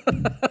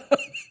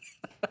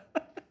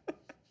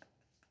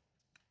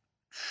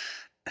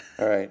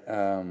 All right.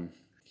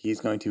 He's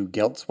going to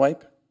guilt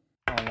swipe.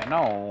 Oh,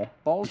 no.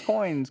 Those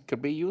coins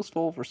could be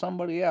useful for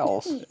somebody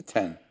else.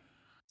 10.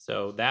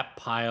 So that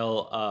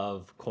pile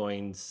of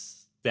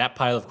coins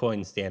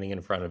standing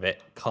in front of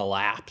it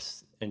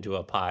collapse into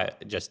a pile.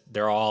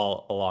 They're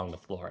all along the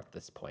floor at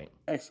this point.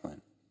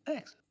 Excellent.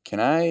 Thanks. Can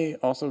I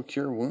also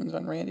cure wounds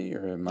on Randy,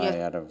 or am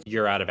I out of...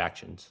 You're out of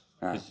actions.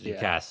 Ah, You yeah.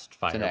 cast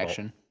It's an Firebolt.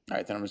 action. All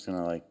right, then I'm just going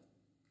to,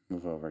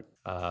 move over.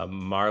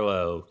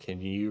 Marlo, can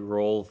you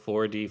roll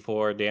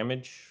 4d4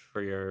 damage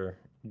for your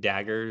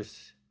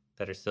daggers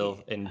that are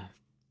still in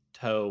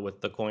tow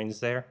with the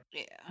coins there?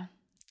 Yeah.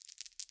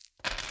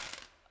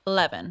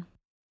 11.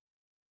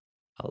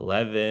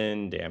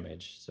 11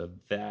 damage. So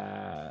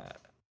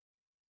that...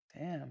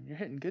 Damn, you're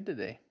hitting good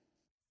today.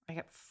 I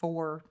got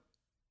 4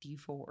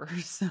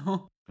 D4s,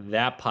 so.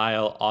 That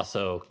pile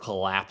also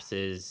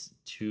collapses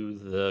to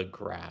the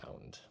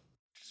ground.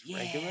 Just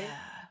regular?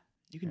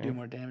 You can do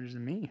more damage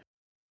than me.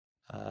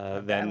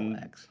 Then battle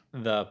axe.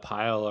 the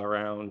pile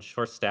around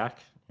short stack,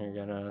 you're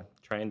gonna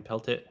try and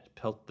pelt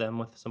them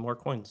with some more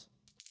coins.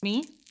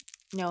 Me?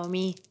 No,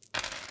 me.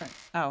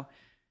 Oh.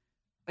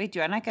 Wait,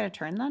 do I not get a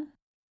turn then?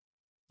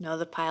 No,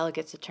 the pile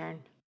gets a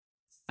turn.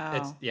 Oh.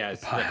 It's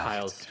the pile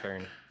pile's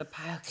turn. The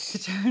pile gets a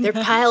turn. They're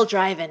pile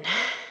driving.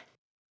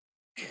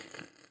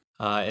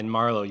 And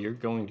Marlo, you're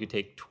going to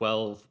take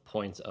 12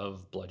 points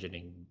of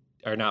bludgeoning,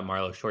 or not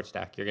Marlo, short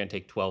stack. You're going to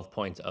take 12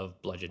 points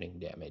of bludgeoning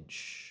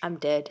damage. I'm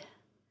dead.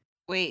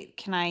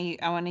 Wait, I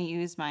want to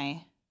use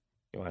my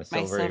You want a my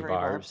silvery silvery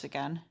barbs? barbs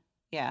again.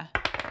 Yeah.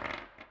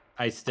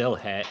 I still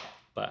hit,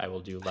 but I will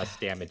do less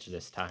damage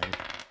this time.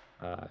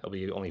 It'll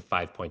be only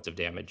 5 points of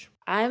damage.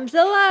 I'm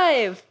still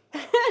alive.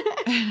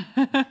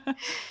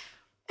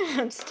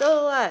 I'm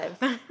still alive.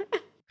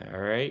 All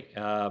right,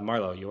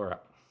 Marlo, you're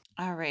up.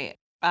 All right.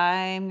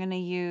 I'm going to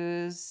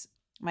use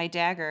my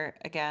dagger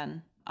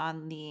again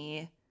on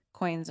the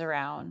coins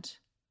around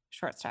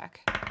short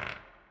stack.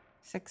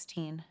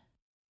 16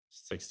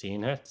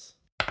 16 hits.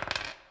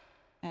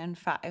 and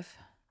 5.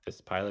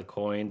 This pile of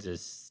coins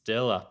is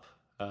still up.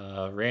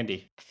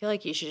 Randy. I feel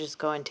like you should just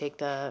go and take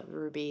the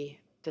ruby,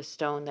 the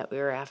stone that we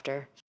were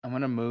after. I'm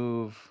gonna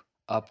move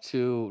up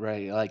to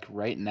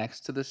right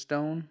next to the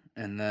stone,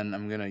 and then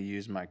I'm gonna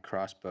use my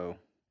crossbow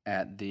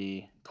at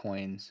the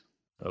coins.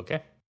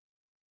 Okay.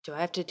 Do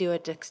I have to do a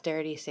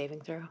dexterity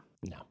saving throw?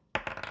 No.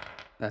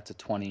 That's a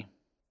 20.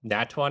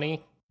 Nat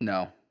 20,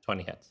 No,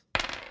 20 hits.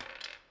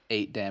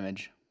 8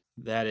 damage.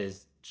 That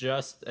is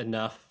just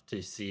enough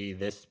to see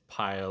this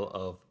pile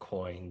of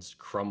coins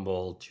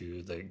crumble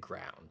to the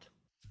ground.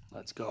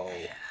 Let's go.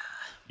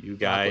 You Broncos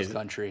guys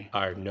country.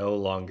 are no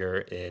longer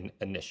in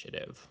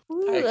initiative.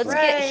 Ooh, let's Excellent.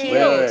 get Right.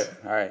 healed. Wait.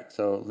 All right,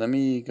 so let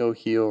me go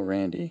heal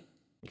Randy.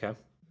 Okay.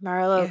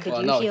 Marlo, could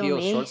Well, you no, heal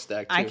me? short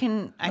stack too. I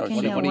can Oh, heal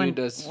One of you one.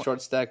 does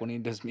short stack, one of you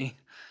does me.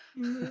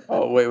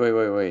 Oh,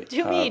 wait.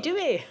 Do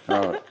me.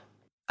 Oh,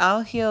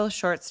 I'll heal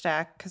short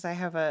stack because I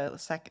have a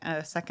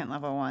second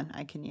level one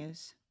I can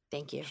use.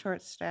 Thank you.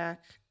 Short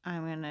stack.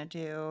 I'm gonna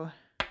do.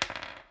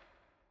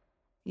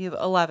 You have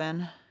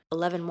 11.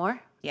 11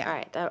 more? Yeah. All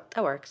right,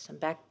 that works. I'm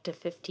back to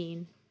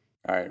 15.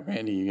 all right,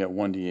 Randy, you got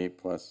 1d8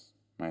 plus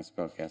my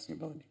spellcasting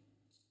ability.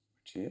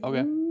 Which is...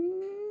 Okay.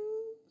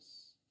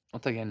 I'll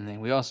take anything.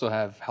 We also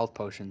have health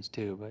potions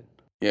too, but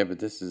Yeah, but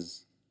this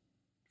is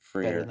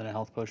freer. better than a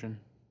health potion.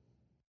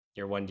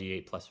 You're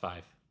 1d8 plus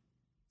 5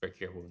 for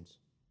cure wounds.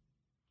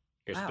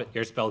 Your, Wow.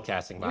 your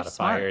spellcasting You're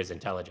modifier smart. is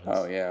intelligence.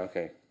 Oh, yeah,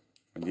 okay.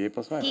 1d8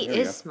 plus 5. He Here we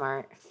is go.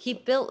 smart. He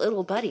built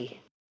little buddy.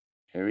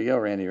 Here we go,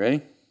 Randy.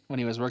 Ready? When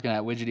he was working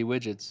at Widgety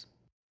Widgets.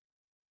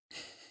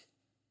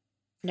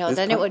 No, This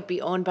then it com- would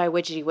be owned by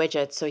Widgety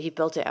Widgets, so he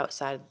built it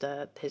outside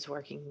his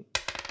working.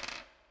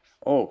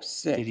 Oh,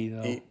 sick. Did he,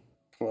 though? 8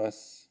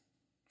 plus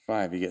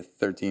 5, you get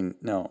 13.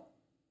 No.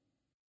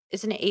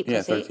 Isn't it 8 Yeah,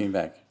 plus 8? 13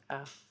 back.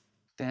 Oh.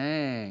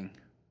 Dang.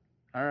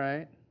 All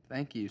right.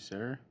 Thank you,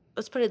 sir.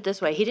 Let's put it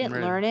this way. He didn't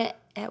ready. learn it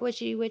at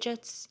Widgety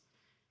Widgets.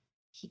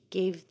 He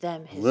gave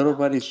them his Little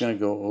buddy's knowledge.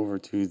 going to go over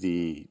to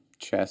the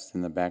chest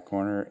in the back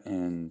corner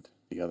and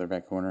the other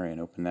back corner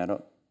and open that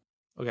up.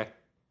 Okay.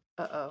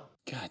 Uh-oh.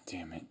 God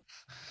damn it.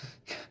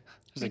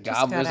 There's We a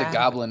just there's a gotta-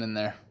 goblin in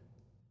there.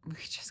 We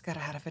just got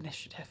out of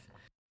initiative.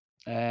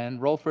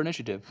 And roll for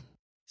initiative.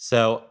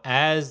 So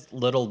as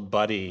little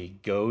buddy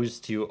goes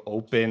to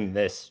open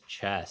this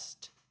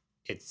chest,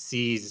 it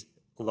sees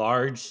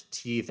large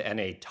teeth and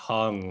a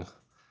tongue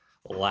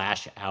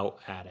lash out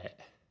at it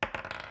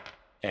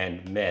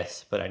and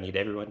miss. But I need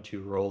everyone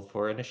to roll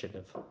for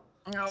initiative.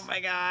 Oh my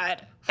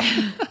god.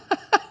 I'm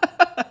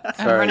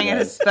Sorry, running out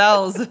of guys.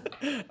 spells.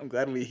 I'm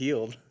glad we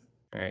healed.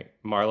 All right,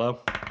 Marlo,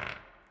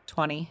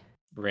 20.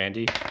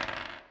 Randy,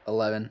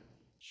 11.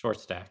 short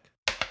stack,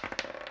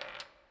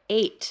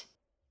 8.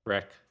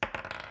 Rick.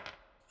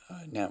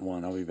 Nat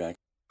 1, I'll be back.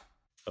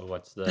 So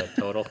what's the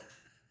total?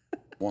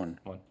 1.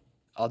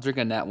 I'll drink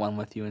a nat 1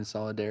 with you in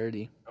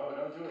solidarity.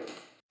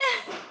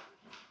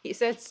 He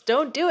says,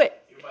 don't do it.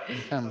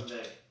 I'm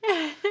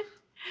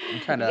You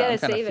kind gotta of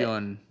save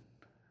it.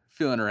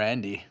 feeling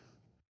Randy.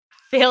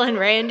 Failing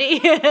Randy.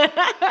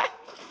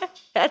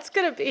 That's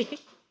going to be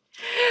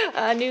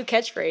a new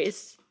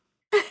catchphrase.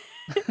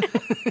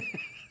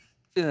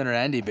 Feeling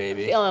Randy,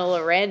 baby. Feeling a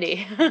little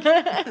Randy.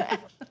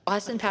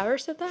 Austin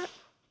Powers said that?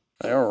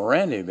 Oh,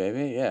 Randy,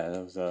 baby. Yeah,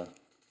 that was the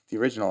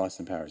original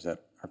Austin Powers that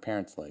our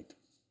parents liked.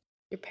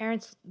 Your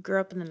parents grew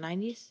up in the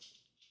 90s?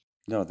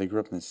 No, they grew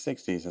up in the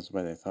 60s. That's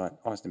why they thought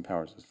Austin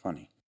Powers was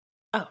funny.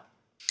 Oh.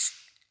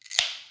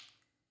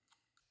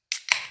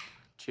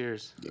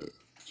 Cheers.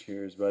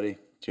 Cheers, buddy.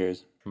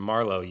 Cheers.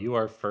 Marlo, you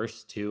are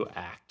first to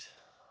act.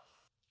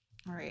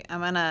 All right,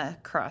 I'm gonna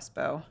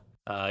crossbow.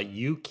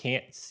 You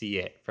can't see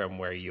it from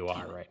where you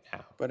are right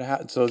now. But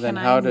how? So then,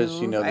 Can how I does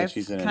she move? know that I've-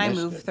 she's in Can I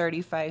initiative? move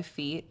 35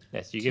 feet?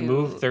 Yes, you can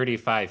move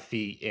 35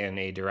 feet in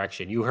a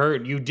direction.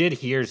 You did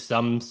hear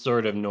some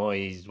sort of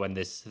noise when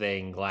this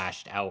thing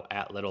lashed out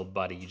at little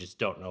buddy. You just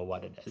don't know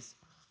what it is.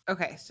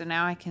 Okay, so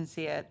now I can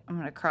see it. I'm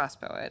gonna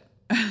crossbow it.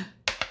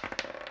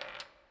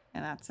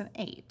 And that's an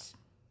 8.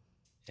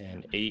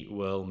 And 8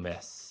 will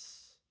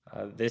miss.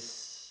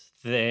 This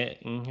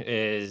thing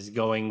is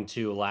going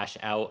to lash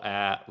out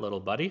at little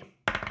buddy.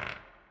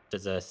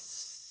 Does a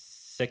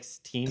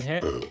 16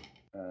 hit?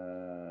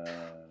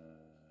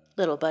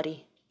 Little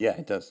buddy. Yeah,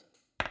 it does.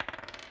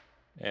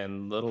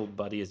 And little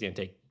buddy is going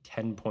to take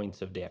 10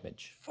 points of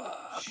damage.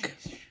 Fuck.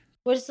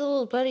 What is the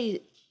little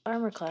buddy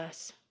armor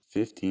class?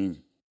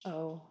 15.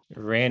 Oh.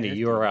 Randy,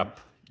 you're up.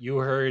 You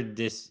heard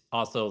this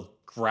also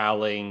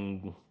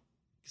growling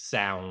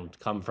sound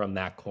come from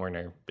that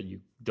corner, but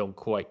you don't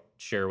quite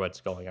sure what's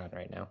going on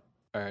right now.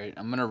 All right,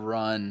 I'm gonna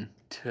run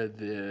to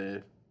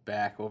the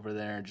back over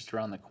there, just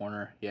around the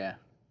corner. Yeah,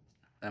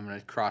 I'm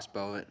gonna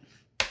crossbow it.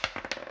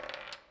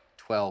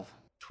 12.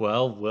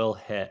 12 will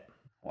hit.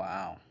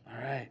 Wow. All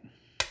right.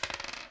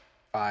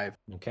 5.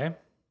 Okay.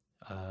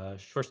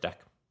 Short stack.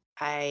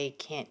 I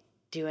can't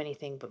do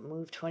anything but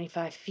move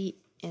 25 feet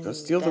in Go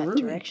steal the that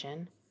ruby.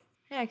 direction.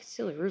 Yeah, I can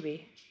steal the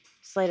ruby.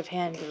 Sleight of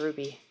hand, the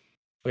ruby.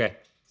 Okay,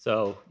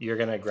 so you're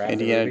gonna grab the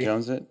Indiana ruby?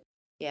 Jones it?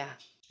 Yeah.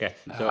 Okay,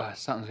 so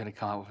Something's gonna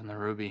come out from the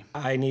ruby.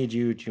 I need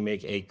you to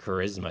make a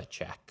charisma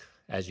check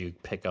as you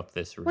pick up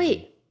this ruby.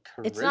 Wait,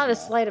 it's not a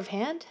Charisma. sleight of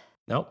hand?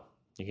 Nope,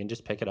 you can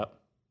just pick it up.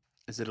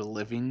 Is it a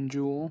living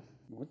jewel?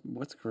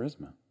 What's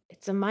charisma?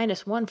 It's a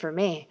 -1 for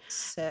me.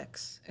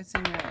 6. It's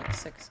in your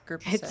 6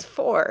 group of It's 6.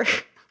 4.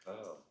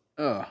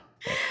 Oh.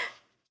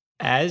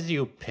 As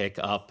you pick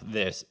up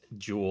this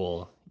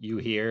jewel, you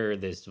hear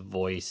this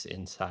voice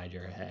inside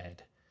your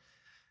head,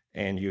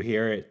 and you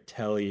hear it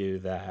tell you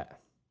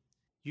that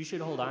you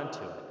should hold on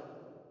to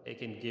it. It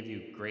can give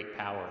you great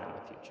power in the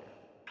future.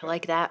 I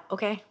like that.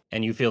 Okay.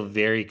 And you feel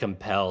very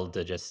compelled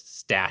to just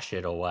stash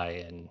it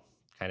away and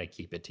kind of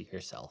keep it to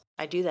yourself.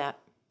 I do that.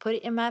 Put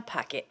it in my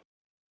pocket.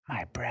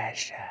 My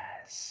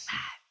precious.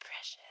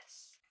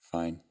 Precious.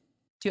 Fine.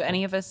 Do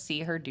any of us see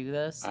her do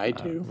this? I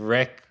do.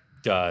 Rick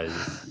does,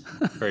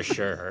 for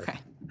sure.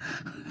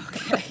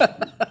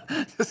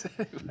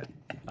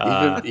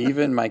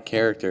 Even my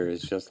character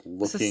is just So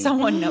looking.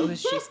 someone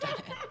knows she's done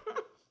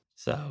it.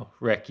 So,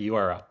 Rick, you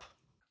are up.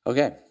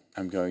 Okay,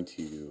 I'm going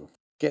to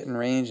get in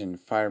range and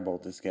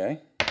firebolt this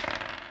guy.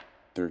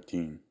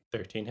 13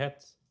 13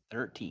 hits.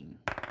 13.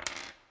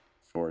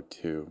 for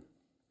 2.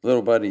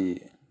 Little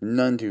buddy,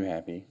 none too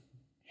happy.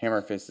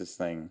 Hammer fist this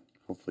thing,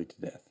 hopefully to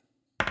death.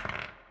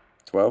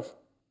 12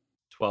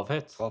 12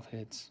 hits. 12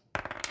 hits.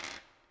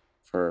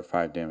 for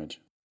 5 damage.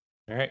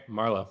 All right,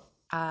 Marlo.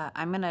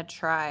 I'm gonna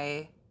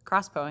try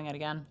crossbowing it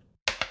again.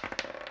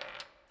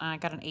 I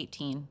got an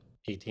 18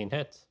 18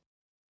 hits.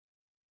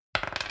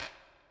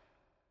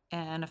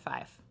 and a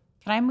 5.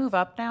 Can I move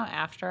up now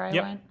after I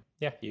Yep. went?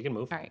 Yeah, you can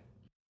move. All right.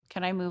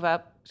 Can I move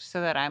up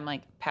so that I'm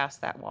like past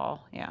that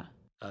wall? Yeah.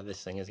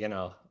 This thing is going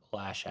to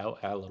lash out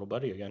at little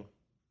buddy again.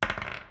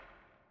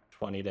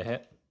 20 to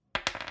hit.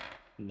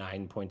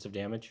 9 points of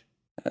damage.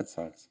 That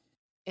sucks.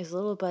 Is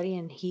little buddy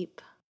in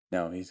heap?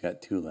 No, he's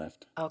got 2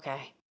 left.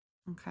 Okay.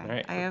 Okay. All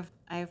right.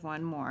 I have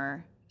one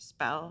more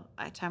spell.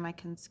 Time I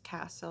can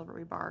cast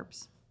silvery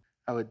barbs.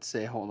 I would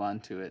say hold on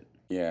to it.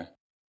 Yeah.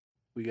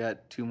 We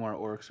got 2 more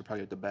orcs. We'll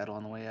probably have to battle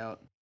on the way out.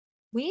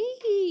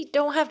 We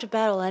don't have to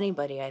battle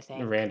anybody, I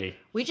think. Randy.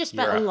 We just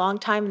spent you're a up. long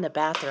time in the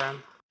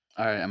bathroom.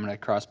 All right, I'm going to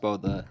crossbow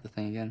the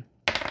thing again.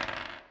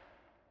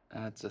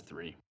 That's a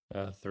 3.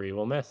 3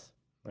 will miss.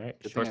 All right.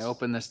 Good thing I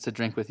opened this to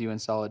drink with you in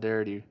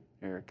solidarity,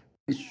 Eric.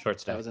 Short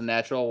That stack. was a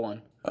natural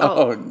 1.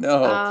 Oh,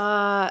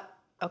 no.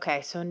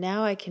 Okay, so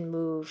now I can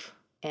move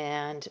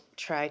and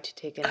try to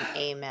take an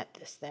aim at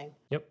this thing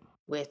Yep.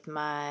 with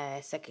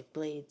my psychic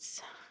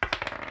blades.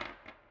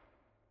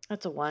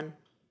 That's a 1.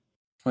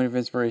 Point of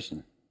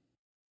inspiration.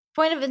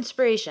 Point of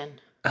inspiration.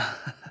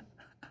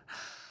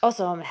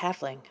 Also, I'm a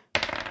halfling.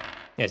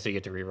 Yeah, so you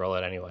get to re-roll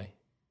it anyway.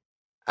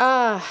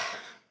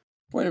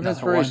 Point of Another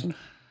inspiration.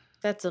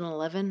 That's an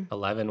 11.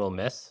 11 will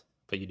miss,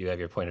 but you do have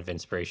your point of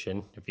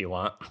inspiration if you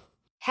want.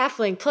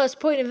 Halfling plus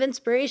point of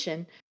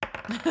inspiration.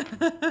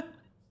 That's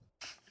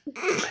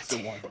a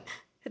 1.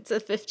 It's a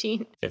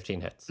 15.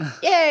 15 hits.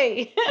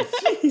 Yay!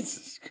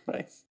 Jesus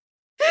Christ.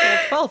 Well,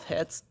 12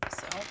 hits.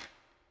 So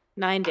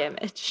 9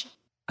 damage.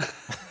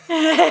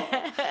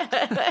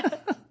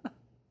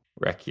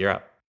 Rick, you're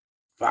up.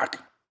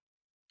 Fuck.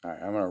 All right,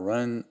 I'm going to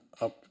run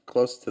up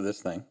close to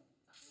this thing.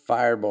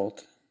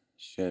 Firebolt.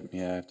 Shit,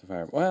 yeah, I have to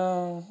fire.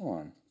 Well, hold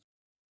on.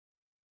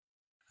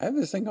 I have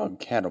this thing called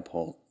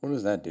catapult. What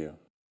does that do?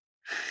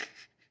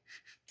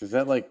 Does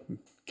that, like,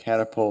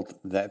 catapult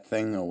that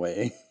thing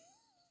away?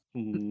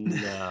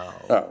 No.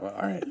 Oh, well,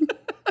 all right.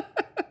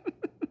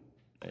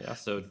 I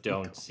also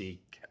don't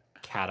see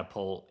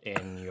catapult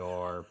in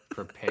your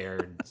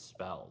prepared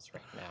spells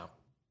right now.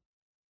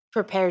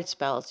 Prepared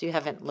spells. You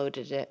haven't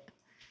loaded it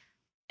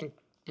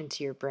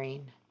into your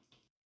brain.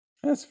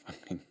 That's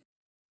fine.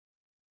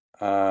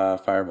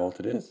 Firebolt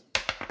it is.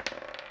 I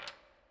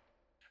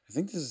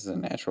think this is a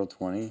natural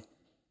 20.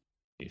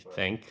 You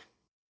think?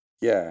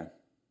 Yeah.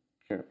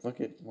 Here, look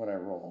at what I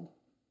rolled.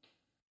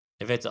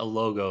 If it's a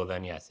logo,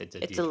 then yes, it's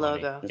a It's D20. a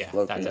logo. It's Yeah,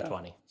 logo, that's yeah. a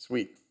 20.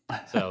 Sweet.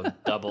 So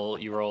double,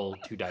 you roll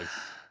 2 dice.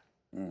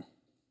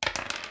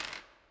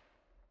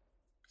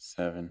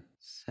 7.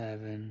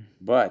 7.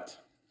 But,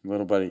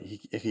 little buddy,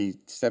 if he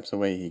steps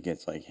away, he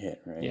gets, like,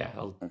 hit, right? Yeah.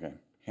 Okay.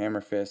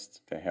 Hammer fist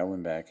to hell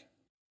and back.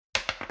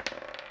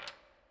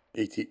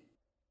 18.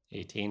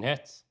 18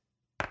 hits.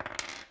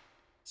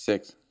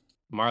 6.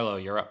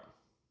 Marlo, you're up.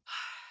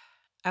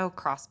 oh,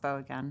 crossbow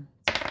again.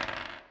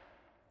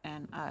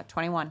 And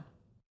 21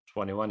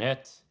 21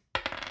 hits.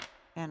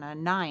 and a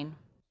 9.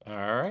 All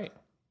right.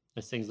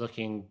 This thing's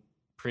looking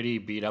pretty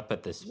beat up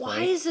at this Why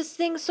point. is this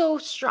thing so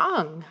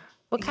strong?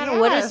 What kind of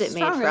wood is it made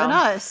stronger from? than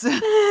us.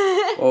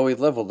 Well, we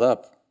leveled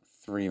up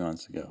 3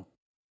 months ago.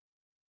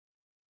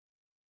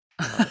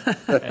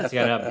 It's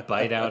gonna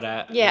bite out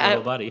at Yeah,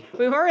 little buddy.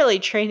 We weren't really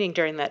training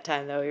during that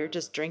time, though. We were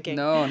just drinking.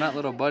 No, not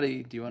little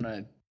buddy. Do you want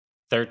to?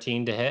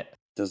 13 to hit.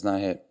 Does not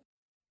hit.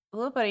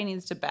 Little buddy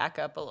needs to back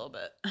up a little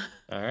bit.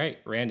 All right,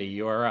 Randy,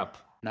 you are up.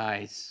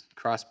 Nice.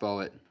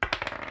 Crossbow it.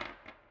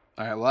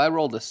 All right, well, I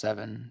rolled a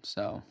 7,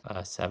 so.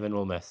 7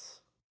 will miss.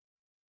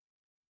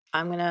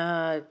 I'm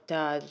gonna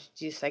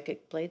do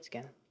psychic blades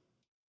again.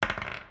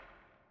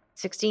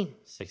 16.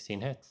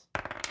 16 hits.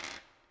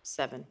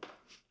 7.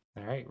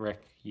 All right,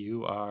 Rick,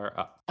 you are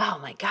up. Oh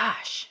my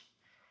gosh!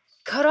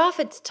 Cut off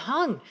its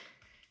tongue.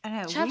 I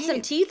know. Chop we some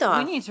need- teeth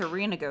off. We need to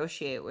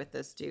renegotiate with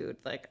this dude.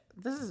 Like,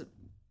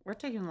 we're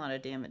taking a lot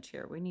of damage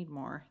here. We need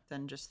more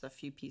than just a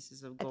few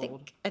pieces of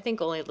gold. I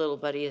think only little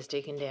buddy is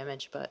taking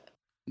damage, but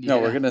No,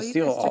 we're Yeah. gonna Well, you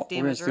steal guys took all. We're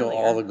gonna damage steal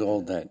all the earlier.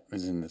 gold that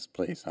is in this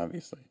place.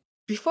 Obviously.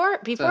 before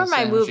what my I'm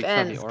saying, we move should cut the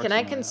ends, orcs can I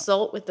on the way out.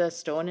 consult with the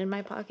stone in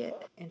my pocket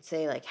and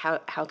say like how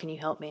can you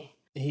help me?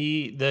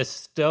 The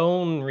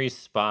stone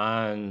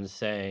responds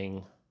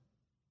saying,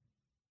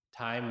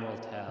 "Time will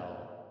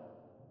tell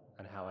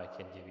on how I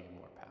can give you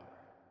more power."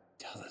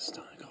 Tell this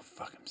stone to go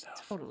fuck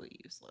himself. Totally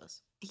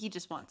useless. He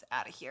just wants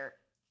out of here,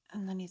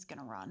 and then he's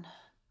gonna run.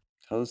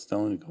 Tell the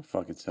stone to go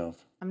fuck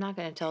itself. I'm not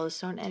gonna tell the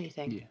stone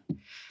anything. Yeah.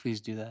 Please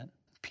do that.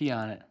 Pee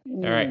on it.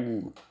 All right,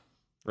 Ooh.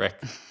 Rick.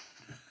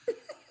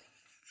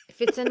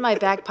 If it's in my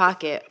back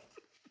pocket,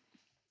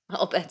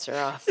 all bets are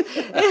off.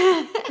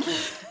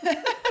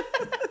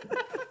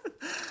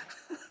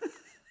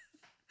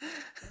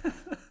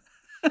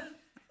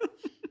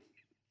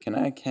 Can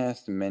I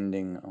cast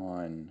mending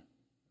on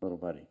little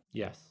buddy?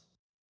 Yes.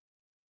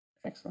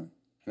 Excellent.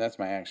 And that's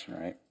my action,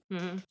 right?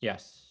 hmm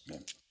Yes. Yeah.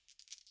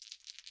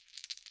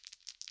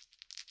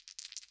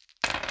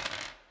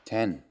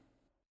 10.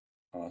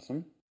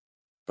 Awesome.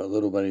 But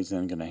little buddy's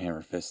then gonna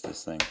hammer fist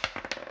this thing.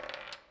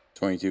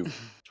 22.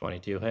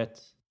 22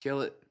 hits.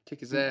 Kill it. Kick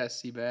his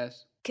ass,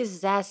 Seabass. Kiss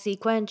his ass,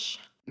 sequench.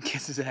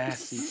 Kiss his ass,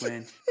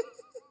 Sequin.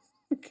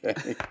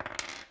 Okay.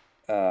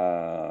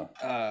 Uh,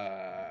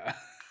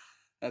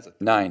 That's a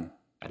 9.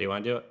 How do you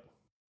want to do it?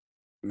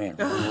 Man,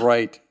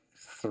 right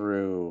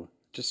through,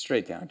 just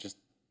straight down, just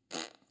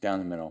down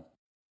the middle.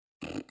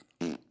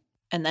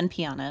 And then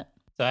pee on it.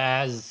 So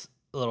as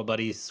little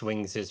buddy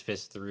swings his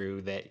fist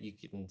through, that you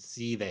can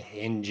see the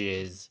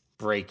hinges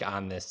break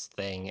on this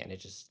thing, and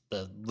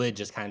the lid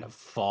just kind of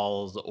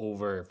falls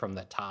over from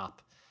the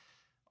top,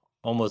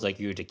 almost like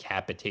you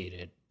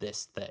decapitated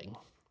this thing.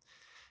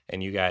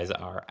 And you guys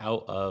are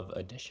out of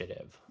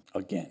initiative.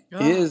 Again,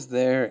 is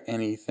there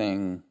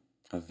anything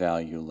of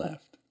value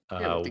left Yeah,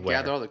 we have to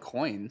gather all the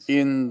coins.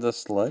 in the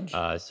sludge?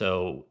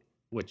 So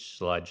which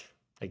sludge?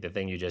 Like the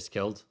thing you just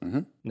killed?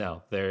 Mm-hmm.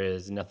 No, there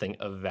is nothing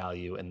of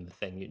value in the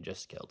thing you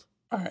just killed.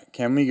 All right,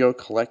 can we go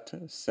collect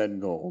said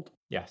gold?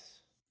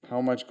 Yes.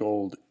 How much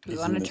gold Do we is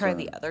want in to this try room?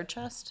 the other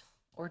chest?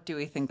 Or do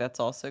we think that's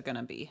also going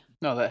to be?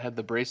 No, that had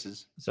the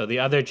braces. So the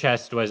other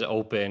chest was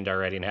opened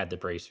already and had the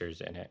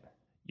bracers in it.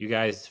 You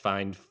guys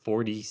find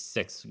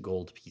 46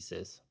 gold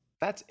pieces.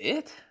 That's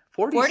it?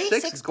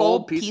 46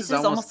 gold pieces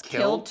almost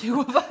killed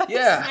 2 of us.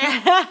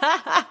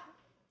 Yeah.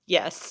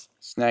 Yes,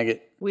 Snag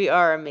it. we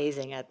are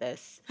amazing at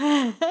this.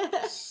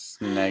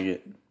 Snag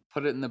it.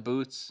 Put it in the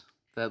boots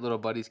that little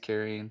buddy's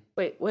carrying.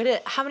 Wait,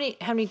 how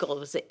many gold?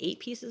 Was it 8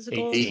 pieces of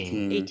gold?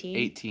 18.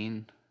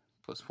 18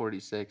 plus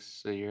 46.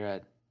 So you're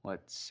at,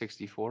 what,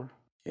 64?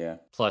 Yeah.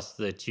 Plus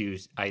the 2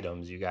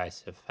 items you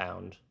guys have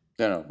found.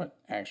 No, but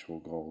actual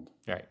gold.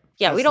 Right.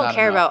 Yeah, we That's don't not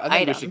care enough. about I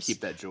think items. we should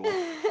keep that jewel.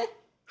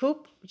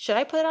 Should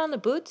I put it on the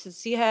boots and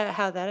see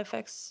how that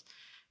affects?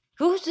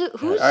 Who's All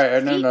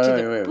right, feet no,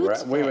 do the wait,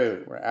 boots wait,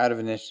 fit? We're out of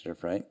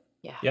initiative, right?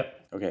 Yeah.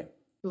 Yep. Okay.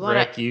 We wanna,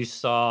 Rick, you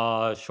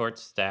saw Short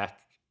Stack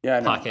Yeah, I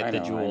know. pocket I the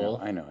know, jewel.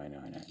 I know. What you're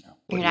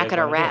do you not guys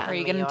gonna wanna do? rat. Are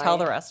you going to tell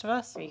the rest of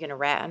us? Are you gonna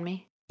rat on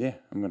me? Yeah,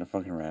 I'm gonna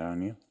fucking rat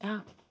on you.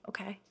 Oh,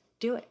 okay.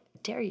 Do it.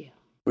 Dare you?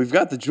 We've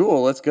got the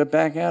jewel. Let's get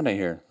back out of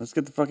here. Let's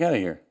get the fuck out of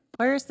here.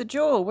 Where's the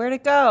jewel? Where'd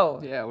it go?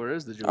 Yeah, where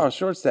is the jewel? Oh,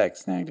 Short Stack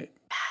snagged it.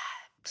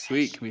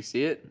 Sweet. Can we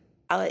see it?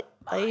 I'll let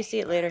you see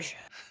it later.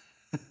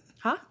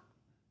 Huh?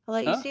 I'll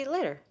let you Huh? see it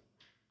later.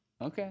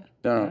 Okay.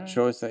 No,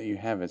 show us that you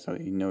have it so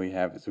you know you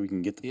have it so we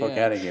can get the fuck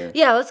Yeah. out of here.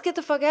 Yeah, let's get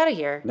the fuck out of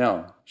here.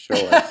 No, show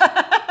us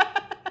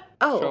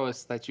Oh, Show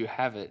us that you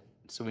have it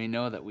so we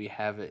know that we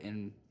have it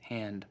in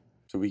hand.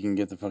 so we can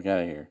get the fuck out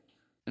of here.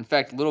 In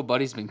fact, little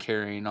buddy's been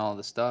carrying all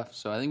the stuff,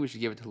 so I think we should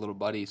give it to little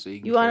buddy so he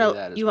can you carry wanna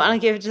that as you well. wanna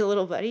give it to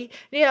little buddy?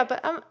 Yeah,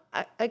 but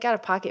I got a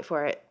pocket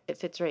for it. It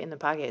fits right in the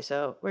pocket,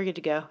 so we're good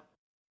to go.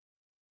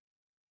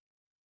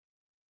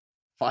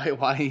 Why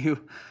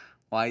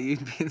are you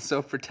being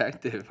so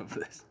protective of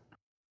this?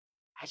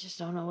 I just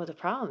don't know what the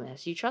problem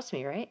is. You trust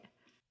me, right?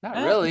 Not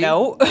really.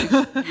 No.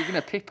 You're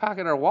gonna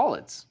pickpocket our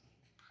wallets.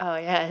 Oh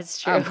yeah, it's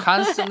true. I'm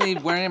constantly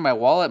wearing my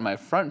wallet in my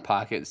front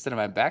pocket instead of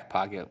my back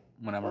pocket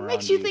when I'm What around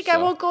makes you think I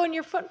won't go in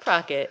your front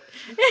pocket?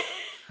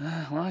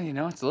 Well,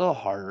 it's a little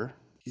harder.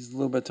 He's a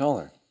little bit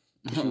taller.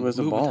 She was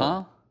a Louis baller.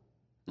 Vuitton?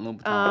 Louis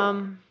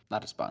Vuitton.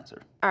 Not a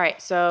sponsor. All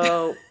right,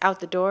 so out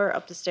the door,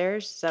 up the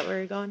stairs. Is that where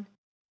you're going?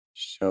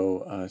 Show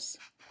us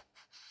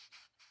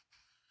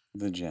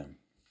the gem.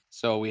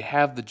 So we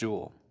have the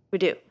jewel. We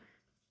do.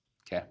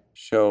 Okay.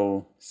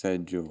 Show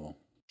said jewel.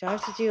 Do I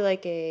have to do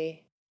like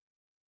a?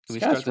 Can we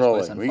Scott's start this place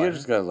rolling. on We fire?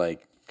 just gotta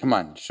come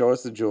on, show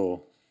us the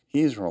jewel.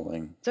 He's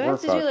rolling. Do I We're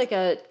have to do fucked. like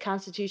a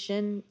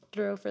Constitution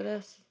throw for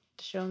this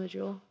to show him the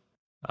jewel?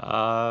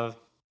 So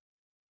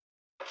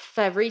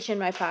I reach in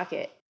my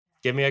pocket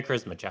Give me a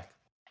charisma check.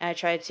 and I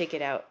try to take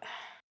it out.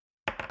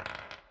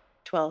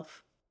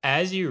 12.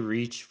 As you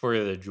reach for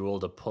the jewel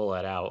to pull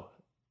it out,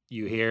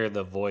 you hear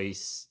the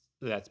voice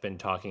that's been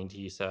talking to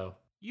you. So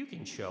you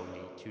can show me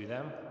to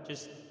them.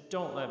 Just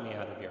don't let me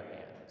out of your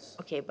hands.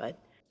 Okay, bud.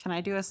 Can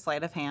I do a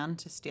sleight of hand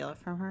to steal it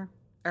from her?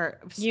 Or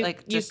You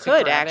like you just to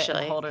could grab it actually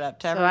and hold it up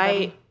to so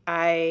everybody?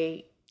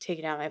 I take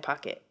it out of my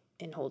pocket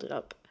and hold it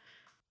up.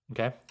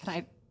 Okay. Can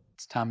I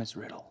It's Thomas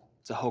Riddle.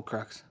 It's a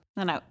Horcrux.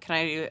 can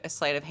I do a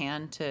sleight of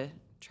hand to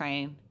try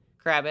and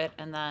grab it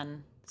and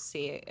then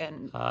see it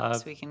and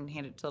so we can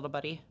hand it to little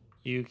buddy?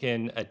 You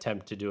can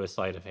attempt to do a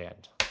sleight of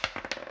hand.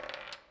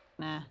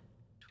 Nah.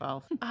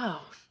 12.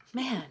 Oh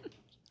man,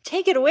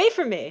 take it away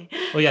from me.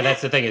 Well, yeah,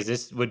 that's the thing is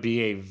this would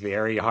be a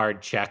very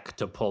hard check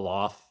to pull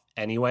off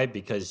anyway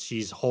because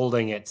she's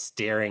holding it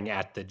staring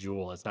at the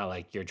jewel. It's not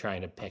like you're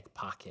trying to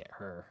pickpocket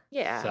her.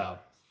 Yeah. So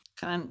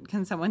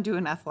Can someone do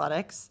an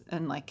athletics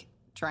and like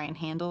try and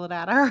handle it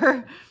at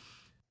her?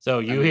 So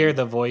you hear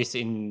the voice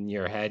in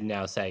your head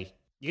now say,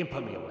 "You can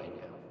put me away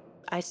now."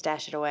 I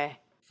stash it away.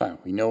 Fine,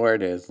 we know where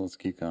it is. Let's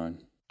keep going.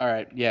 All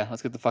right. Yeah.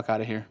 Let's get the fuck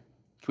out of here.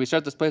 Can we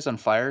start this place on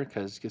fire?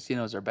 Because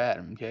casinos are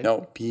bad. Okay.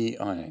 No, pee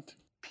on it.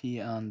 Pee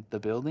on the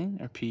building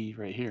or pee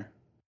right here?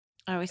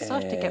 Oh, we still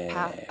have to get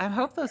past. I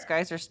hope those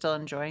guys are still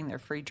enjoying their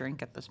free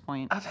drink at this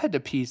point. I've had to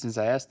pee since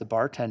I asked the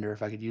bartender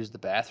if I could use the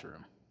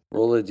bathroom.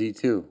 Roll a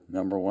D2,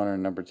 number 1 or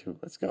number 2.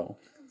 Let's go.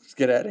 Let's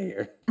get out of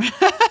here.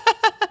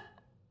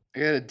 I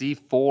got a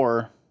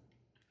D4.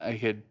 I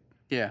could.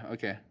 Yeah.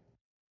 Okay.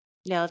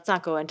 Yeah, let's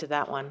not go into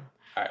that one.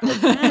 All right,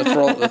 let's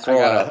roll. Let's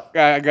roll out.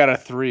 I got a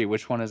 3.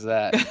 Which one is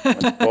that?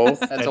 Both.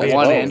 That's That'd a be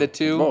 1 both. and a It's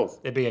 2. both.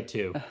 It'd be a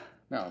 2.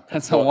 No,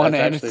 That's a one and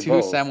a actually two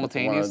both. It's a 1 and a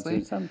simultaneously?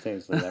 2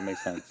 simultaneously. That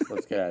makes sense.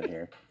 Let's get out of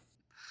here.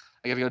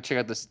 I gotta go check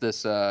out this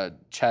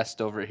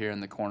chest over here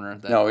in the corner.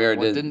 That, No, we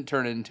already did. Didn't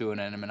turn into an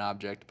inanimate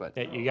object, but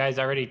Yeah, you guys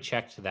already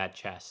checked that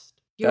chest.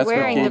 You're That's what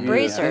wearing the gave you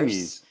bracers.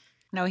 thingies.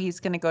 No, he's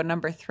going to go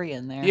number 3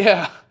 in there.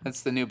 yeah,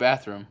 that's the new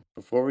bathroom.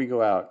 Before we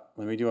go out,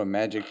 let me do a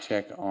magic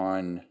check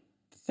on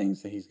the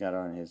things that he's got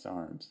on his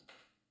arms.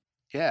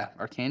 Yeah,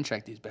 arcane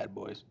check these bad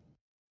boys.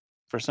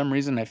 For some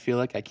reason, I feel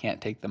like I can't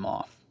take them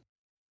off.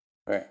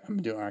 All right, I'm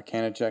going to do an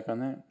arcana check on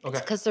that. It's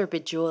because they're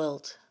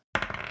bejeweled.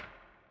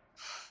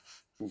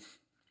 Oof,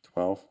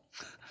 12.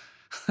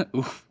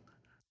 Oof.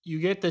 You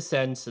get the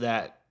sense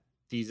that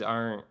these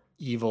aren't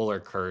evil or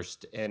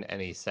cursed in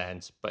any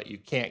sense, but you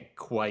can't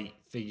quite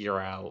figure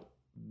out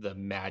the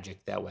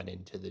magic that went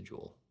into the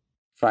jewel.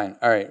 Fine.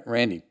 All right,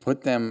 Randy,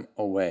 put them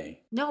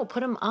away. No, put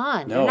them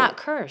on. No. They're not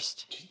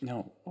cursed.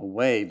 No,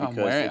 away, because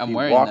I'm if he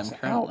wearing walks them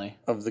out currently.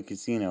 of the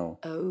casino,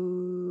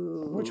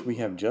 Oh. which we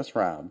have just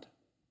robbed,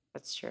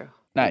 That's true.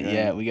 Not Okay.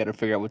 yet. We got to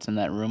figure out what's in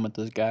that room with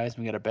those guys.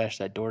 We got to bash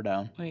that door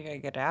down. We got to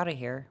get out of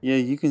here. yeah,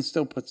 you can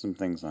still put some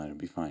things on it. It'll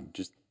be fine.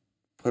 Just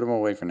put them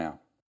away for now.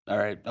 All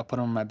right, I'll put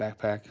them in my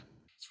backpack.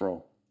 Let's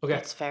roll. Okay.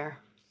 That's fair.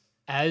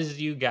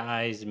 As you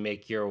guys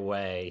make your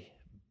way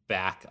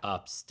back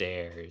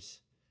upstairs,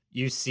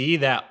 you see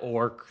that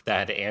orc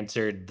that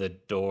answered the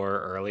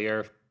door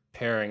earlier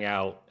peering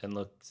out and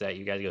looks at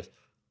you guys and goes,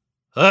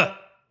 "Huh?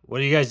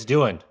 What are you guys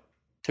doing?"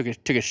 Took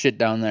a shit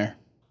down there.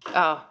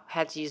 Oh,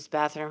 had to use the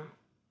bathroom.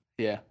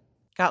 Yeah.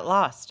 Got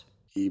lost.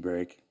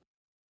 E-break.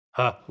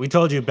 Huh? We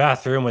told you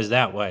bathroom was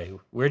that way.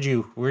 Where'd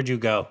you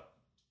go?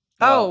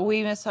 Oh,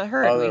 we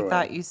misheard. other We way.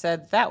 thought you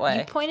said that way.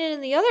 You pointed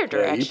in the other Yeah,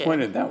 direction. you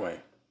pointed that way.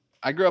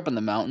 I grew up in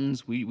the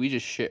mountains. We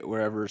just shit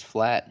wherever's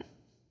flat.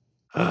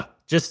 Huh?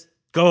 Just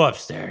go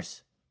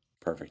upstairs.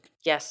 Perfect.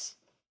 Yes.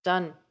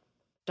 Done.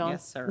 Don't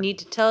Yes, sir. need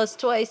to tell us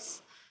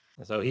twice.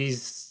 So he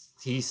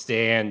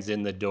stands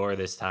in the door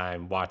this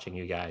time, watching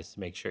you guys to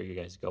make sure you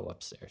guys go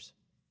upstairs.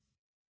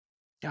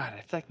 God,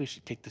 I feel like we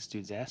should kick this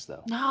dude's ass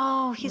though.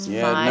 No, he's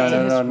Yeah,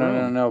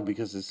 fine. no,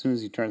 because as soon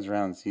as he turns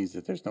around and sees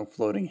that there's no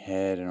floating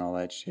head and all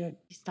that shit.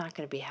 He's not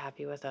going to be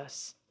happy with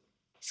us.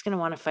 He's going to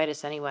want to fight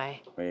us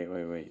anyway. Wait.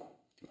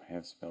 Do I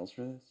have spells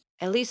for this?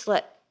 At least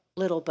let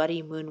little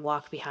buddy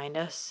moonwalk behind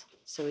us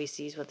so he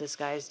sees what this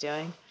guy's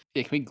doing.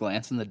 Yeah, can we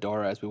glance in the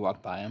door as we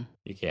walk by him?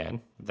 You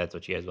can, if that's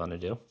what you guys want to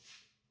do.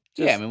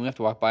 Yeah, I mean we have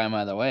to walk by him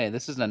either way.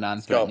 This isn't a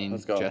non-threatening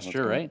Let's go.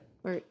 gesture, right?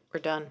 We're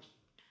done.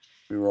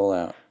 We roll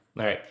out.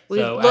 All right. We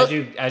So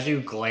look- as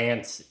you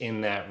glance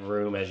in that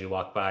room as you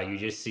walk by, you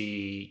just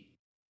see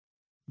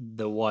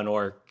the one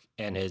orc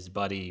and his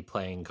buddy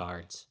playing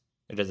cards.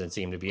 There doesn't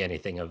seem to be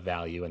anything of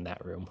value in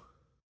that room.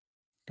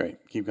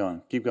 Great. Keep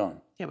going.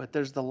 Yeah, but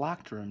there's the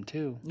locked room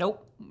too.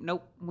 Nope.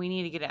 We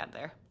need to get out of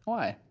there.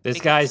 Why? This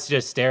guy's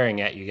just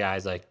staring at you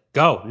guys like,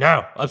 "Go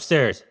now,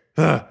 upstairs."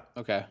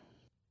 Okay.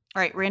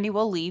 All right, Randy,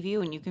 we'll leave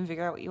you and you can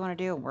figure out what you want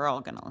to do. We're all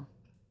going to.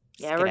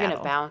 Yeah, we're going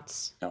to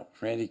bounce. No,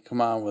 Randy,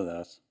 come on with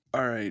us.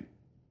 All right.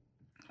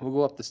 We'll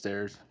go up the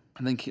stairs.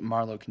 And then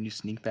Marlo, can you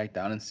sneak back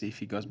down and see if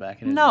he goes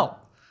back in? his room? No.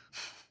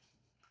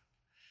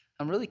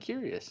 I'm really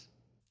curious.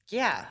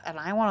 Yeah, and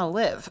I want to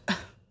live.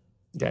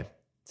 Okay.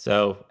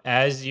 So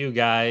as you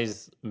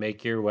guys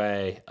make your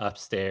way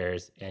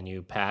upstairs and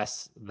you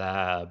pass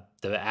the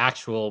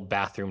actual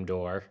bathroom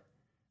door,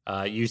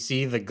 you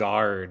see the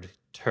guard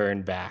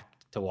turn back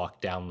to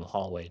walk down the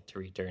hallway to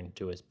return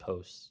to his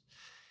post.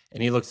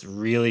 And he looks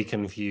really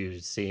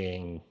confused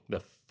seeing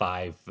the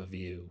 5 of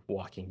you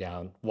walking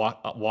down,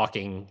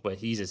 walking what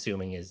he's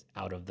assuming is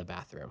out of the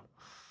bathroom.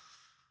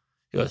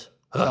 He goes,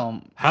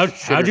 how'd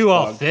shitter's you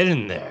all clogged. fit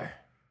in there?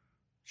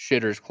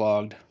 Shitter's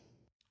clogged.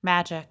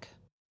 Magic.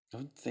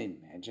 Don't say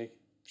magic.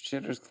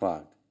 Shitter's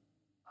clogged.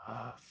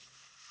 Oh,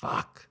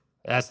 fuck.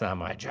 That's not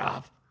my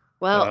job.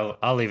 Well,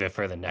 I'll leave it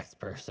for the next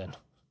person.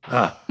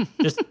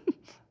 Just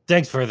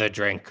thanks for the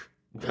drink.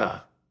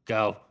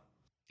 Go.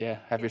 Yeah,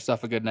 have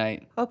yourself a good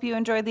night. Hope you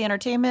enjoyed the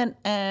entertainment,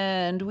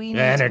 and we need The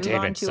to move on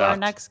entertainment to our sucked.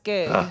 next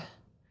gig.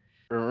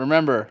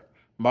 Remember,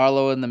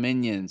 Marlo and the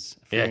Minions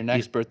for Yeah, your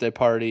next birthday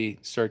party,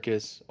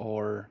 circus,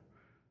 or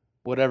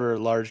whatever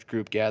large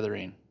group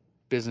gathering,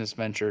 business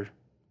venture,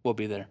 we'll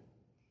be there.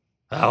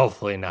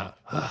 Hopefully not.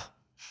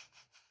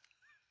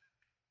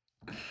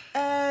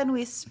 And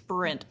we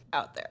sprint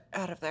out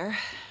of there.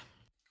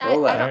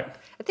 Roll I, out. don't,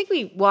 I think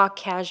we walk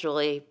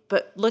casually,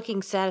 but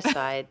looking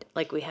satisfied,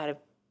 like we had a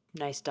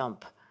nice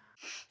dump.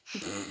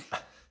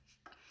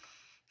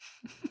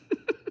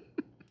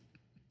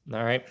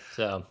 All right.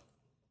 So,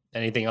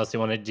 anything else you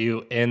want to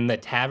do in the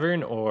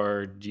tavern,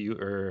 or do you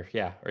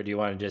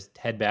want to just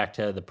head back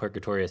to the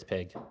Purgatorious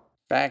Pig?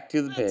 Back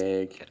to the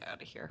pig. Get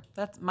out of here.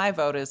 That's my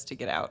vote is to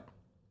get out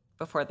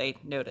before they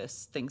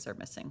notice things are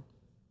missing.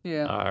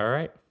 Yeah. All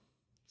right.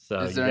 So,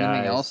 Is there you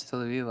anything guys- else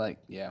to be like?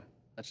 Yeah,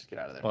 let's just get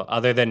out of there. Well,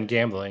 other than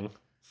gambling,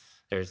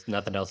 there's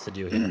nothing else to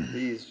do here.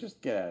 Please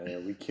just get out of there.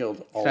 We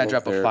killed all Can I of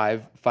drop their...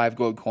 a five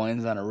gold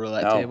coins on a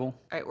roulette No. table?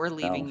 All right, we're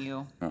leaving No.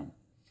 you. No.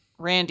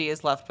 Randy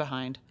is left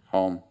behind.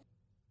 Home.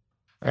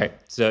 All right,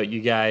 so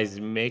you guys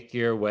make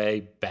your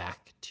way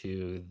back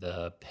to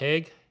the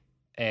pig,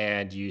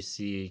 and you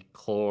see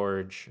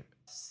Clorge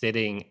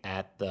sitting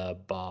at the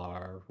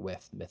bar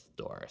with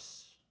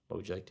Mythdoris. What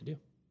would you like to do?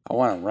 I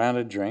want a round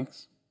of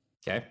drinks.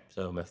 Okay,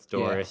 so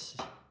Mythdoris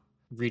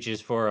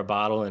reaches for a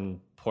bottle and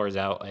pours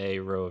out a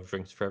row of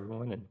drinks for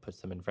everyone and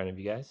puts them in front of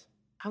you guys.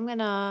 I'm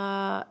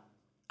gonna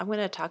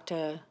talk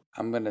to.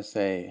 I'm going to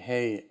say,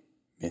 hey,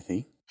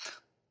 Mithy.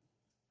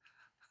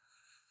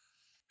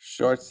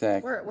 Short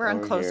Sack We're on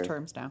over close here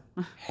terms now.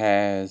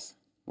 has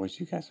what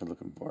you guys are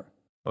looking for.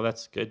 Well,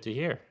 that's good to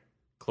hear.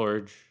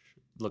 Clorge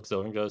looks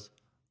over and goes,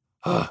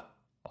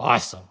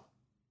 awesome.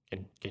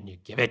 Can you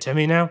give it to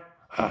me now?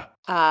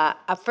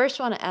 I first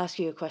want to ask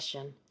you a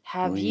question.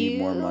 Have We you need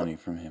more money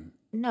from him.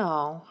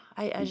 No,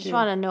 I We just do.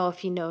 want to know if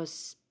he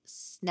knows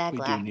We do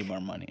Snaglack. need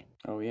more money.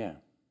 Oh, yeah.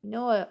 You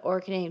know an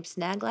orc named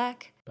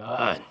Snaglack?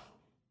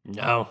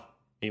 No.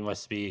 He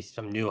must be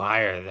some new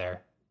hire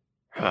there.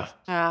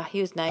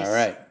 He was nice. All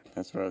right.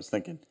 That's what I was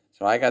thinking.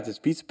 So I got this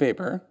piece of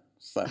paper,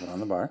 slap it on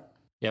the bar.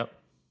 Yep.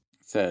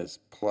 It says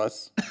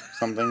plus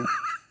something.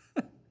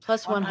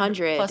 Plus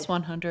 100. Plus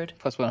 100.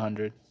 Plus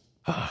 100.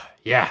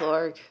 Yeah,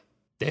 Lorg.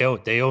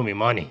 they owe me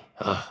money.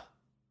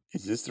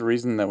 Is this the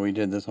reason that we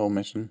did this whole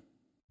mission?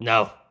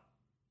 No,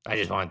 I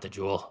just want the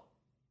jewel.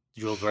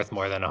 The jewel's worth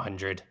more than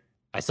 100.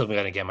 I still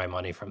gotta get my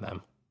money from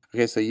them.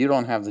 Okay, so you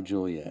don't have the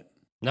jewel yet.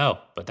 No,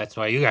 but that's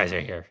why you guys are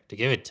here, to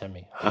give it to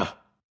me.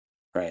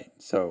 Right.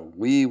 So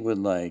we would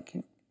like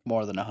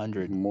More than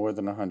 100. more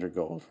than 100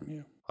 gold from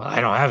you. Well, I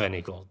don't have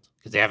any gold,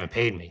 because they haven't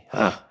paid me.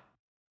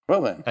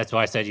 Well then, That's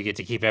why I said you get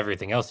to keep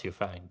everything else you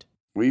find.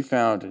 we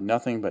found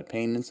nothing but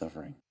pain and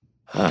suffering.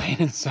 Pain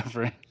and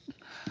suffering.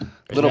 There's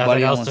Little nothing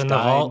buddy else almost in the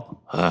died. vault.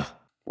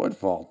 What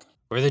fault?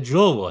 Where the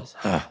jewel was.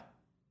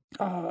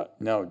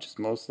 No, just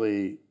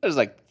mostly. There's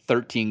like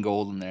 13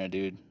 gold in there,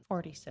 dude.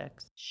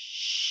 46.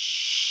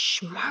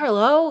 Shh,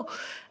 Marlo.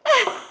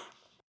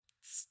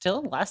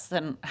 Still less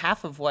than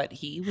half of what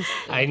he was.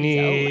 I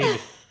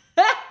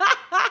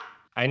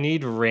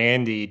need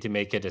Randy to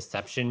make a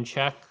deception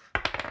check.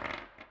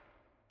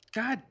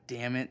 God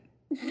damn it.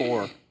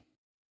 4.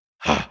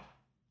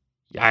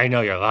 Yeah, I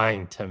know you're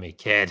lying to me,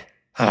 kid.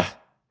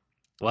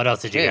 What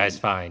else did you Kid. guys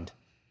find?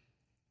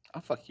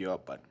 I'll fuck you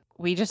up, bud.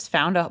 We just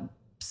found a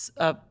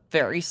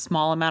very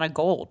small amount of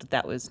gold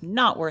that was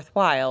not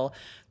worthwhile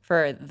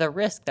for the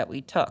risk that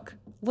we took.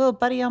 Little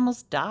buddy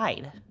almost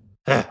died.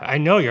 I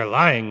know you're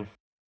lying.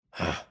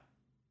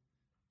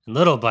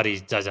 Little buddy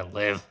doesn't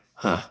live.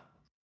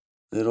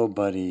 Little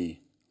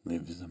buddy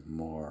lives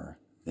more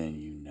than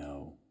you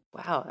know.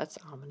 Wow, that's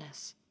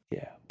ominous.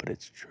 Yeah, but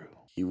it's true.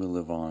 He will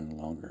live on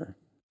longer.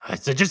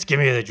 So just give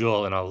me the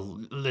jewel and I'll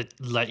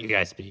let you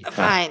guys be.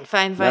 Fine.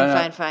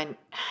 No.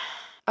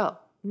 Oh,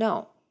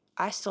 no.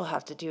 I still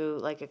have to do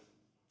like a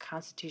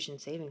constitution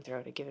saving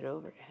throw to give it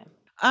over to him.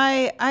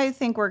 I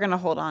think we're going to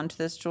hold on to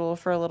this jewel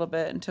for a little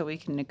bit until we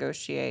can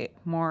negotiate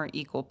more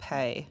equal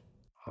pay.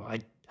 Oh,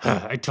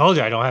 I told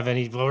you I don't have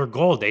any more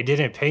gold. They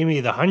didn't pay me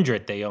the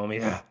 100 they owe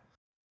me.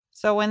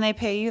 So when they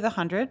pay you the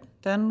 100,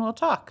 then we'll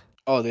talk.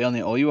 Oh, they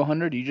only owe you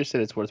 100? You just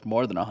said it's worth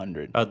more than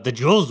 100. The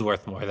jewel's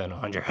worth more than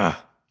 100.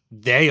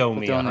 They owe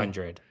me they only-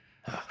 100.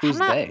 Who's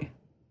not- they?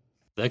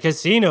 The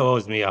casino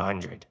owes me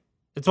 100.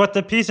 It's what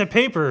the piece of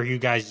paper you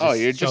guys just Oh,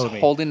 you're just showed me.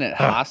 holding it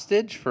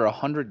hostage for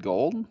 100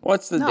 gold?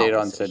 What's the date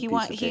on said he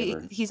piece of he,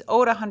 paper? he's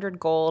owed 100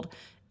 gold,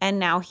 and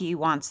now he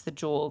wants the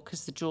jewel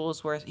because the jewel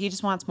is worth. He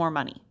just wants more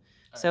money.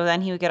 So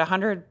then he would get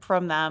 100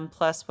 from them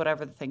plus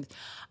whatever the things.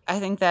 I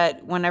think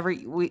that whenever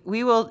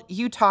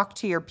you talk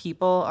to your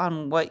people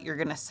on what you're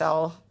going to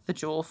sell the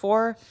jewel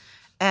for,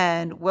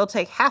 and we'll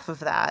take half of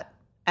that,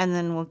 and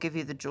then we'll give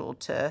you the jewel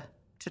to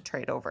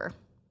trade over.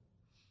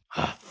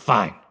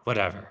 Fine,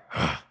 whatever.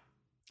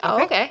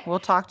 Oh, okay. We'll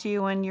talk to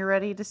you when you're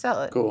ready to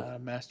sell it. Cool.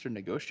 Master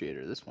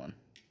negotiator, this one.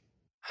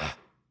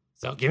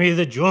 So give me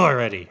the jewel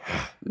already.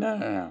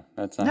 No.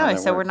 That's not No, how I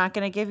that said we're works. not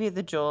going to give you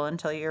the jewel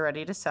until you're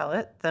ready to sell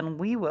it. Then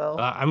we will.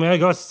 I'm going to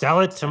go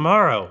sell it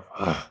tomorrow.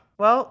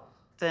 Well,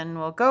 then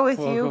we'll go with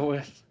We'll you, go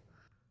with.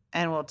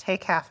 and we'll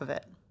take half of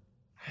it.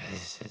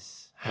 This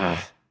is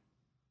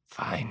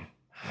fine.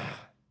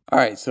 All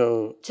right,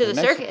 so To the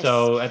next- circus.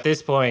 So at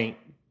this point,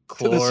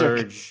 To the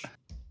circus. Clorge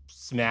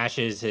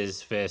smashes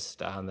his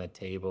fist on the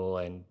table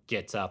and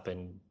gets up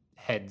and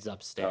heads Oh,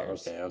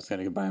 upstairs. okay, I was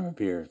gonna go buy him a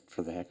beer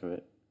for the heck of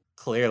it.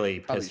 Clearly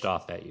Probably pissed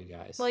off at you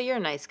guys. Well, you're a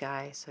nice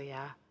guy, so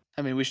yeah.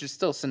 I mean, we should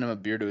still send him a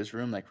beer to his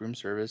room, like room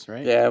service,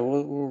 right? Yeah,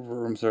 we'll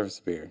room service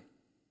a beer.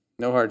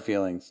 No hard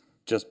feelings,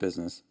 just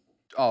business.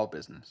 All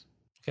business.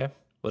 Okay.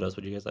 What else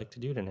would you guys like to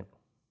do tonight?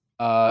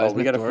 Is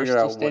we gotta Doris figure still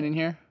out what- standing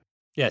here?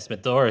 Yes,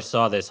 Mythdoris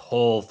saw this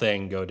whole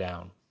thing go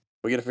down.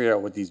 We gotta figure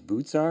out what these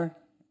boots are,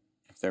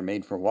 if they're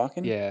made for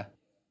walking. Yeah.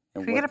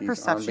 And Can we what get a these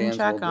perception armbands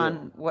check will do.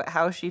 on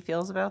how she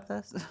feels about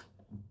this?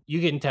 You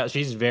can tell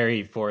she's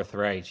very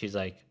forthright. She's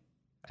like,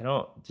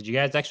 did you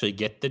guys actually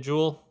get the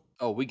jewel?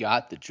 Oh, we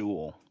got the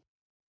jewel.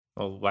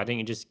 Well, why didn't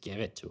you just give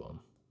it to him?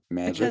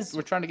 magic. Because-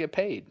 We're trying to get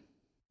paid.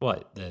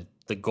 What,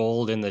 the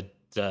gold and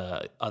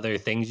the other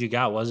things you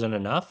got wasn't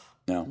enough?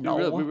 No.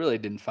 We really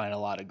didn't find a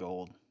lot of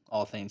gold,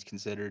 all things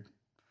considered.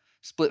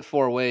 Split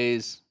 4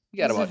 ways. We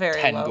got This is a about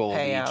very 10 low gold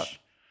payout. each. 10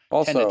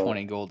 Also, to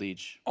 20 gold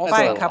each. also-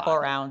 That's Buy not a couple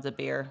lot. rounds of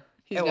beer.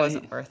 He's It gonna-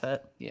 wasn't worth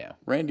it. Yeah.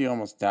 Randy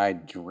almost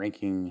died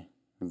drinking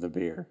the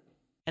beer.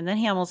 And then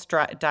he almost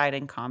died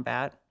in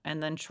combat.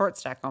 And then Short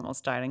Stack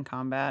almost died in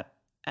combat.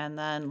 And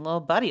then Little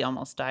Buddy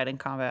almost died in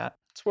combat.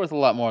 It's worth a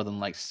lot more than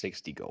like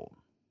 60 gold.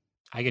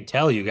 I could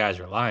tell you guys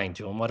were lying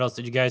to him. What else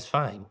did you guys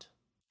find?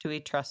 Do we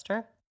trust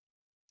her?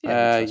 we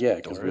trust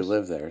Because we Doris.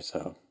 live there.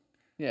 So,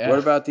 Yeah. what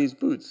about these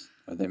boots?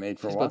 Are they made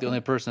for She's about walking? the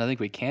only person I think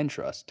we can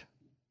trust.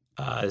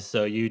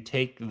 So you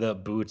take the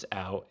boots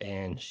out,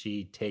 and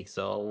she takes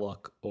a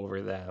look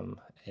over them,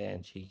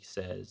 and she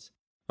says,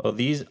 "Oh,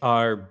 these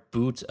are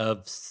boots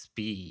of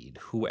speed.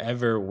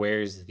 Whoever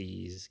wears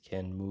these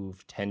can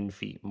move 10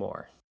 feet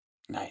more."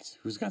 Nice.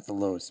 Who's got the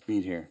lowest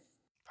speed here?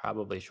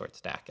 Probably Short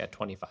Stack at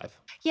 25.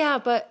 Yeah,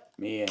 but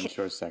Me and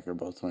Short Stack are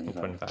both 25.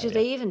 25, do yeah.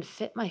 they even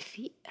fit my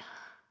feet?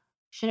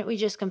 Shouldn't we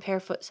just compare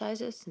foot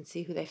sizes and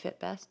see who they fit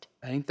best?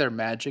 I think they're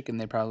magic and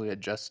they probably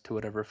adjust to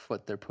whatever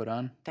foot they're put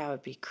on. That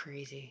would be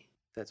crazy.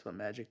 That's what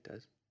magic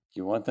does.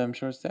 You want them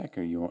Short Stack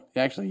or you want...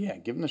 Actually, yeah,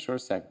 give them the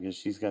Short Stack because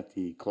she's got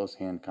the close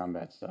hand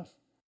combat stuff.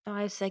 No,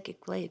 I have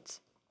psychic blades.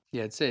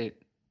 Yeah, I'd say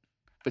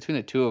between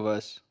the two of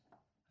us,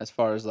 as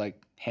far as like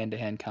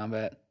hand-to-hand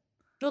combat.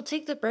 We'll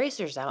take the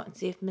bracers out and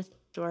see if Miss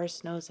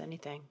Doris knows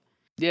anything.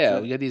 Yeah,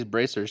 So- we got these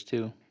bracers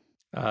too.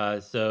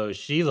 So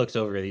she looks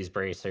over these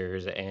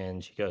bracers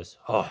and she goes,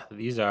 "Oh,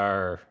 these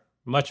are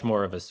much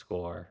more of a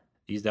score.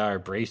 These are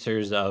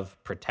bracers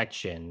of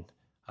protection.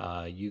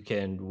 You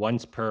can,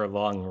 once per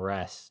long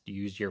rest,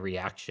 use your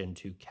reaction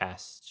to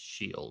cast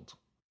shield."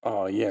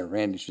 Oh, yeah,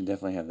 Randy should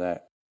definitely have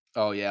that.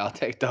 Oh yeah, I'll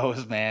take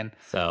those, man.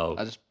 So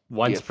I'll just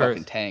once be a per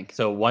fucking tank.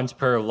 So once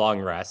per long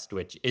rest,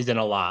 which isn't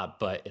a lot,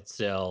 but it's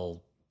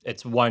still,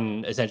 it's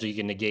one, essentially you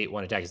can negate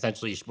one attack.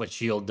 Essentially what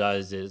shield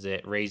does is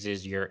it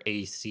raises your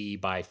AC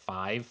by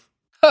 5.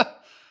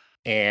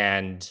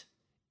 And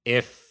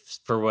if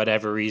for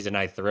whatever reason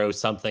I throw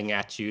something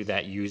at you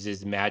that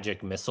uses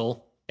magic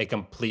missile, it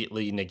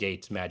completely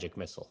negates magic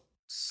missile.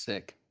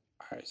 Sick.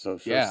 All right, so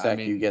Short Yeah, I Stack,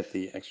 you mean- get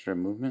the extra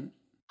movement.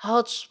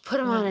 I'll just put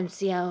them on and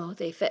see how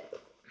they fit.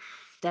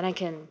 Then I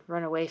can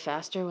run away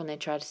faster when they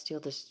try to steal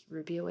this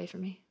ruby away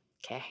from me.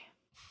 Okay.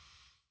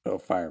 So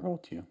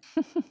firebolt you.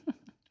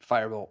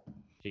 Firebolt.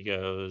 She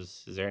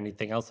goes, "Is there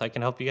anything else I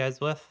can help you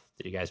guys with?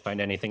 Did you guys find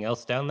anything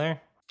else down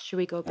there?" Should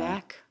we go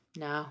back?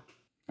 No.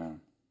 Oh.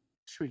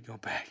 Should we go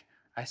back?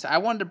 I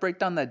wanted to break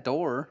down that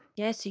door.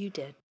 Yes, you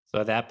did. So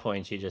at that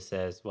point, she just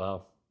says,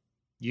 "Well,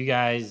 you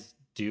guys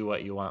do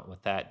what you want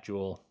with that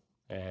jewel."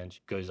 And she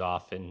goes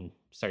off and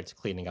starts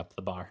cleaning up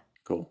the bar.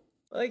 Cool.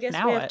 Well, I guess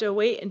Now we have what? to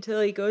wait until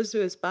he goes to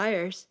his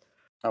buyers.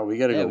 Oh, we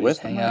got to Yeah, go we with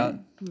just him, hang out.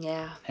 right?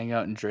 Yeah. Hang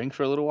out and drink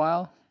for a little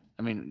while.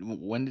 I mean,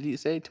 when did he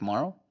say?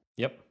 Tomorrow?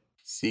 Yep.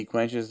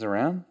 Sequences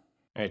around?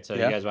 All right, so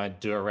Yeah. you guys want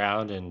to do a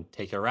round and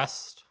take a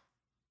rest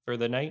for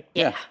the night?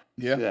 Yeah.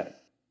 Yeah. Do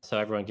that. So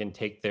everyone can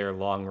take their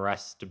long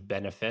rest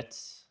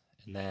benefits.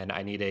 And then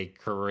I need a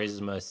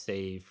charisma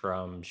save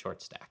from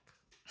Short Stack.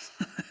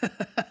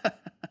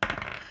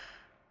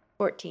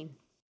 14.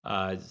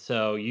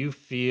 So you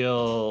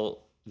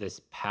feel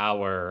this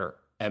power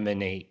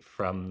emanate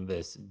from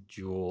this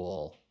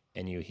jewel,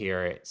 and you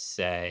hear it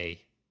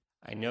say,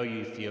 "I know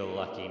you feel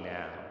lucky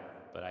now,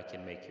 but I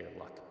can make your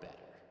luck better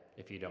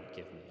if you don't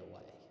give me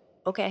away."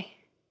 Okay.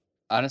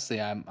 Honestly,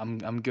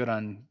 I'm good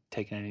on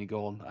taking any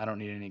gold. I don't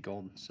need any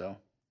gold, so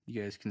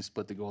you guys can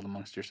split the gold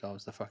amongst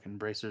yourselves. The fucking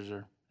bracers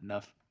are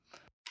enough.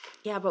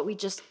 Yeah, but we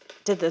just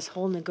did this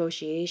whole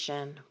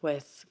negotiation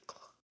with.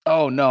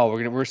 Oh no,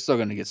 we're still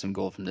gonna get some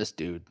gold from this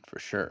dude for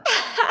sure.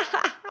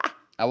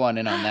 I want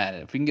in on that.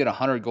 If we can get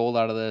 100 gold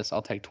out of this,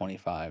 I'll take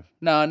 25.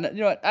 No, you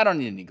know what? I don't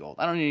need any gold.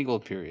 I don't need any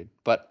gold, period.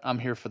 But I'm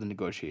here for the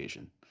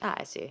negotiation. Ah,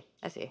 I see.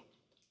 I see.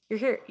 You're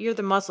here. You're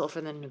the muscle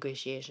for the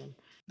negotiation.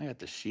 I got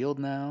the shield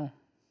now,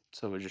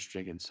 so we're just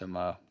drinking some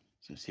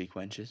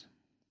sequences.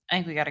 I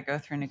think we got to go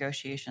through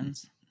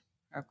negotiations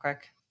real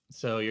quick.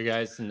 So your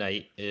guys'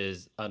 night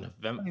is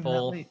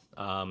uneventful. late.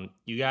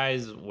 You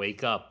guys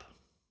wake up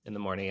in the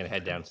morning and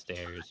head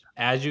downstairs.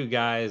 As you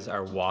guys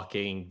are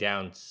walking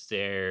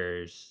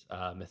downstairs,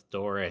 Miss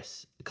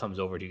Doris comes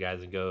over to you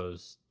guys and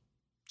goes,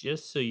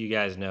 "Just so you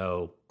guys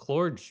know,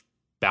 Clorge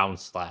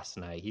bounced last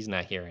night. He's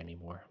not here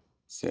anymore.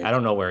 Sick. I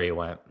don't know where he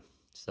went."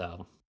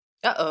 So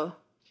Uh-oh.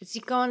 Is he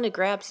going to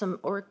grab some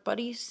orc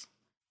buddies?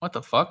 What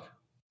the fuck?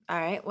 All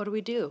right, what do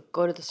we do?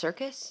 Go to the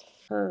circus?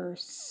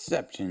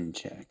 Perception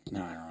check.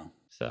 No, I don't know.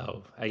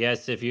 So I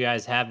guess if you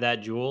guys have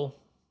that jewel,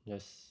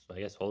 just I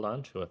guess hold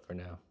on to it for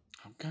now.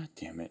 Oh, God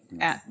damn it.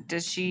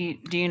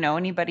 Do you know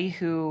anybody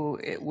who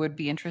would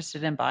be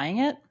interested in buying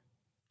it?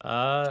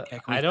 can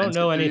we I don't fence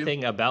know it through you?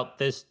 anything about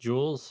this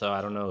jewel, so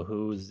I don't know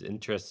who's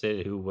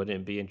interested, who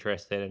wouldn't be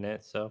interested in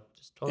it. So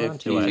just hold on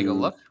If to you- it. Take a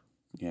look.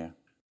 Yeah.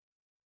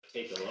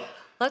 Take a look.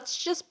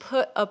 Let's just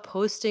put a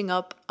posting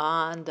up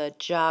on the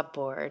job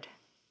board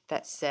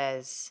that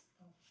says,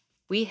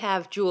 "We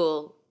have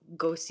Jewel,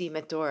 go see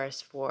Miss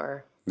Doris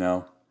for."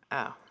 No.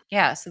 Oh.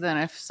 Yeah, so then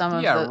if some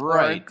of Yeah, the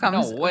right. org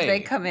comes, No if they way.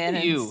 come in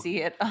and You.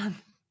 see it on,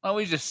 Why don't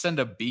we just send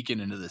a beacon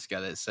into the sky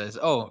that says,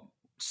 "Oh,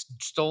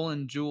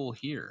 stolen jewel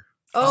here."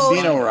 Come Oh,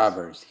 Casino find us.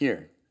 robbers,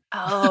 here.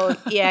 oh,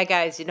 yeah,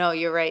 guys.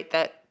 You're right.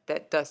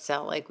 That does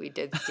sound like we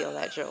did steal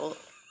that jewel.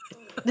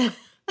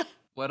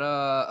 What?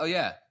 Oh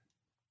yeah.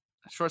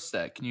 Short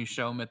stack. Can you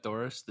show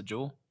Mythoris the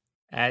jewel?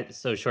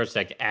 So short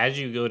stack, as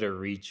you go to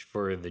reach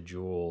for the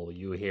jewel,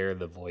 you hear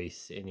the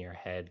voice in your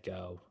head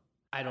go,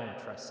 "I don't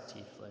trust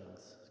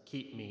tieflings.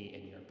 Keep me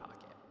in your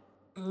pocket."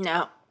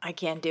 No, I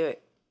can't do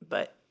it.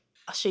 But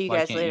I'll show you Why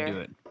guys can't later. you do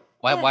it?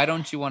 Why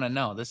don't you want to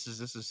know? This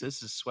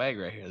is swag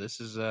right here. This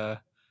is I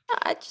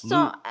just loot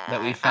don't.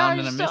 that we I found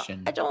in a just don't.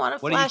 mission. I don't want to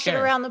What do you flash it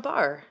care? around the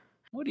bar.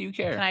 What do you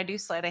can care? I do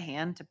sleight of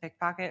hand to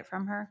pickpocket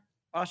from her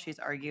while she's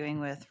arguing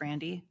with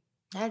Randy?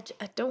 I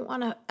don't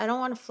want to. I don't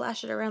want to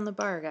flash it around the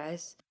bar,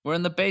 guys. We're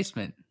in the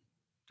basement.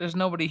 There's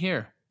nobody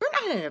here. We're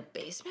not in a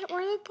basement. We're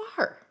in a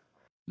bar.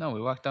 No,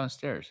 we walked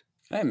downstairs.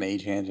 Can I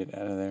mage hand it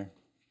out of there?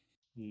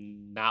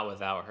 Not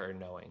without her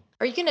knowing.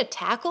 Are you gonna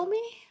tackle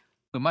me?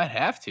 We might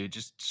have to.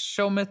 Just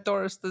show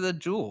Mythoris the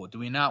jewel. Do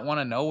we not want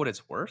to know what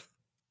it's worth?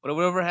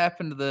 Whatever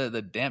happened to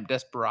the damn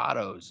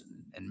desperados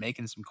and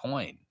making some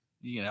coin?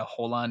 You know,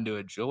 hold on to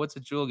a jewel. What's a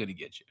jewel gonna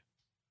get you?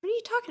 What are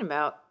you talking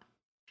about?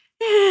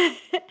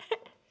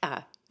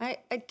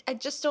 I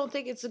just don't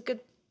think it's a good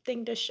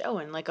thing to show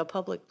in like a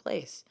public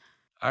place.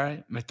 All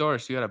right,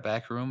 Mythoris, you got a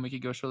back room we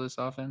could go show this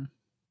off in?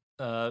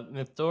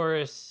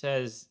 Mythoris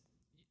says,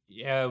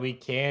 "Yeah, we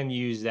can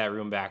use that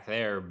room back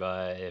there,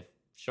 but if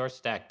short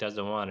stack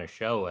doesn't want to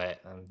show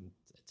it,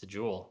 it's a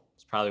jewel.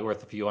 It's probably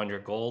worth a few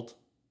hundred gold.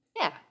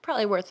 Yeah,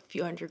 probably worth a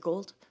few hundred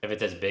gold. If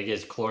it's as big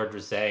as Klord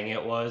was saying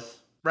it was."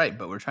 Right,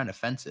 but we're trying to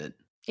fence it.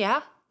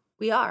 Yeah,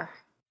 we are.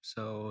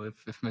 So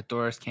if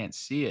Mythoris can't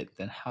see it,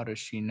 then how does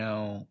she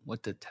know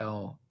what to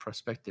tell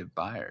prospective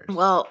buyers?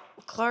 Well,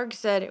 Clark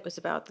said it was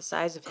about the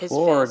size of his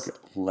Klorg fist.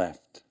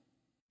 left.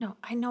 No,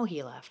 I know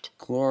he left.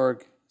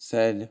 Klorg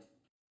said,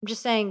 I'm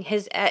just saying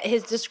his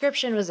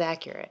description was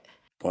accurate.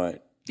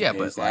 but Yeah,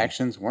 his but, like,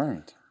 actions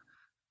weren't.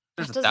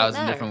 There's That a doesn't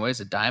thousand matter. different ways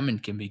a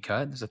diamond can be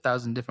cut. There's a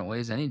thousand different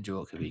ways any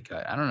jewel can be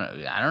cut. I don't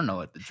know. I don't know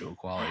what the jewel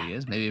quality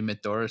is. Maybe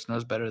Mythoris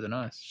knows better than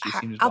us. She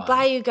seems I'll wise.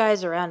 buy you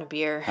guys a round of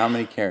beer. How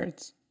many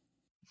carats?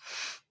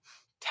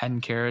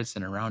 10 carats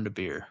and a round of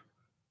beer.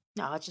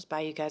 No, I'll just buy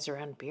you guys a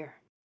round of beer.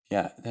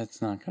 Yeah,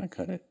 that's not going to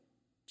cut it.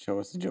 Show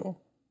us the jewel.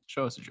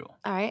 Show us a jewel.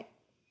 All right,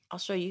 I'll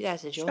show you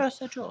guys a jewel. Show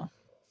us a jewel.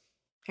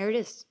 Here it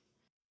is.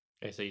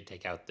 Okay, so you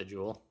take out the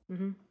jewel.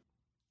 Mm-hmm.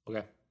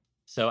 Okay.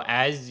 So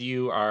as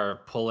you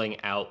are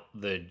pulling out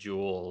the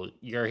jewel,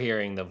 you're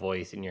hearing the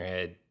voice in your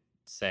head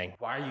saying,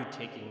 "Why are you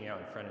taking me out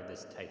in front of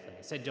this tiefling?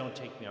 I said don't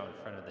take me out in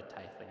front of the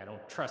tiefling. I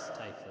don't trust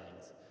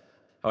tieflings."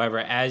 However,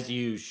 as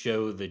you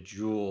show the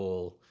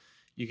jewel,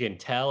 you can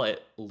tell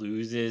it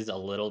loses a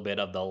little bit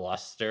of the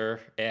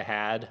luster it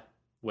had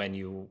when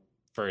you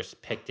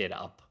first picked it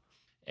up.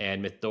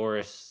 And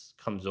Mythoris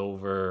comes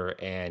over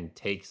and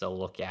takes a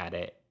look at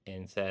it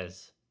and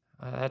says,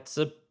 "That's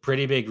a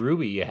pretty big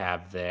ruby you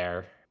have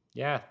there.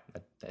 Yeah,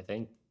 I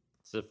think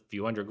it's a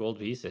few hundred gold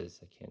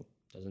pieces.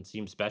 Doesn't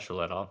seem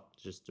special at all.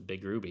 It's just a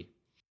big ruby."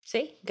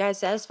 See, you guys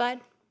satisfied?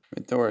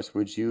 Doris,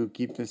 would you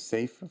keep this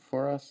safe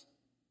for us?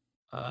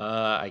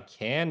 I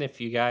can if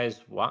you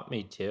guys want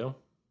me to.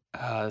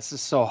 This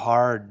is so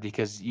hard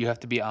because you have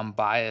to be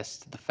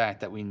unbiased to the fact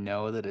that we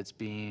know that it's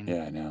being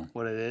Yeah, I know.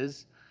 what it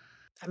is.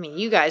 I mean,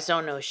 you guys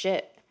don't know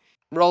shit.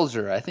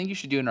 Rolzer, I think you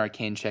should do an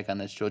arcane check on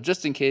this jewel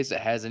just in case it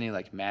has any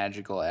like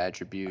magical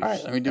attributes. All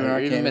right, let me do an Or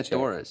even arcana check.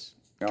 Mythoris.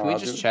 No, Can we I'll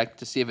just do- check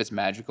to see if it's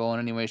magical in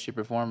any way, shape,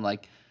 or form?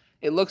 Like,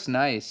 it looks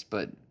nice,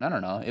 but I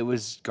don't know. It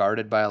was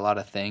guarded by a lot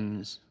of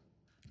things.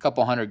 A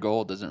couple hundred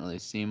gold doesn't really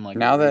seem like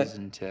Now a that-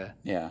 reason to.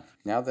 Yeah,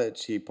 now that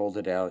she pulled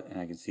it out and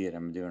I can see it,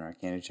 I'm doing an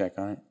arcana check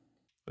on it.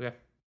 Okay.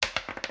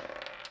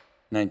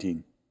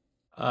 19.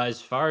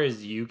 As far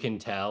as you can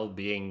tell,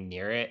 being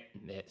near it,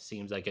 it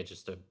seems like it's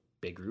just a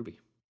big ruby.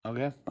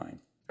 Okay, Fine.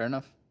 fair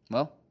enough.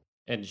 Well,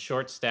 And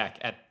short stack,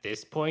 at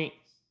this point,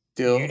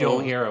 Still, you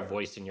don't hear a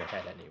voice in your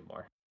head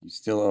anymore. You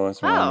still owe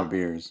us a round Oh. of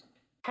beers.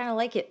 Kind of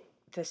like it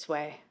this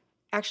way.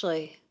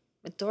 Actually,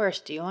 Miss Doris,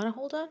 do you want to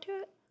hold on to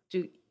it?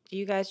 Do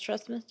you guys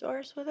trust Miss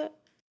Doris with it?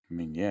 I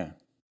mean, yeah,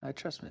 I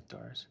trust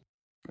Mythoris.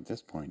 at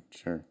this point,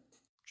 sure.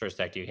 Short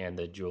stack, do you hand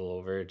the jewel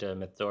over to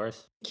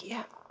Mythoris?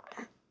 Yeah,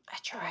 I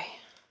try.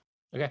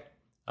 Okay.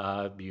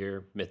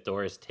 Your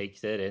Mythoris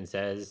takes it and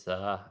says,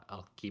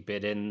 "I'll keep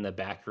it in the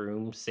back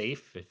room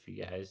safe. If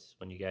you guys,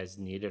 when you guys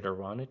need it or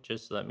want it,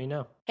 just let me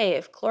know." Hey,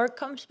 if Clark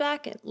comes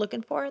back and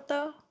looking for it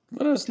though,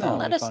 Let us know.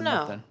 Let We us found know.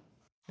 nothing.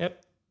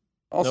 Yep.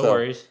 Also, No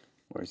worries.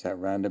 where's that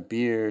round of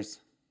beers?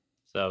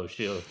 So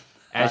she'll,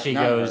 as she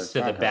Not goes her,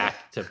 to the not her.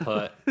 back to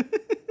put the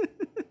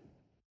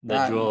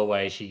Not- jewel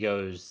away, she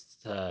goes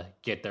to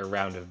get the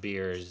round of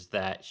beers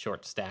that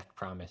short stack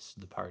promised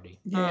the party.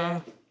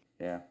 Yeah.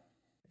 Yeah.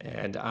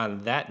 And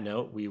on that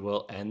note, we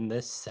will end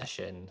this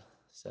session.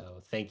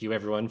 So thank you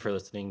everyone for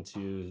listening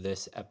to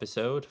this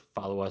episode.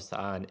 Follow us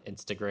on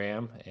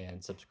Instagram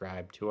and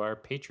subscribe to our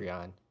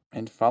Patreon.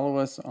 And follow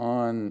us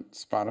on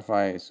Spotify.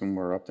 I assume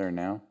we're up there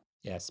now.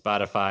 Yeah,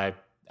 Spotify,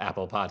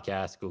 Apple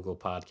Podcasts, Google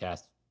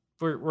Podcasts.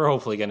 We're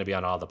hopefully going to be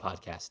on all the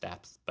podcast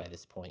apps by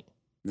this point.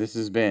 This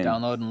has been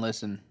Download and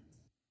listen.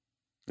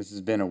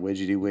 a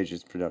Widgety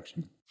Widgets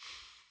production.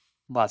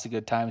 Lots of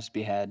good times to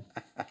be had.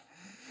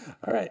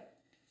 All right.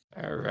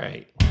 All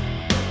right.